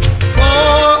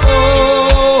 For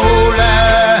old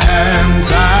lang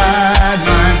syne,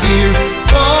 my dear,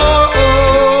 for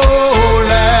old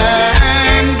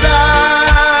lang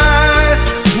syne,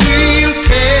 we'll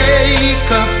take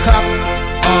a cup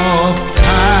of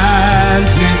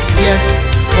kindness yet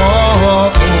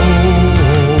for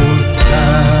old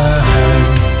lang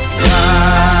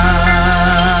syne.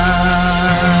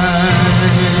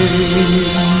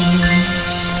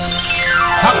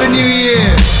 Happy New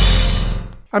Year!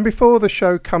 And before the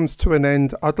show comes to an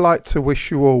end, I'd like to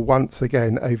wish you all once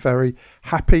again a very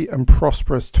happy and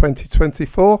prosperous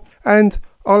 2024. And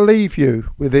I'll leave you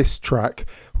with this track,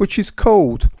 which is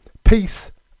called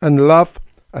Peace and Love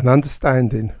and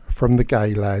Understanding from the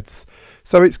Gay Lads.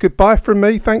 So it's goodbye from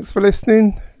me. Thanks for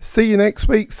listening. See you next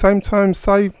week, same time,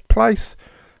 same place.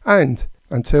 And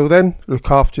until then,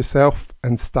 look after yourself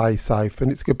and stay safe.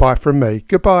 And it's goodbye from me.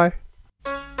 Goodbye.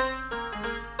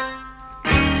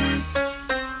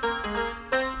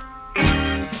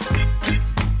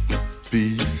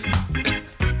 Peace,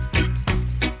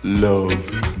 love,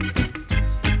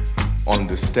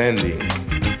 understanding.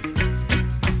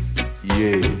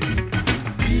 Yeah.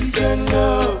 Peace and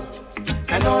love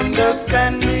and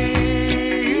understanding.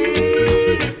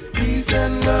 Peace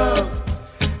and love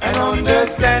and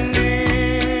understanding.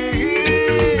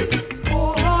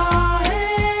 Oh, ah,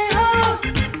 hey, ah.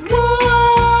 Oh,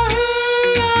 ah,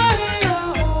 hey, ah, hey,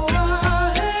 ah. Oh,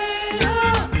 ah, hey,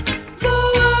 ah.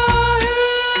 Oh, ah,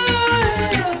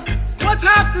 hey, ah. What's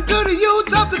happening to the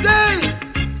youths of today?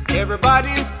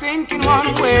 Everybody's thinking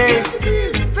one way,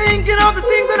 thinking of the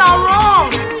things that are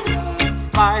wrong,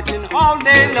 fighting all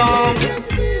day long.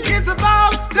 It's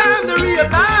about time to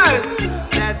realize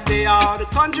that they are the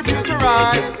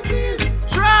contributors.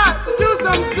 Try to do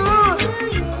some good.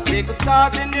 They could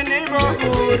start in your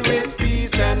neighborhood with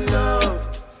peace and love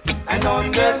and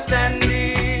understanding.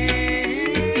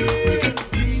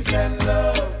 Peace and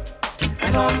love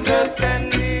and understanding.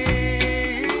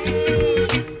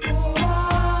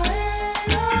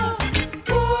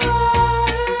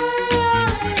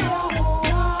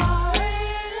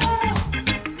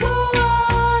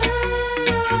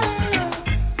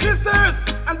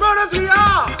 We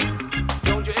are.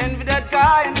 Don't you envy that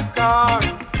guy in the star?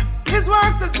 His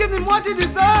works has given him what he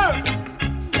deserves,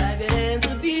 like the hands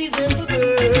of bees and the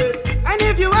birds. And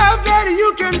if you have better,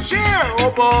 you can share,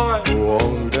 oh boy. Go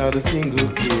on without a single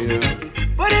care.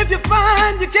 But if you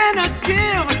find you cannot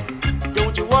give,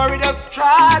 don't you worry, just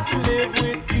try to live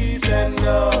with peace and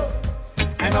love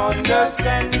and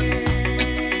understanding.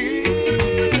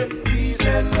 Peace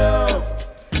and love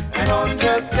and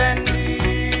understanding.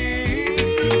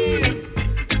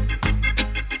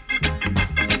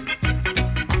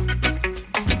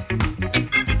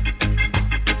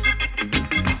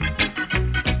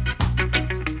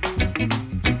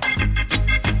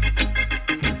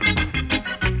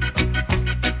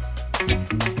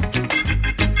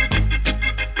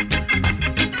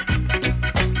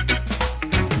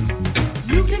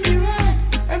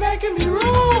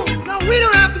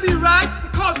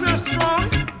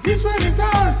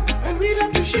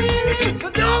 So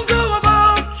don't go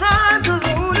about trying to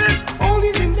ruin it. All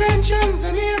these inventions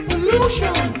and air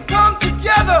pollution. Come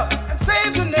together and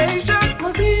save the nation.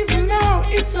 'Cause even now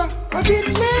it's a bit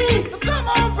late.